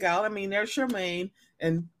don't stick out. I mean, there's Charmaine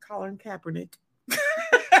and Colin Kaepernick.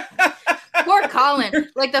 Poor Colin.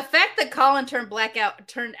 Like, the fact that Colin turned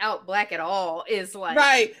out Black at all is like,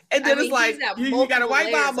 right. And then it's like, you got a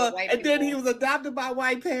white mama, and then he was adopted by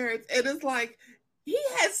white parents. And it's like, he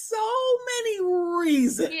has so many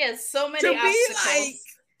reasons. He has so many obstacles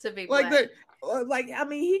to be Black. like, I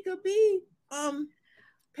mean, he could be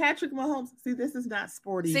Patrick Mahomes. See, this is not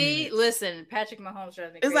sporty. See, listen, Patrick Mahomes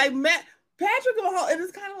drives me It's crazy. like Patrick Mahomes, and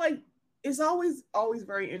it's kind of like, it's always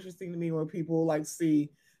very interesting to me when people like see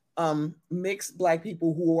mixed black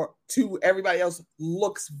people who are to everybody else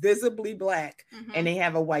looks visibly black and they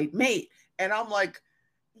have a white mate. And I'm like,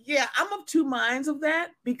 yeah, I'm of two minds of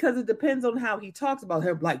that because it depends on how he talks about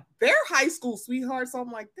her. Like, they're high school sweethearts. So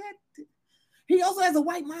I'm like, that he also has a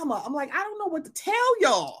white mama. I'm like, I don't know what to tell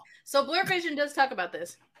y'all. So Blurred Vision does talk about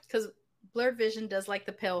this because Blurred Vision does like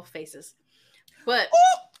the pale faces. But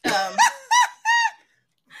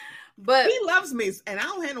but he loves me, and I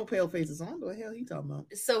don't have no pale faces. So I don't know what the hell he talking about.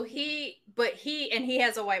 So he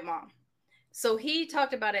has a white mom. So he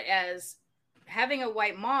talked about it as having a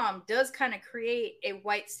white mom does kind of create a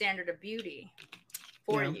white standard of beauty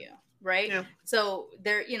for you, right? Yeah. So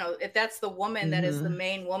there, you know, if that's the woman that is the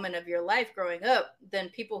main woman of your life growing up, then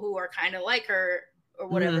people who are kind of like her or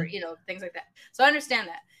whatever, you know, things like that. So I understand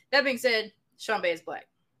that. That being said, Sean Bay is black.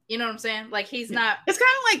 You know what I'm saying? Like, he's not. It's kind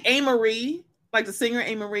of like A. Marie. Like the singer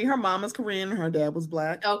A. Marie, her mom is Korean and her dad was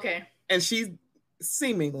black. Okay. And she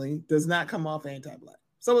seemingly does not come off anti-black.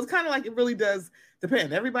 So it's kind of like it really does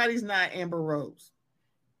depend. Everybody's not Amber Rose.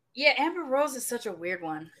 Yeah, Amber Rose is such a weird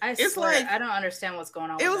one. I swear, like, I don't understand what's going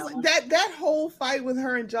on. It was that whole fight with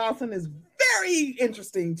her and Jocelyn is very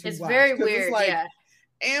interesting to watch. It's very weird. It's like, yeah.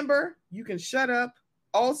 Amber, you can shut up.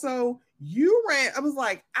 Also, you ran. I was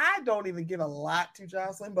like, I don't even give a lot to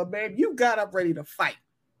Jocelyn, but babe, you got up ready to fight.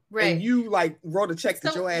 Right. And you like wrote a check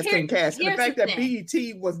that your ass couldn't cash. And the fact that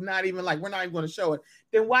BET was not even like, we're not even going to show it.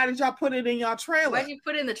 Then why did y'all put it in y'all trailer? Why did you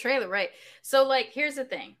put it in the trailer? Right. So like, here's the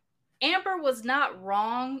thing. Amber was not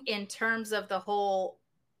wrong in terms of the whole,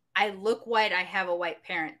 I look white, I have a white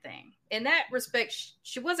parent thing. In that respect,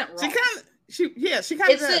 she wasn't wrong. She kind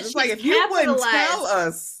of does. It's like, if you wouldn't tell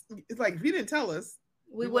us, it's like, if you didn't tell us,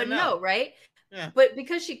 we wouldn't know, right? Yeah. But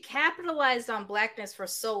because she capitalized on blackness for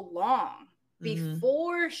so long,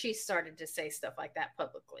 before she started to say stuff like that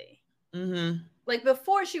publicly. Like,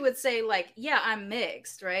 before she would say, like, yeah, I'm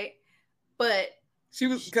mixed, right? But she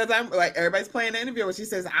was, because I'm like, everybody's playing the interview where she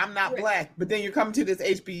says, I'm not black. But then you're coming to this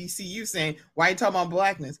HBCU saying, why are you talking about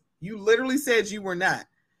blackness? You literally said you were not.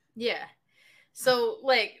 Yeah. So,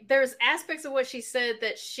 like, there's aspects of what she said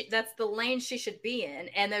that's the lane she should be in.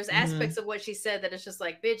 And there's aspects of what she said that it's just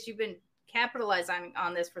like, bitch, you've been capitalizing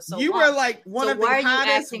on this for so long. You were like one of the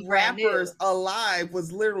hottest rappers alive, was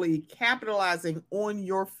literally capitalizing on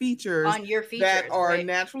your features that are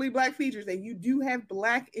naturally black features, and you do have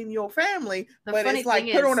black in your family, but it's like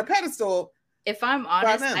put on a pedestal. If I'm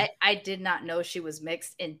honest, I did not know she was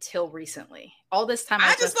mixed until recently. All this time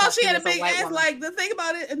I just thought she had a big ass. Woman. Like, the thing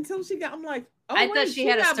about it, until she got, I'm like, oh, I thought she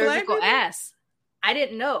had a surgical ass. I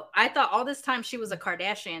didn't know. I thought all this time she was a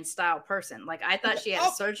Kardashian style person. Like, I thought she had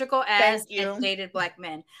a surgical ass and dated black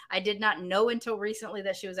men. I did not know until recently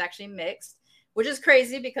that she was actually mixed, which is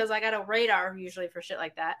crazy because I got a radar usually for shit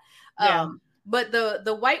like that. Yeah. But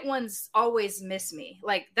the white ones always miss me.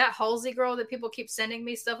 Like, that Halsey girl that people keep sending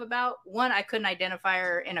me stuff about, one, I couldn't identify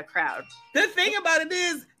her in a crowd. The thing about it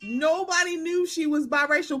is, nobody knew she was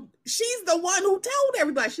biracial. She's the one who told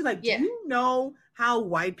everybody. She's like, do you know how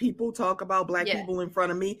white people talk about black people in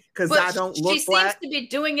front of me because I don't look black? She seems to be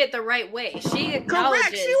doing it the right way. She acknowledges.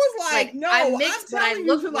 Correct. She was like, no, I'm mixed, but I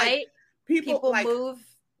look white. Like, people like, move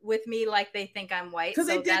with me like they think I'm white. Because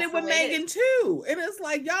they did it with Megan too. And it's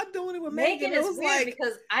like, y'all doing it with Megan. It was weird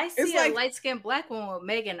because I see a light-skinned black woman with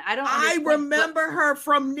Megan. I remember her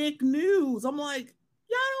from Nick News. I'm like,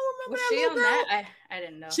 y'all don't remember that little girl? That? I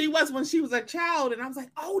didn't know. She was when she was a child, and I was like,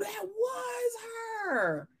 oh, that was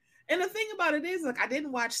her. And the thing about it is, like, I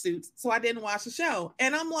didn't watch Suits, so I didn't watch the show.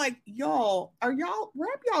 And I'm like, y'all,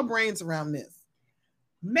 wrap y'all brains around this.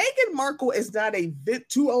 Meghan Markle is not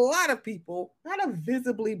to a lot of people, not a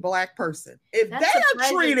visibly black person. If they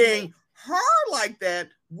are treating her like that,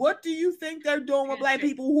 what do you think they're doing with black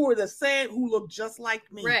people who are the same, who look just like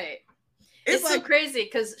me? Right. It's like, so crazy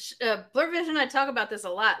because Blurred Vision and I talk about this a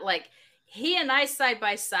lot. Like, he and I side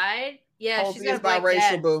by side. Yeah, she's got a black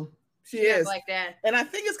dad. Boo. She is like that, and I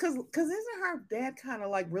think it's because isn't her dad kind of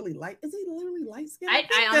like really light? Is he literally light skinned?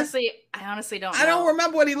 I honestly don't know. I don't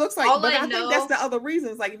remember what he looks like, but I think that's the other reason.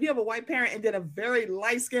 It's like if you have a white parent and then a very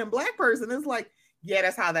light skinned black person, it's like, yeah,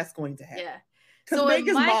 that's how that's going to happen. Yeah, because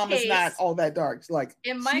Megan's mom is not all that dark. Like,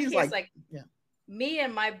 in my case, like me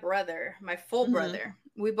and my brother, my full brother,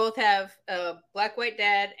 we both have a black white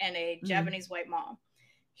dad and a Japanese white mom.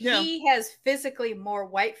 Yeah. He has physically more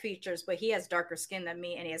white features, but he has darker skin than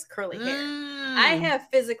me and he has curly hair. I have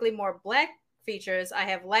physically more black features. I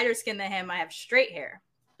have lighter skin than him. I have straight hair.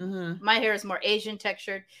 Mm-hmm. My hair is more Asian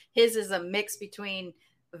textured. His is a mix between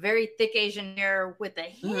a very thick Asian hair with a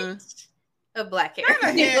hint of black hair. Not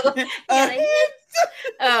a hint.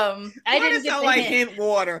 I didn't get the like hint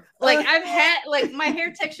water. Like I've had like my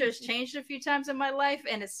hair texture has changed a few times in my life,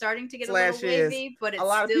 and it's starting to get a little wavy, but it's a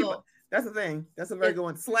lot still. Of people, that's the thing. That's a very good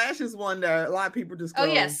one. Slash is one that a lot of people just go. Oh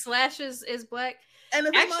yeah, Slash is black. And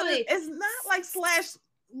the thing actually, it's not like Slash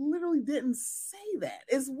literally didn't say that.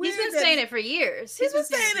 It's weird. He's been saying it for years. He's been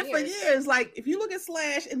saying it for years. Like if you look at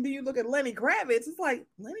Slash and then you look at Lenny Kravitz, it's like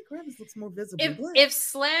Lenny Kravitz looks more visible. If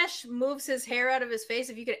Slash moves his hair out of his face,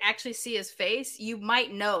 if you could actually see his face, you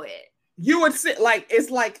might know it. You would sit like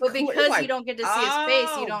it's like, but because you don't get to see his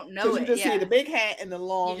face, you don't know it. You just see the big hat and the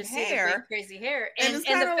long you just hair, see the big, crazy hair, and the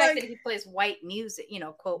fact that he plays white music,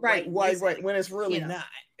 quote right, music, when it's really not,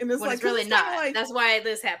 and it's when like it's really not. Like, that's why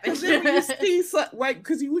this happened. Then when you see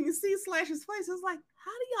because when you see Slash's face, it's like,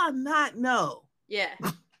 how do y'all not know? Yeah,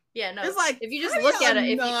 no. It's like if you just look at it,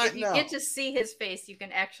 if you get to see his face, you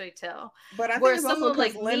can actually tell. But I think it's also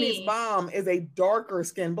because Lenny's mom is a darker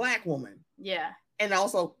skinned black woman. Yeah. And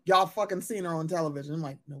also, y'all fucking seen her on television. I'm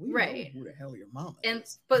like, no, we know who the hell your mama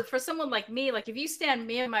is. But for someone like me, like if you stand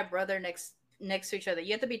me and my brother next to each other,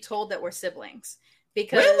 you have to be told that we're siblings.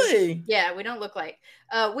 Because yeah, we don't look like.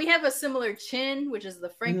 We have a similar chin, which is the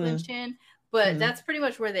Franklin chin, but that's pretty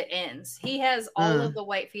much where that ends. He has all of the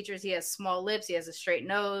white features. He has small lips. He has a straight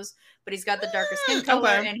nose, but he's got the darker skin color,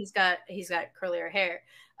 and he's got curlier hair.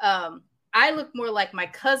 I look more like my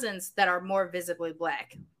cousins that are more visibly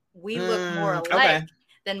black. We look more alike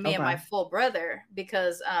than me and my full brother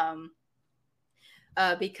because of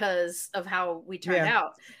how we turned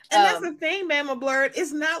out. And that's the thing, Mama Blurred.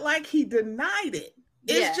 It's not like he denied it.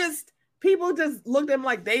 It's just people just looked at him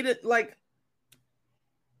like they just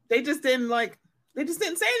didn't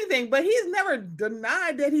say anything. But he's never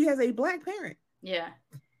denied that he has a black parent. Yeah.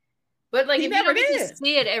 But like, if you don't get to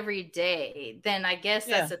see it every day, then I guess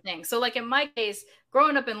that's the thing. So like in my case,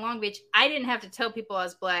 growing up in Long Beach, I didn't have to tell people I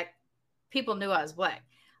was black. People knew I was black.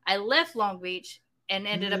 I left Long Beach and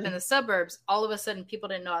ended up in the suburbs. All of a sudden, people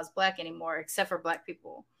didn't know I was black anymore, except for black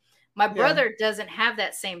people. My brother doesn't have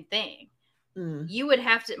that same thing.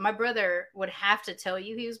 My brother would have to tell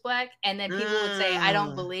you he was black, and then people would say, I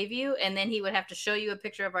don't believe you. And then he would have to show you a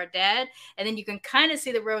picture of our dad. And then you can kind of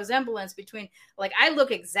see the resemblance between, like, I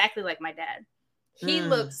look exactly like my dad. He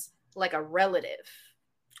looks like a relative.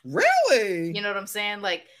 Really? You know what I'm saying?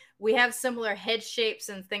 Like, we have similar head shapes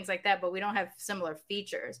and things like that, but we don't have similar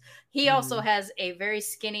features. He also has a very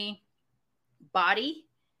skinny body.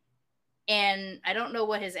 And I don't know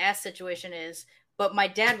what his ass situation is, but my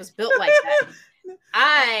dad was built like that.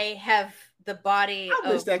 I have the body. I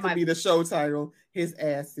wish that could be the show title. His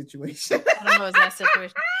ass situation. I don't know his ass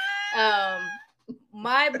situation.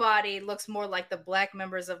 My body looks more like the black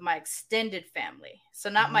members of my extended family. So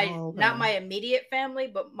not my immediate family,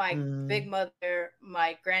 but my big mother,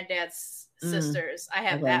 my granddad's sisters. I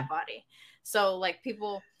have that body. So like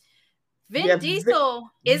people, Vin Diesel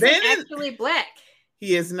isn't actually black.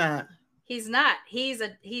 He is not. He's not. He's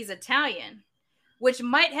Italian, which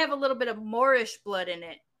might have a little bit of Moorish blood in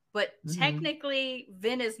it, but technically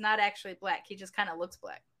Vin is not actually black. He just kind of looks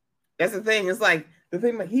black. That's the thing. It's like the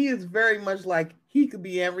thing. He is very much like he could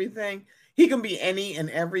be everything. He can be any and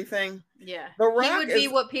everything. Yeah, The Rock he would be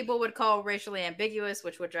what people would call racially ambiguous,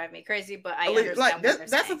 which would drive me crazy. But I understand.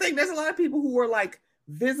 That's the thing. There's a lot of people who are like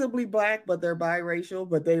visibly black, but they're biracial.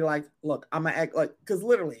 But they like, look, I'm gonna act like, because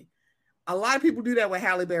literally, a lot of people do that with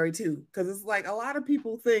Halle Berry too. Because it's like a lot of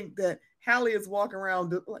people think that Halle is walking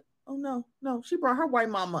around like, oh no, she brought her white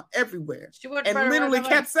mama everywhere, and literally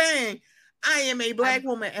kept saying, I am a black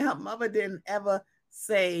woman, and her mother didn't ever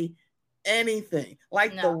say anything.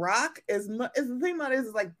 Like The Rock is the thing about it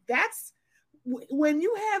is like, that's when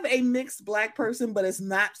you have a mixed black person, but it's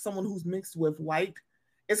not someone who's mixed with white.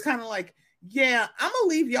 It's kind of like, yeah, I'm gonna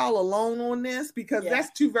leave y'all alone on this because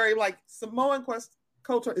that's too very like Samoan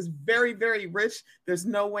culture is very, very rich. There's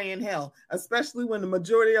no way in hell, especially when the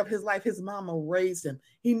majority of his life, his mama raised him.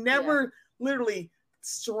 He never literally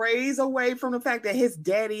strays away from the fact that his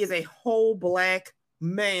daddy is a whole black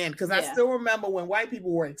man. Because I still remember when white people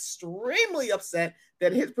were extremely upset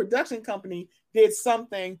that his production company did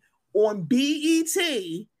something on BET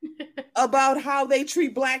about how they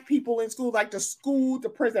treat black people in school, like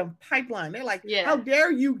the prison pipeline. They're like, how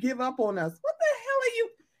dare you give up on us? What the hell are you?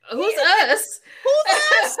 Who's us?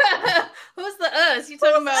 Who's us? Who's the us? You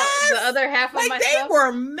talking about the other half of myself? They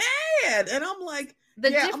were mad, and I'm like, the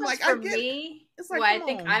difference for me, like, why I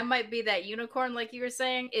think I might be that unicorn, like you were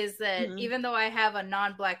saying, is that even though I have a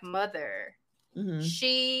non-black mother,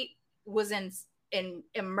 she was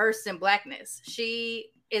immersed in blackness. She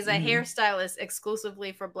is a hairstylist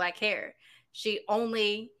exclusively for black hair. She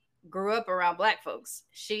only grew up around black folks.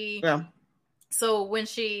 So when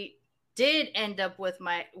she did end up with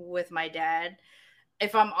my dad,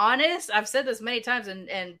 if I'm honest, I've said this many times,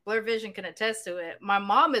 and Blur Vision can attest to it. My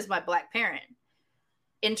mom is my black parent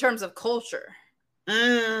in terms of culture.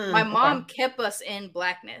 My mom kept us in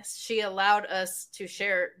blackness. She allowed us to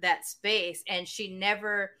share that space, and she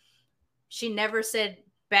never said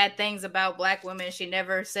bad things about black women. She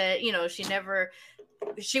never said,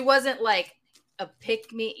 she wasn't like a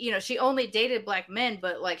pick me, she only dated black men,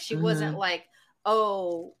 but like she wasn't like,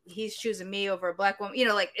 oh, he's choosing me over a black woman.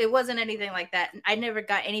 Like it wasn't anything like that. I never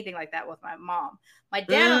got anything like that with my mom. My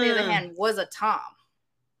dad, on the other hand, was a Tom.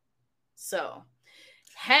 So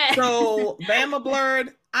Bama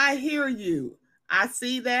Blurred, I hear you. I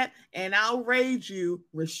see that, and I'll raise you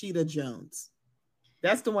Rashida Jones.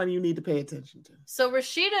 That's the one you need to pay attention to. So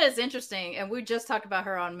Rashida is interesting, and we just talked about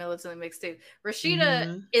her on Militantly Mixed too.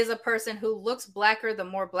 Rashida is a person who looks blacker the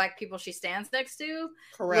more black people she stands next to.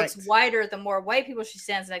 Correct. Looks whiter the more white people she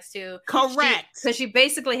stands next to. Correct. Because she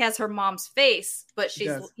basically has her mom's face, but she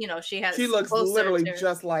looks literally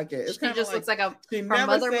just like it. She just looks like her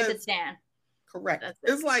mother with a tan. Correct.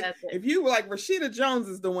 It's like if you were like Rashida Jones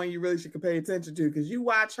is the one you really should pay attention to, because you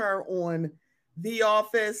watch her on The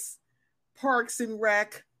Office, Parks and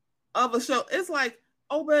Rec, other show. It's like,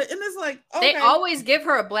 it's like, okay. They always give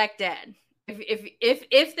her a black dad.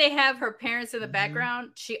 If they have her parents in the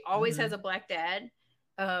background, she always has a black dad.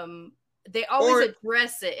 They always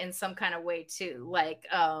address it in some kind of way too. Like,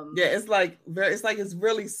 it's like it's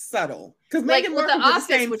really subtle. Because Meghan Markle did the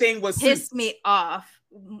same thing with pissed me off.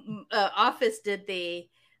 Office did the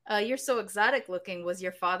you're so exotic looking. Was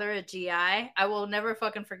your father a GI? I will never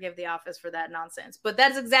fucking forgive The Office for that nonsense. But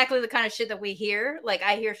that's exactly the kind of shit that we hear. Like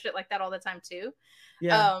I hear shit like that all the time too.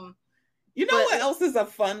 Yeah. What else is a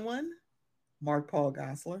fun one? Mark Paul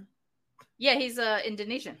Gosselaar. Yeah, he's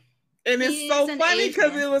Indonesian. And it's so funny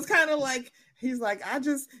because it was kind of like he's like, I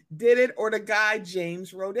just did it. Or the guy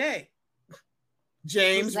James Rodriguez.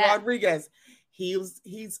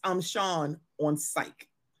 He's Sean on Psych.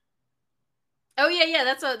 Oh yeah,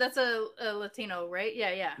 that's a Latino, right?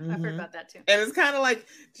 Yeah. I've heard about that too. And it's kind of like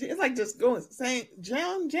just saying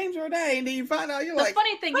James Roday, and then you find out the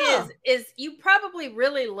funny thing is you probably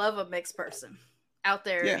really love a mixed person out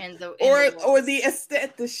there in the or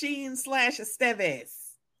the Sheen / Estevez.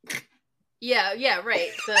 Yeah, right.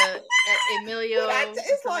 The Emilio.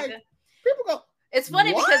 It's like people go. It's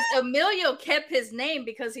funny because Emilio kept his name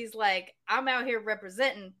because he's like, I'm out here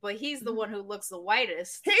representing, but he's the one who looks the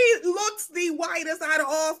whitest. He looks the whitest out of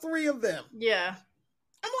all three of them. Yeah.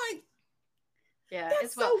 I'm like,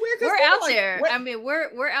 it's so weird. We're out there. What? I mean,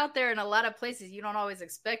 we're out there in a lot of places you don't always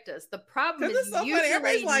expect us. The problem is so usually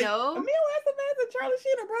everybody's like, know. Emilio Estevez and Charlie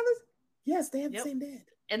Sheen are brothers. Yes, they have the same dad.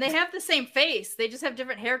 And they have the same face. They just have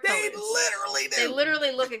different hair colors. They literally do. They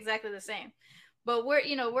literally look exactly the same. But we're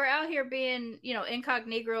out here being,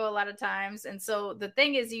 incognito a lot of times. And so the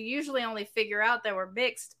thing is, you usually only figure out that we're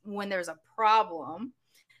mixed when there's a problem.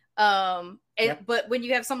 But when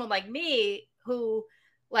you have someone like me who,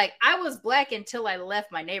 like, I was black until I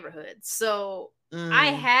left my neighborhood. So I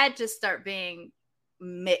had to start being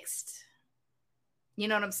mixed. You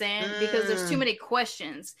know what I'm saying? Because there's too many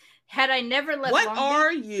questions. Had I never left What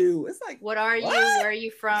are you? It's like, what are you? Where are you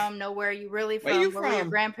from? No, where are you really from? Where were your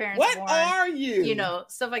grandparents born? What are you?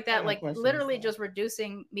 Stuff like that. Like literally just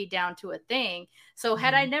reducing me down to a thing. So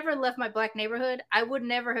had I never left my black neighborhood, I would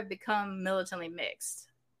never have become militantly mixed.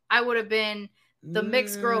 I would have been the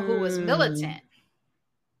mixed girl who was militant.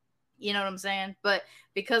 You know what I'm saying? But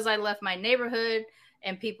because I left my neighborhood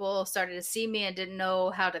and people started to see me and didn't know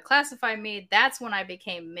how to classify me, that's when I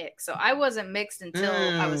became mixed. So I wasn't mixed until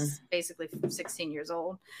I was basically 16 years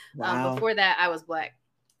old. Wow. Before that, I was black.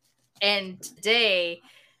 And today,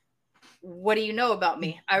 what do you know about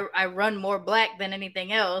me? I run more black than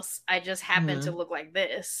anything else. I just happen to look like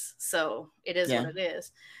this. So it is what it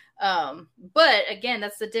is. But again,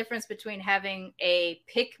 that's the difference between having a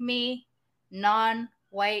pick-me,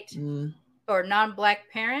 non-white or non-black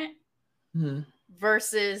parent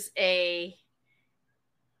versus a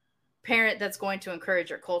parent that's going to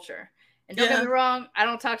encourage your culture. And don't get me wrong, I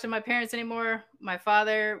don't talk to my parents anymore. My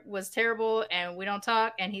father was terrible and we don't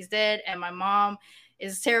talk, and he's dead. And my mom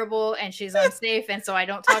is terrible and she's unsafe, and so I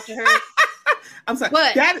don't talk to her. I'm sorry,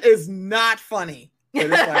 but that is not funny. It's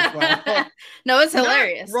like, wow. No, it's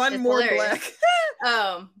hilarious. Run it's more hilarious.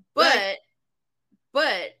 black.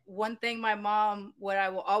 But one thing what I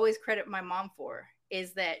will always credit my mom for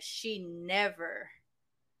is that she never,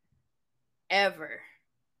 ever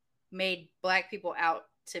made black people out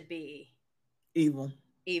to be evil.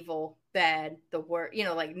 evil, bad, the word, you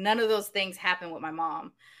know, like none of those things happen with my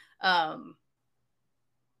mom.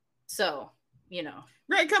 So, you know.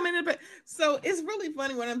 Right, coming in. So it's really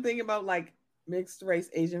funny when I'm thinking about like mixed race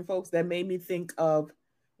Asian folks. That made me think of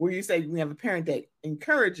where you say we have a parent that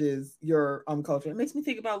encourages your culture. It makes me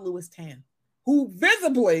think about Louis Tan, who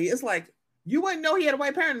visibly is like, you wouldn't know he had a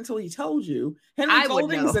white parent until he told you. Henry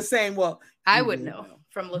Golding was the same. Well, I would know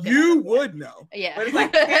from looking. You would know. Yeah, but it's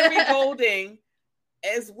like Henry Golding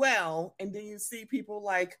as well, and then you see people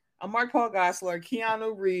like Mark Paul Gosselaar,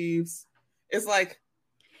 Keanu Reeves. It's like,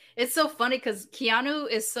 it's so funny because Keanu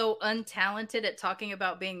is so untalented at talking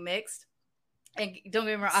about being mixed. And don't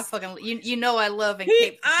get me wrong, I fucking you know I love and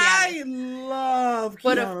Keanu. I love Keanu.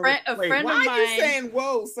 But a friend of mine. Why are you saying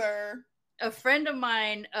whoa, sir? A friend of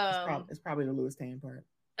mine. It's probably the Louis Tan part.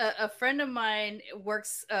 A friend of mine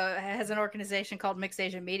works has an organization called Mixed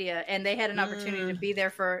Asian Media, and they had an opportunity to be there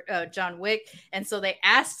for John Wick, and so they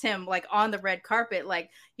asked him like on the red carpet, like,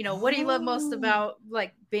 you know, what do you love most about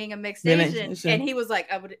like being a mixed Asian? And he was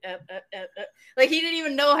like, I would like, he didn't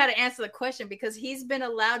even know how to answer the question because he's been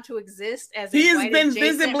allowed to exist as he has been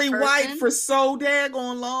visibly white for so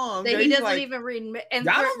daggone long that he doesn't even read. And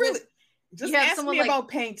y'all don't really just ask me about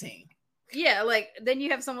painting. Yeah, like then you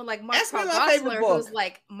have someone like Mark Paul Gosselaar who's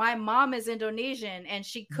like, my mom is Indonesian and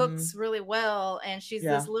she cooks really well and she's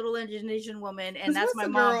this little Indonesian woman and that's my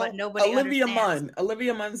mom, but nobody understands.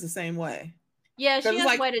 Olivia Munn's the same way. Yeah, she has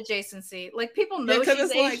like, white adjacency. Like people know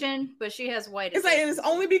she's Asian, like, but she has white. It's adjacency. Like, and it's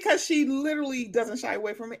only because she literally doesn't shy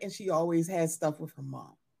away from it, and she always has stuff with her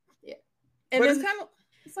mom. Yeah, and but it's kind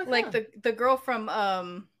of like the girl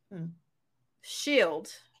from Shield.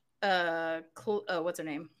 What's her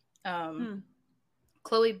name?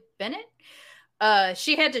 Chloe Bennett.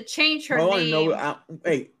 She had to change her name.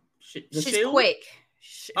 She's Shield? Quake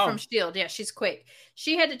from Shield. Yeah, she's Quake.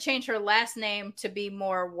 She had to change her last name to be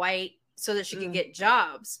more white so that she could get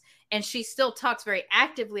jobs. And she still talks very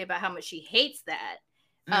actively about how much she hates that.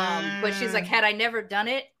 But she's like, had I never done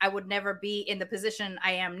it, I would never be in the position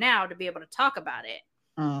I am now to be able to talk about it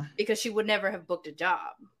because she would never have booked a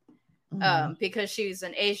job. Because she's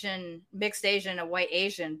an Asian, mixed Asian, a white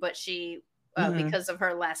Asian, but she, because of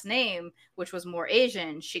her last name, which was more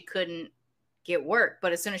Asian, she couldn't get work.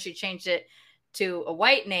 But as soon as she changed it to a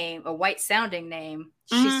white name, a white sounding name,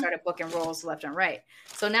 she started booking roles left and right.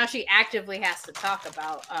 So now she actively has to talk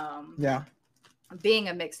about being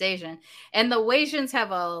a mixed Asian. And the Wasians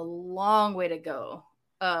have a long way to go.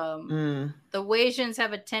 The Wasians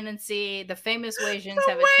have a tendency, the famous Wasians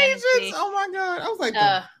have a tendency. Oh my God. I was like,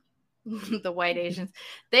 the white Asians,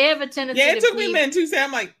 they have a tendency. Yeah, it took me a minute to say.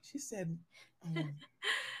 I'm like, she said.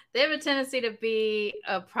 They have a tendency to be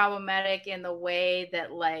problematic in the way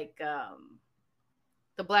that, like,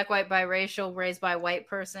 the black, white, biracial, raised by a white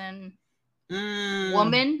person,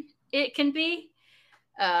 woman, it can be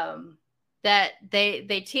that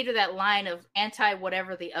they teeter that line of anti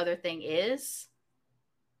whatever the other thing is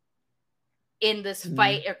in this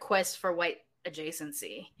fight or quest for white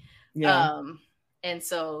adjacency. Yeah. And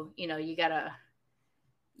so, you know, you gotta.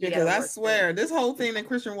 Because I swear, this whole thing that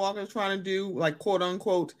Christian Walker is trying to do, like, quote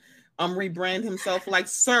unquote, rebrand himself, like,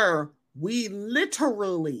 sir, we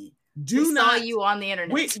literally saw you on the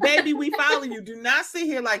internet. Baby, we follow you. Do not sit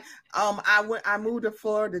here like, I moved to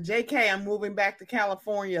Florida. JK, I'm moving back to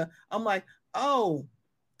California. I'm like, oh,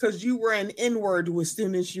 because you were an N-word as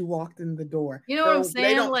soon as you walked in the door. You know what I'm saying?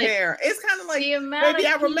 They don't care. It's kind of like, baby,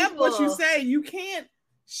 I remember what you say. You can't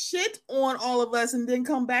shit on all of us and then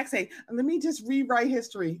come back say, let me just rewrite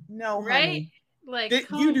history. No, right? Honey. Like,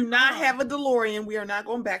 you do not have a DeLorean. We are not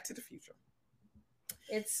going back to the future.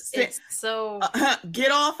 It's so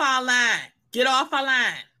get off our line. Get off our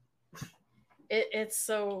line. It's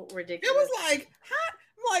so ridiculous. It was like,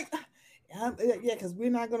 I'm like, yeah, because we're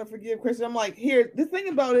not going to forgive Christian. I'm like, here, the thing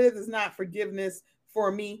about it is not forgiveness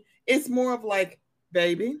for me. It's more of like,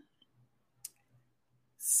 baby,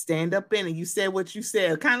 stand up in it. You said what you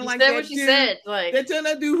said. Kind of like that dude. Like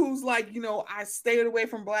that dude who's like, you know, I stayed away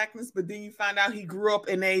from blackness, but then you find out he grew up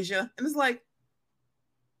in Asia. And it's like,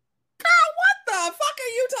 girl, what the fuck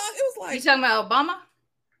are you talking? It was like, you talking about Obama?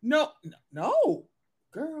 No,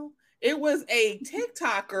 girl. It was a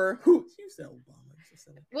TikToker who you said Obama.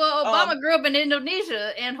 Well, Obama grew up in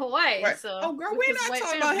Indonesia and Hawaii. Right. So, girl, we're not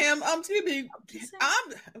talking about him.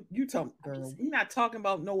 You talking, girl. We're not talking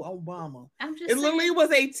about no Obama. It literally was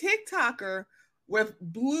a TikToker with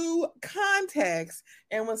blue contacts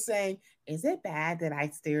and was saying, "Is it bad that I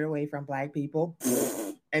steered away from black people?"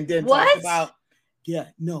 And then talk about,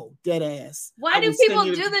 dead ass. Why do people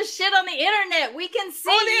do this shit on the internet? We can see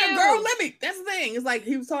you, girl. That's the thing. It's like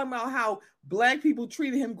he was talking about how black people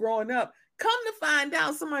treated him growing up. Come to find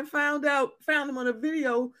out, somebody found him on a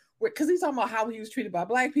video because he's talking about how he was treated by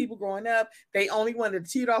Black people growing up. They only wanted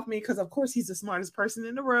to cheat off me because, of course, he's the smartest person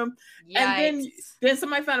in the room. Yikes. And then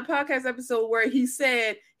somebody found a podcast episode where he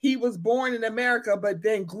said he was born in America, but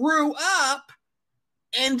then grew up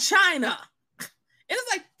in China. And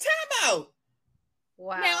it's like, time out.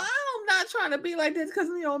 Wow. Now, I'm not trying to be like this because,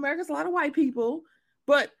 America's a lot of white people,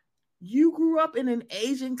 but you grew up in an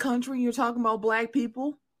Asian country and you're talking about Black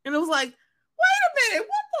people. And it was like, wait a minute,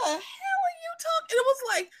 what the hell are you talking? And it was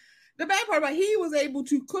like, the bad part about he was able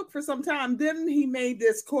to cook for some time. Then he made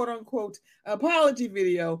this quote unquote apology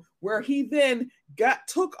video where he then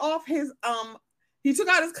took out his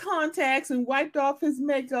contacts and wiped off his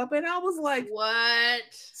makeup. And I was like, what?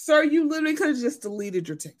 Sir, you literally could have just deleted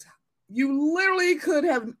your TikTok. You literally could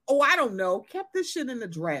have, I don't know, kept this shit in the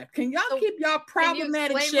draft. Can y'all keep y'all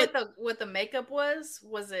problematic shit? What the makeup was?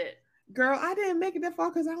 Was it? Girl, I didn't make it that far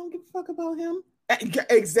because I don't give a fuck about him.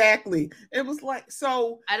 Exactly. It was like,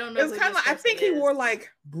 so I don't know. It's kind of like, I think he wore like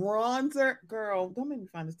bronzer. Girl, don't make me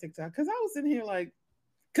find this TikTok because I was in here like,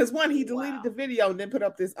 because one, he deleted the video and then put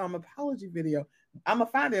up this apology video. I'm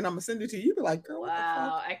gonna find it and I'm gonna send it to you. You be like, girl, wow, what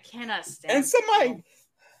the fuck? I cannot stand. And somebody,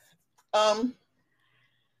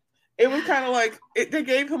 it was kind of like they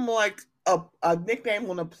gave him like a nickname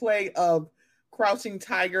on a play of Crouching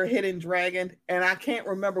Tiger, Hidden Dragon, and I can't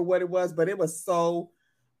remember what it was, but it was so.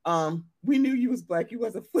 We knew you was Black. You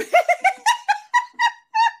wasn't.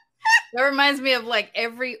 That reminds me of like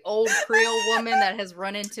every old Creole woman that has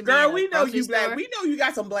run into me. Girl, we know you Black. We know you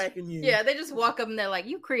got some Black in you. Yeah, they just walk up and they're like,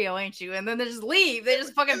 "You Creole, ain't you?" And then they just leave. They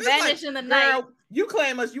just fucking vanish in the night. You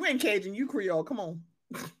claim us. You ain't Cajun. You Creole. Come on.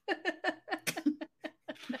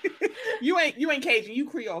 You ain't Cajun. You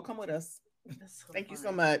Creole. Come with us. Thank you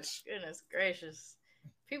so much. Goodness gracious.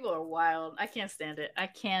 People are wild. I can't stand it. I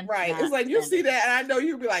can't. Right. It's like you see that and I know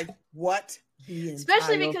you'll be like, what?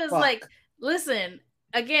 Especially because like, listen,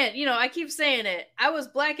 again, I keep saying it. I was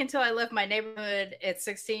Black until I left my neighborhood at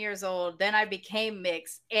 16 years old. Then I became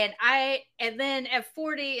mixed. And then at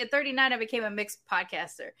 39, I became a mixed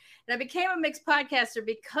podcaster. And I became a mixed podcaster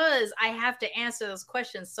because I have to answer those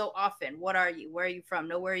questions so often. What are you? Where are you from?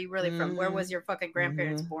 No, where are you really from? Where was your fucking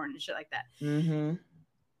grandparents born and shit like that? Mm-hmm.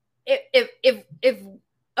 If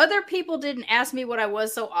other people didn't ask me what I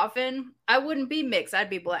was so often, I wouldn't be mixed. I'd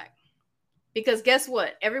be Black. Because guess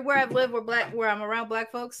what? Everywhere I've lived where I'm around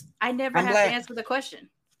Black folks, I never have to answer the question.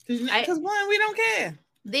 Because one, we don't care.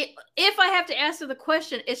 If I have to answer the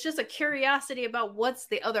question, it's just a curiosity about what's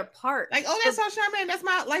the other part. Like, that's how Charmaine, that's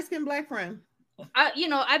my light-skinned Black friend.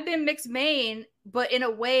 I've been mixed Maine, but in a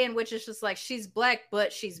way in which it's just like she's Black,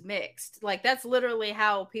 but she's mixed. Like that's literally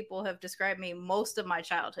how people have described me most of my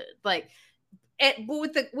childhood. Like,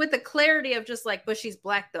 but with the clarity of just like, but she's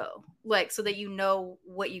Black though, like so that you know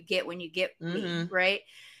what you get when you get me, right?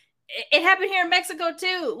 It happened here in Mexico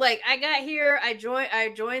too. Like I got here, I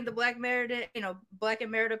joined the Black Merida, Black and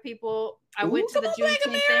Merida people. I went to the Juneteenth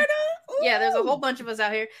thing. Yeah, there's a whole bunch of us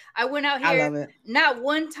out here. I went out here. I love it. Not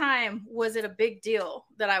one time was it a big deal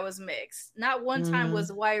that I was mixed. Not one time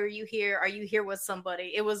was, why are you here? Are you here with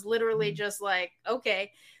somebody? It was literally just like,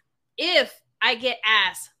 okay, if I get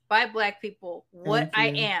asked by Black people what I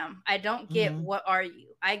am, I don't get what are you?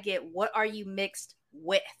 I get what are you mixed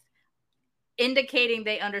with? Indicating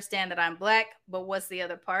they understand that I'm Black, but what's the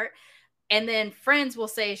other part? And then friends will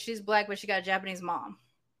say she's Black, but she got a Japanese mom.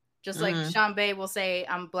 Just like Sean Bay will say,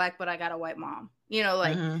 I'm Black, but I got a white mom.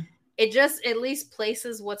 It just at least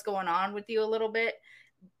places what's going on with you a little bit.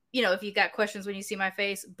 If you got questions when you see my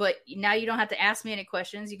face, but now you don't have to ask me any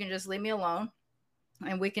questions. You can just leave me alone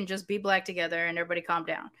and we can just be Black together and everybody calm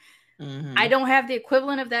down. I don't have the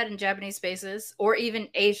equivalent of that in Japanese spaces or even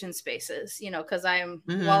Asian spaces, because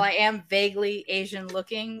while I am vaguely Asian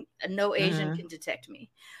looking, no Asian can detect me.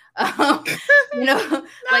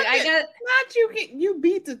 You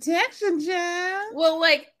beat detection, Jen. Well,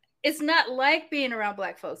 like it's not like being around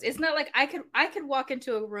Black folks. It's not like I could walk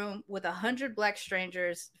into a room with 100 Black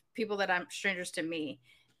strangers, people that I'm strangers to me,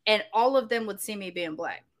 and all of them would see me being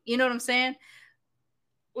Black. You know what I'm saying?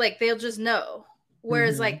 Like they'll just know.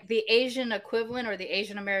 Whereas like the Asian equivalent or the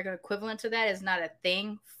Asian American equivalent to that is not a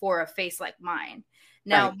thing for a face like mine.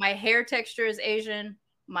 Now, my hair texture is Asian.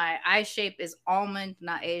 My eye shape is almond,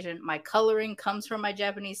 not Asian. My coloring comes from my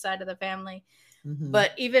Japanese side of the family.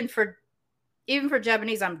 But even for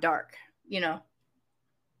Japanese, I'm dark, I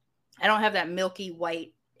don't have that milky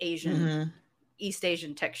white Asian, East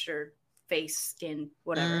Asian texture, face, skin,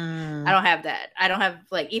 whatever. I don't have that. I don't have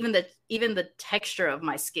like even the texture of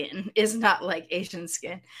my skin is not like Asian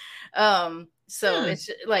skin. So it's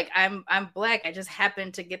like I'm black. I just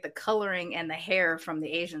happen to get the coloring and the hair from the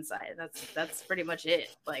Asian side. That's pretty much it.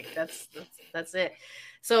 Like that's it.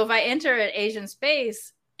 So if I enter an Asian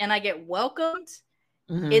space and I get welcomed,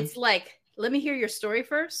 it's like, let me hear your story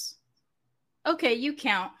first. Okay, you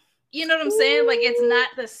count. You know what I'm saying? Like it's not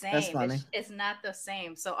the same. That's funny. It's not the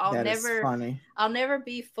same. So I'll never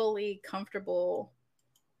be fully comfortable.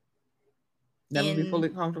 Be fully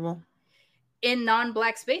comfortable in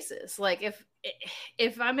non-black spaces. Like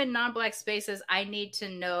if I'm in non-black spaces, I need to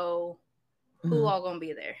know who all gonna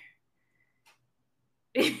be there.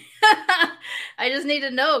 I just need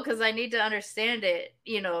to know because I need to understand it,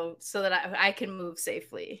 so that I can move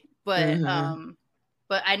safely. But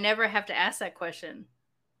but I never have to ask that question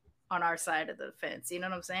on our side of the fence. You know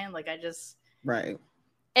what I'm saying? Like I just right.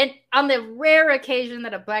 And on the rare occasion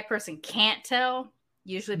that a black person can't tell,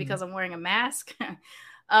 usually because I'm wearing a mask,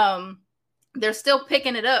 they're still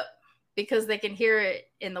picking it up because they can hear it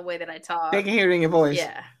in the way that I talk. They can hear it in your voice.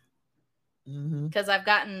 Yeah. Because I've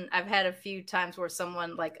had a few times where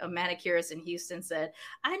someone, like a manicurist in Houston, said,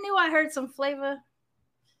 I knew I heard some flavor.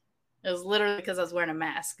 It was literally because I was wearing a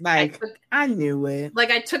mask. Like, I knew it. Like,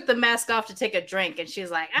 I took the mask off to take a drink, and she's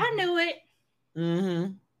like, I knew it.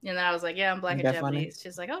 And then I was like, yeah, I'm black and Japanese.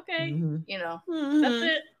 She's like, okay. That's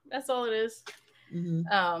it. That's all it is.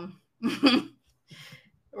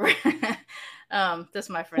 That's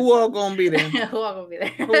my friend. Who all gonna be there? Who all gonna be there?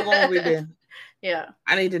 Who gonna be there? Yeah.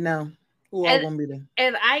 I need to know. Who all gonna be there?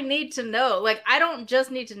 And I need to know. Like, I don't just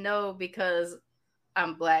need to know because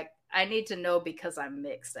I'm black. I need to know because I'm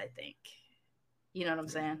mixed, I think. You know what I'm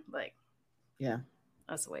saying? Like, yeah.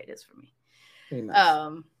 That's the way it is for me. Pretty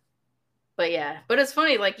much. But yeah. But it's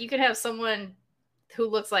funny, like, you could have someone who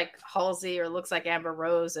looks like Halsey or looks like Amber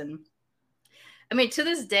Rose, and I mean, to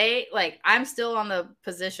this day, like, I'm still on the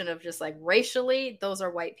position of just like racially, those are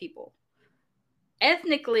white people.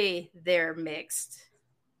 Ethnically, they're mixed.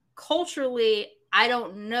 Culturally, I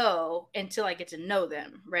don't know until I get to know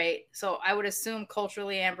them, right? So I would assume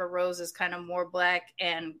culturally Amber Rose is kind of more black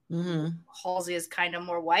and Halsey is kind of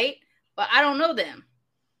more white, but I don't know them,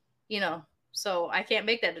 so I can't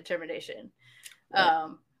make that determination. Right.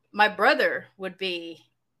 My brother would be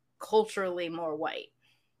culturally more white.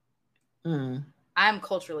 I'm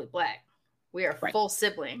culturally black. We are full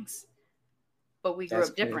siblings, but we grew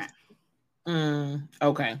up different.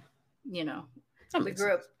 Okay. We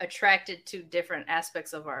grew up attracted to different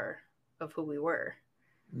aspects of who we were.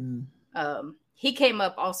 He came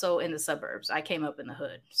up also in the suburbs. I came up in the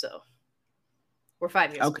hood, so we're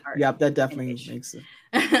 5 years apart. Yep, that definitely makes it.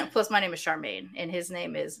 Plus, my name is Charmaine, and his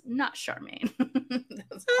name is not Charmaine.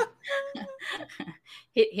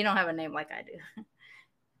 He don't have a name like I do.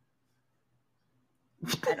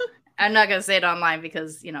 I'm not gonna say it online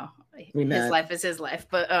because his life is his life,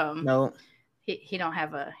 but no, he don't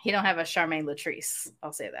have a Charmaine Latrice.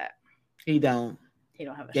 I'll say that he don't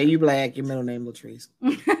have a you black, your middle name Latrice.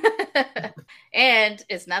 And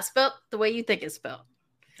it's not spelled the way you think it's spelled.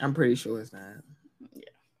 I'm pretty sure it's not.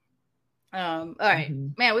 All right,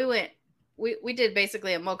 man, we did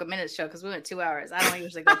basically a Mocha Minutes show because we went 2 hours. I don't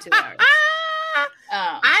usually go 2 hours.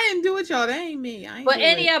 I didn't do it, y'all. That ain't me. But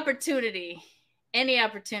any opportunity.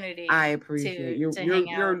 I appreciate you.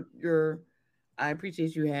 I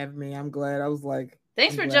appreciate you having me. I'm glad. I was like,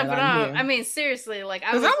 thanks for jumping on. I mean, seriously, like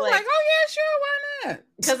I was like, oh yeah, sure, why not?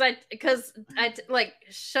 Because I like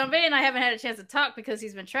Shanve and I haven't had a chance to talk because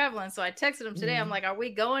he's been traveling. So I texted him today. I'm like, are we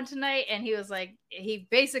going tonight? And he was like, he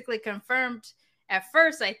basically confirmed at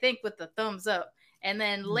first, I think, with the thumbs up, and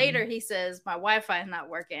then later he says my Wi-Fi is not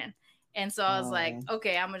working. And so I was like,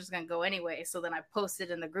 okay, I'm just gonna go anyway. So then I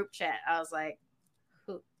posted in the group chat. I was like,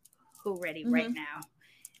 who ready right now?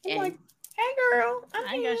 And I'm like, hey girl,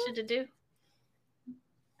 I ain't got shit to do.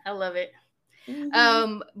 I love it.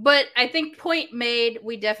 But I think point made,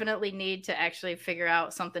 we definitely need to actually figure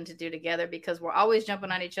out something to do together because we're always jumping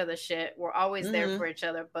on each other's shit. We're always there for each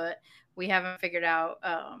other, but we haven't figured out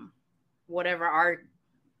whatever our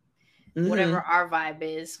vibe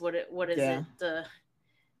is. What is it? The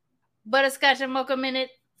ButtaScotch and Mocha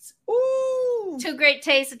Minutes. Ooh. Two great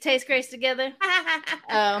tastes that taste great together.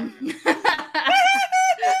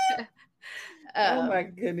 Oh my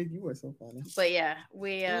goodness, you were so funny. But yeah,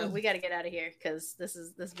 we got to get out of here because this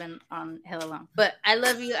has been on hella long. But I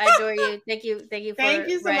love you, I adore you. Thank you. Thank you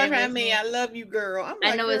so much for having me. I love you, girl.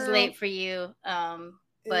 I know it's late for you.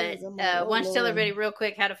 But why don't you tell everybody real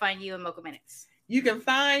quick how to find you in Mocha Minutes? You can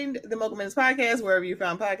find the Mocha Minutes podcast wherever you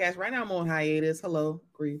found podcasts. Right now I'm on hiatus. Hello,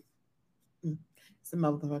 grief. It's a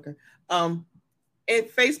motherfucker.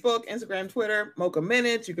 At Facebook, Instagram, Twitter, Mocha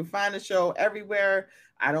Minutes. You can find the show everywhere.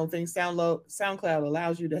 I don't think SoundCloud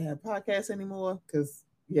allows you to have podcasts anymore because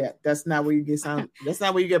that's not where you get sound. That's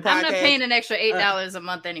not where you get podcasts. I'm not paying an extra $8 a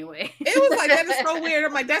month anyway. It was like that is so weird.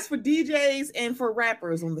 I'm like, that's for DJs and for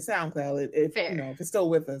rappers on the SoundCloud. If it's still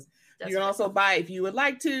with us, you can also buy if you would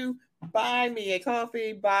like to buy me a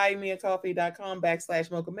coffee.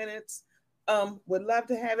 buymeacoffee.com/Mocha Minutes. Would love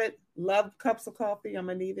to have it. Love cups of coffee. I'm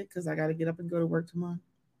gonna need it because I got to get up and go to work tomorrow.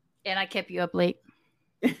 And I kept you up late.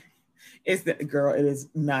 It's the girl. It is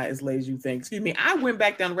not as late as you think. Excuse me. I went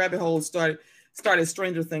back down the rabbit hole. Started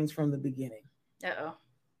Stranger Things from the beginning.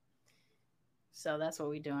 So that's what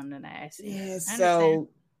we're doing tonight. Yeah. So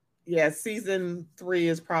season 3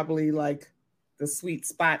 is probably like the sweet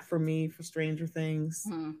spot for me for Stranger Things.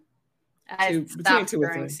 I stopped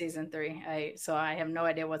during season 3. So I have no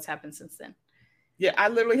idea what's happened since then. Yeah, I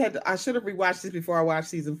literally I should have rewatched this before I watched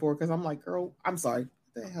season 4 because I'm like, girl, I'm sorry.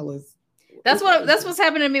 What the hell is? That's what's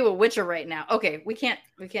happening to me with Witcher right now. Okay, we can't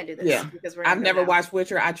do this. Yeah, because I've never watched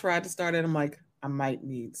Witcher. I tried to start it. I'm like, I might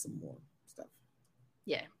need some more stuff.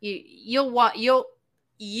 Yeah, you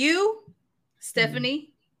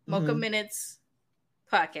Stephanie, Mocha Minutes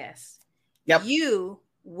podcast. Yep, you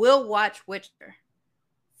will watch Witcher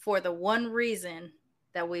for the one reason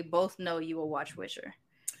that we both know you will watch Witcher.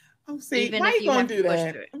 Oh, see, even why if you gonna do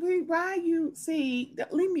that? Why you see?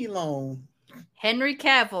 Leave me alone. Henry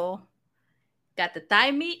Cavill got the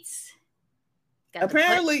thigh meats.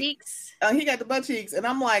 Apparently, the butt cheeks. He got the butt cheeks, and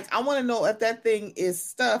I'm like, I want to know if that thing is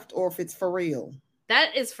stuffed or if it's for real.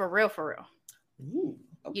 That is for real, for real. Ooh,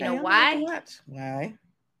 okay, you know why? Why?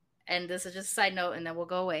 And this is just a side note, and then we'll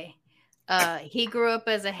go away. He grew up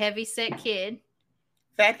as a heavy-set kid,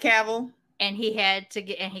 Fat Cavill, and he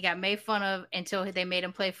got made fun of until they made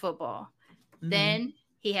him play football. Then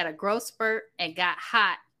he had a growth spurt and got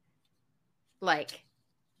hot, like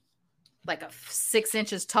a 6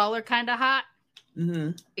 inches taller kind of hot.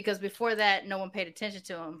 Because before that, no one paid attention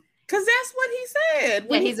to him. Because that's what he said.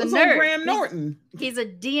 When he's a nerd. Graham Norton. He's a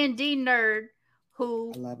D&D nerd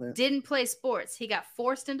who didn't play sports. He got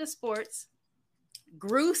forced into sports,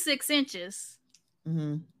 grew 6 inches,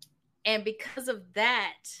 and because of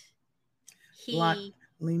that,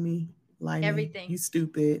 everything. You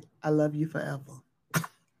stupid. I love you forever.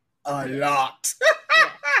 A lot.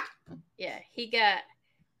 Yeah, he got.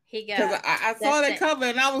 Because I saw that cover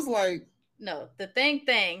and I was like, no, the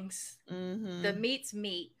things, the meat's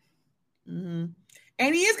meat. And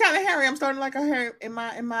he is kind of hairy. I'm starting to like a hair in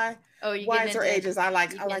my wiser ages. I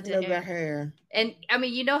like a little bit of hair. And I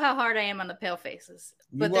mean, you know how hard I am on the pale faces.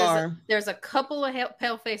 But there's a couple of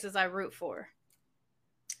pale faces I root for.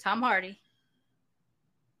 Tom Hardy,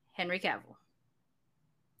 Henry Cavill.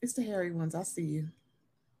 It's the hairy ones. I see you.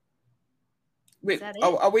 Wait,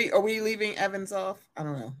 are we leaving Evans off? I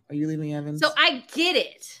don't know. Are you leaving Evans? So I get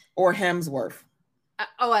it. Or Hemsworth.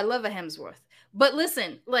 I love a Hemsworth. But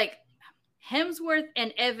listen, like Hemsworth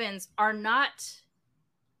and Evans are not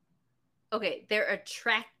they're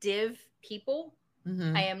attractive people.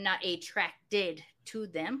 I am not attracted to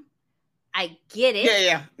them. I get it.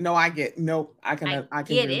 Yeah. No, I get. No, I can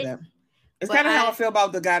agree with that. It's kind of how I feel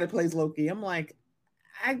about the guy that plays Loki. I'm like,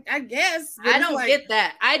 I guess. I don't get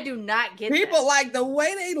that. I do not get people that. Like the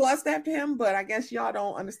way they lust after him, but I guess y'all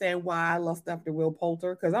don't understand why I lust after Will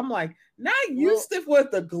Poulter. Because I'm like, not used to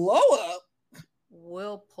with the glow up.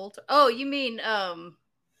 Will Poulter. Oh, you mean Adam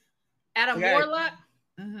Warlock?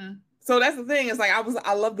 So that's the thing. It's like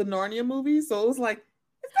I love the Narnia movie. So it was like,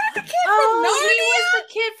 is that the kid from Narnia? He was the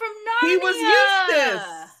kid from Narnia. He was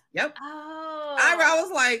Eustace. Yep. Oh. I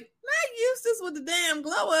was like, not Eustace with the damn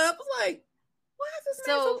glow up. I was like, why is this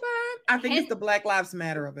man so fine? I think it's the Black Lives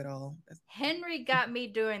Matter of it all. Henry got me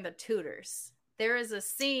doing the Tudors. There is a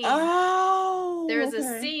scene. A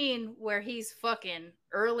scene where he's fucking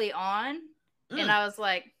early on, and I was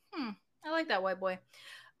like, I like that white boy.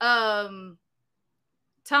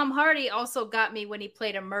 Tom Hardy also got me when he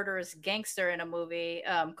played a murderous gangster in a movie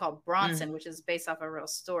called Bronson, which is based off a real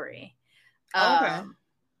story. I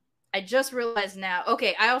just realized now.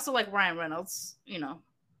 Okay, I also like Ryan Reynolds.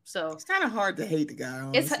 So it's kind of hard to hate the guy.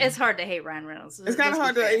 Honestly. It's hard to hate Ryan Reynolds. It's kind of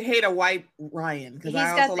hard to hate a white Ryan because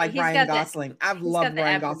I also like Ryan Gosling. I've loved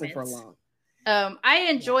Ryan Gosling for a long. I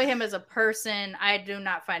enjoy him as a person. I do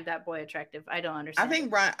not find that boy attractive. I don't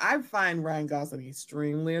understand. I find Ryan Gosling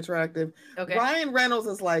extremely attractive. Okay. Ryan Reynolds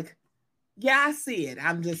is like, yeah, I see it.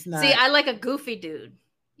 I'm just not. See, I like a goofy dude.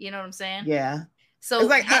 You know what I'm saying? Yeah. So it's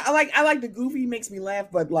like I like the goofy makes me laugh,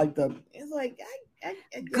 but like it's like I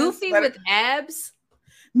guess, goofy with abs.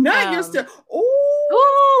 Not your still.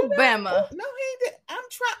 Oh, Bama. No, he did. I'm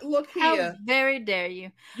Look How here. very dare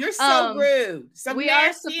you? You're so rude. So we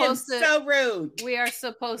are supposed to. So rude. We are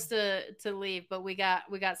supposed to leave, but we got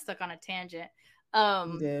stuck on a tangent.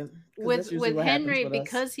 We did. With Henry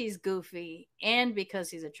because he's goofy and because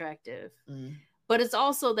he's attractive, but it's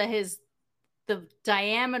also that the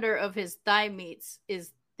diameter of his thigh meats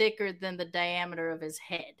is thicker than the diameter of his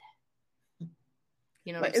head.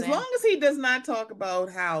 You know, what I'm saying? As long as he does not talk about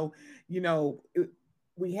how,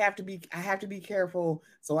 I have to be careful,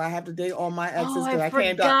 so I have to date all my exes because I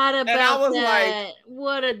can't die. And I was like,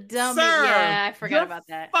 what a dummy. Sir, yeah, I forgot about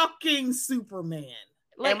that. Fucking Superman.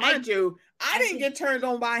 Like, and mind you, I didn't get turned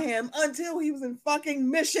on by him until he was in fucking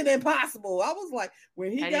Mission Impossible. I was like,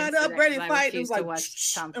 when he got up ready to fight, it was like,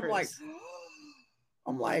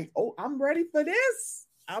 I'm like, oh, I'm ready for this.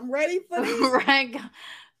 I'm ready for this.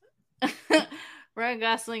 Ryan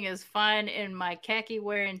Gosling is fine in my khaki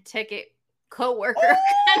wearing ticket co-worker kind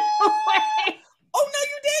of way. Oh no,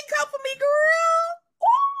 you didn't come for me,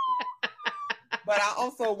 girl. But I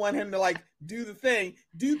also want him to like do the thing,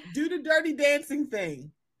 do the dirty dancing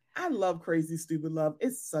thing. I love Crazy Stupid Love.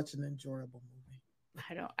 It's such an enjoyable movie.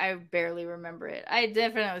 I barely remember it. I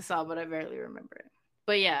definitely saw, but I barely remember it.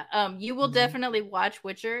 But yeah, you will definitely watch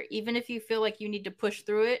Witcher, even if you feel like you need to push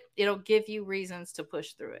through it. It'll give you reasons to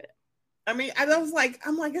push through it. I mean, I'm like,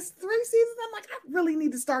 it's 3 seasons. I'm like, I really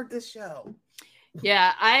need to start this show.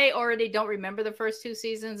 Yeah, I already don't remember the first 2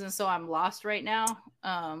 seasons, and so I'm lost right now.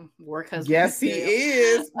 Work husband. Yes, he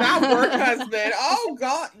is. Not work husband. Oh,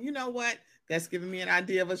 God. You know what? That's giving me an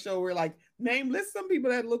idea of a show where, like, list some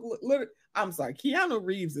people that look. I'm sorry. Keanu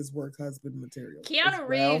Reeves is work husband material. Keanu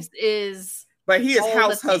Reeves is. But he is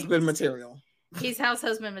house husband material. He's house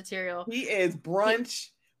husband material. He is brunch.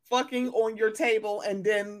 Fucking on your table and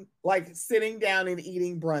then like sitting down and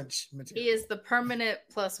eating brunch material. He is the permanent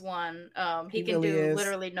 +1. He can really do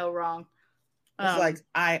literally no wrong. It's like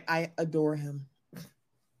I adore him.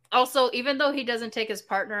 Also, even though he doesn't take his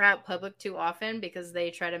partner out public too often because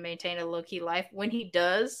they try to maintain a low-key life, when he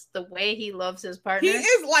does, the way he loves his partner, he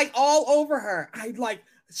is like all over her.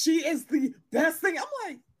 She is the best thing. I'm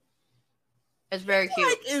like, it's very cute.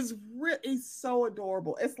 Like, it's so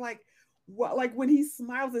adorable. It's like. What, like when he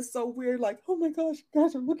smiles, it's so weird. Like, oh my gosh, you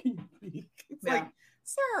guys are looking at me. It's like,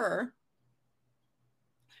 sir.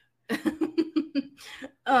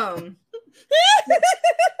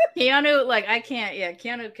 Keanu, like I can't. Yeah,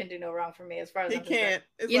 Keanu can do no wrong for me as far as I'm concerned.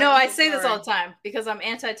 I say this all the time because I'm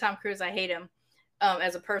anti Tom Cruise. I hate him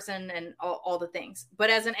as a person and all the things. But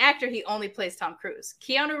as an actor, he only plays Tom Cruise.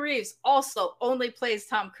 Keanu Reeves also only plays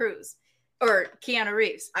Tom Cruise. Or Keanu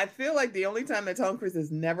Reeves. I feel like the only time that Tom Cruise has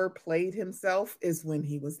never played himself is when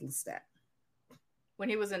he was Lestat. When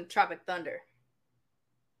he was in Tropic Thunder.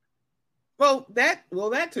 Well, that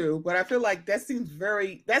too. But I feel like that seems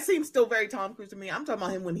still very Tom Cruise to me. I'm talking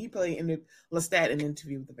about him when he played in Lestat in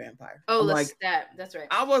Interview with the Vampire. Oh, Lestat. That's right.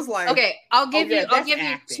 I was like, okay, I'll give you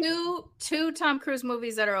two Tom Cruise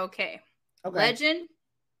movies that are okay. Legend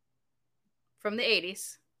from the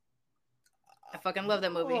 80s. I fucking love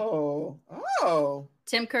that movie. Oh.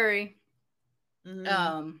 Tim Curry.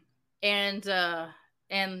 And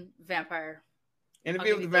Vampire.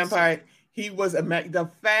 Interview with the Vampire. He was the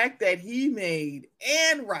fact that he made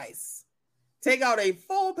Anne Rice take out a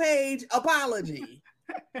full-page apology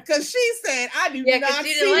because she said, "I do not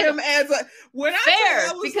see him as a." When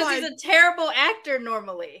I because like, he's a terrible actor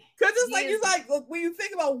normally. Because it's like look, when you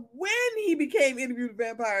think about when he became Interview with the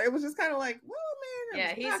Vampire, it was just kind of like, well, man,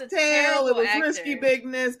 yeah, he's cocktail, a terrible it was actor. Risky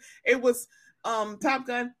Bigness. It was Top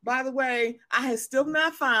Gun. By the way, I have still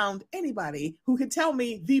not found anybody who can tell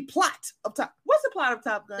me the plot of Top. What's the plot of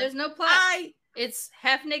Top Gun? There's no plot. It's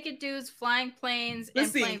half-naked dudes flying planes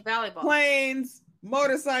and playing volleyball. Planes,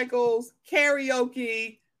 motorcycles,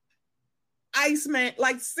 karaoke, Iceman.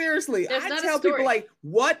 Like seriously, I tell people like,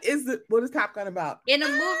 what is Top Gun about? In a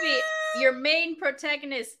movie, your main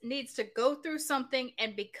protagonist needs to go through something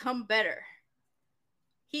and become better.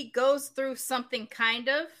 He goes through something kind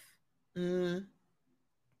of, and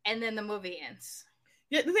then the movie ends.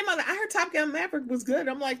 Yeah, the thing about it, I heard Top Gun Maverick was good.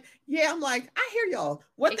 I'm like, I hear y'all.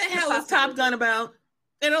 What the hell is Top Gun about?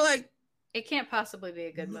 And they're like, it can't possibly be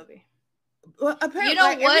a good movie. Well, apparently, you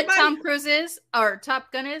know what Tom Cruise is, or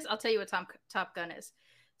Top Gun is? I'll tell you what Top Gun is.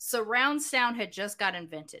 Surround sound had just got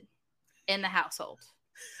invented in the household.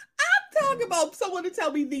 I'm talking about someone to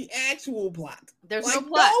tell me the actual plot. There's no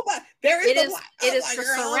plot. There is no plot. It is for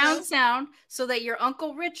surround sound so that your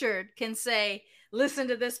Uncle Richard can say, listen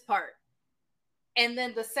to this part. and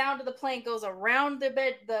then the sound of the plane goes around the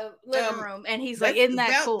living room, and he's like, "Isn't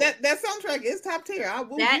that cool?" That soundtrack is top tier. I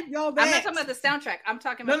will give y'all that. I'm not talking about the soundtrack. I'm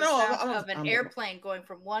talking about the sound of an airplane going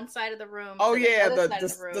from one side of the room. Oh to yeah, the other side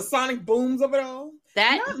of the room. The sonic booms of it all.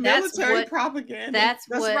 That's military propaganda. That's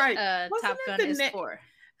what right. Top Gun is for.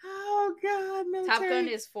 Oh God, military. Top Gun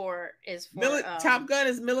is for Top Gun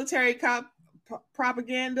is military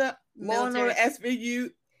propaganda. Law and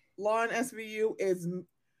SVU is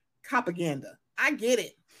propaganda. I get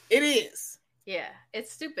it. It is. Yeah, it's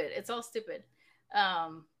stupid. It's all stupid.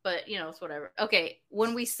 But it's whatever. Okay,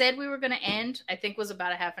 when we said we were going to end, I think was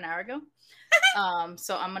about a half an hour ago.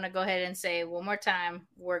 So I'm going to go ahead and say one more time,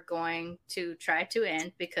 we're going to try to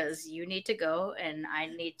end because you need to go and I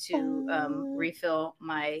need to refill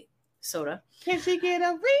my soda. Can she get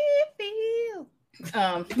a refill?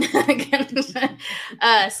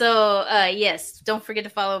 Yes, don't forget to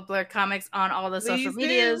follow Blurred Comics on all the social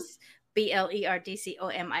medias.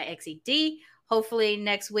 BLERDCOMIXED. Hopefully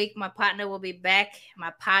next week my partner will be back.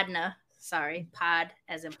 Pod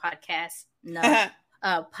as in podcast. No,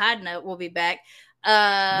 partner will be back.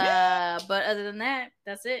 But other than that,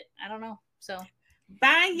 that's it. I don't know. So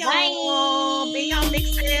bye y'all. Bye. Be on big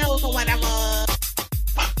sales or whatever.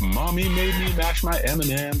 Mommy made me mash my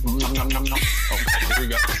M&M. Nom, nom, nom, nom. Okay, here we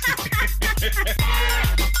go.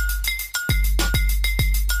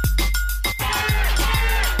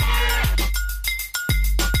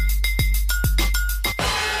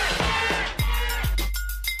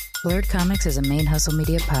 Blurred Comics is a Main Hustle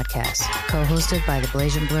Media podcast, co-hosted by the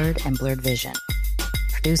Blasian Blurred and Blurred Vision.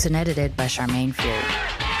 Produced and edited by Charmaine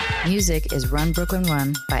Fury. Music is Run Brooklyn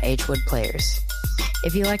Run by H. Wood Players.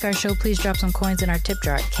 If you like our show, please drop some coins in our tip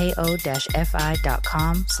jar at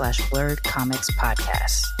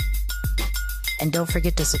ko-fi.com/blurredcomicspodcast. And don't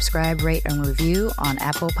forget to subscribe, rate, and review on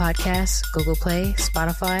Apple Podcasts, Google Play,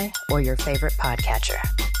 Spotify, or your favorite podcatcher.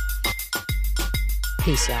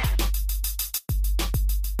 Peace, y'all.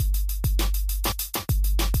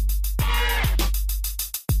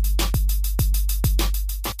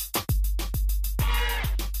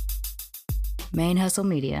 Main Hustle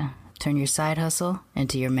Media. Turn your side hustle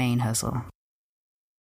into your main hustle.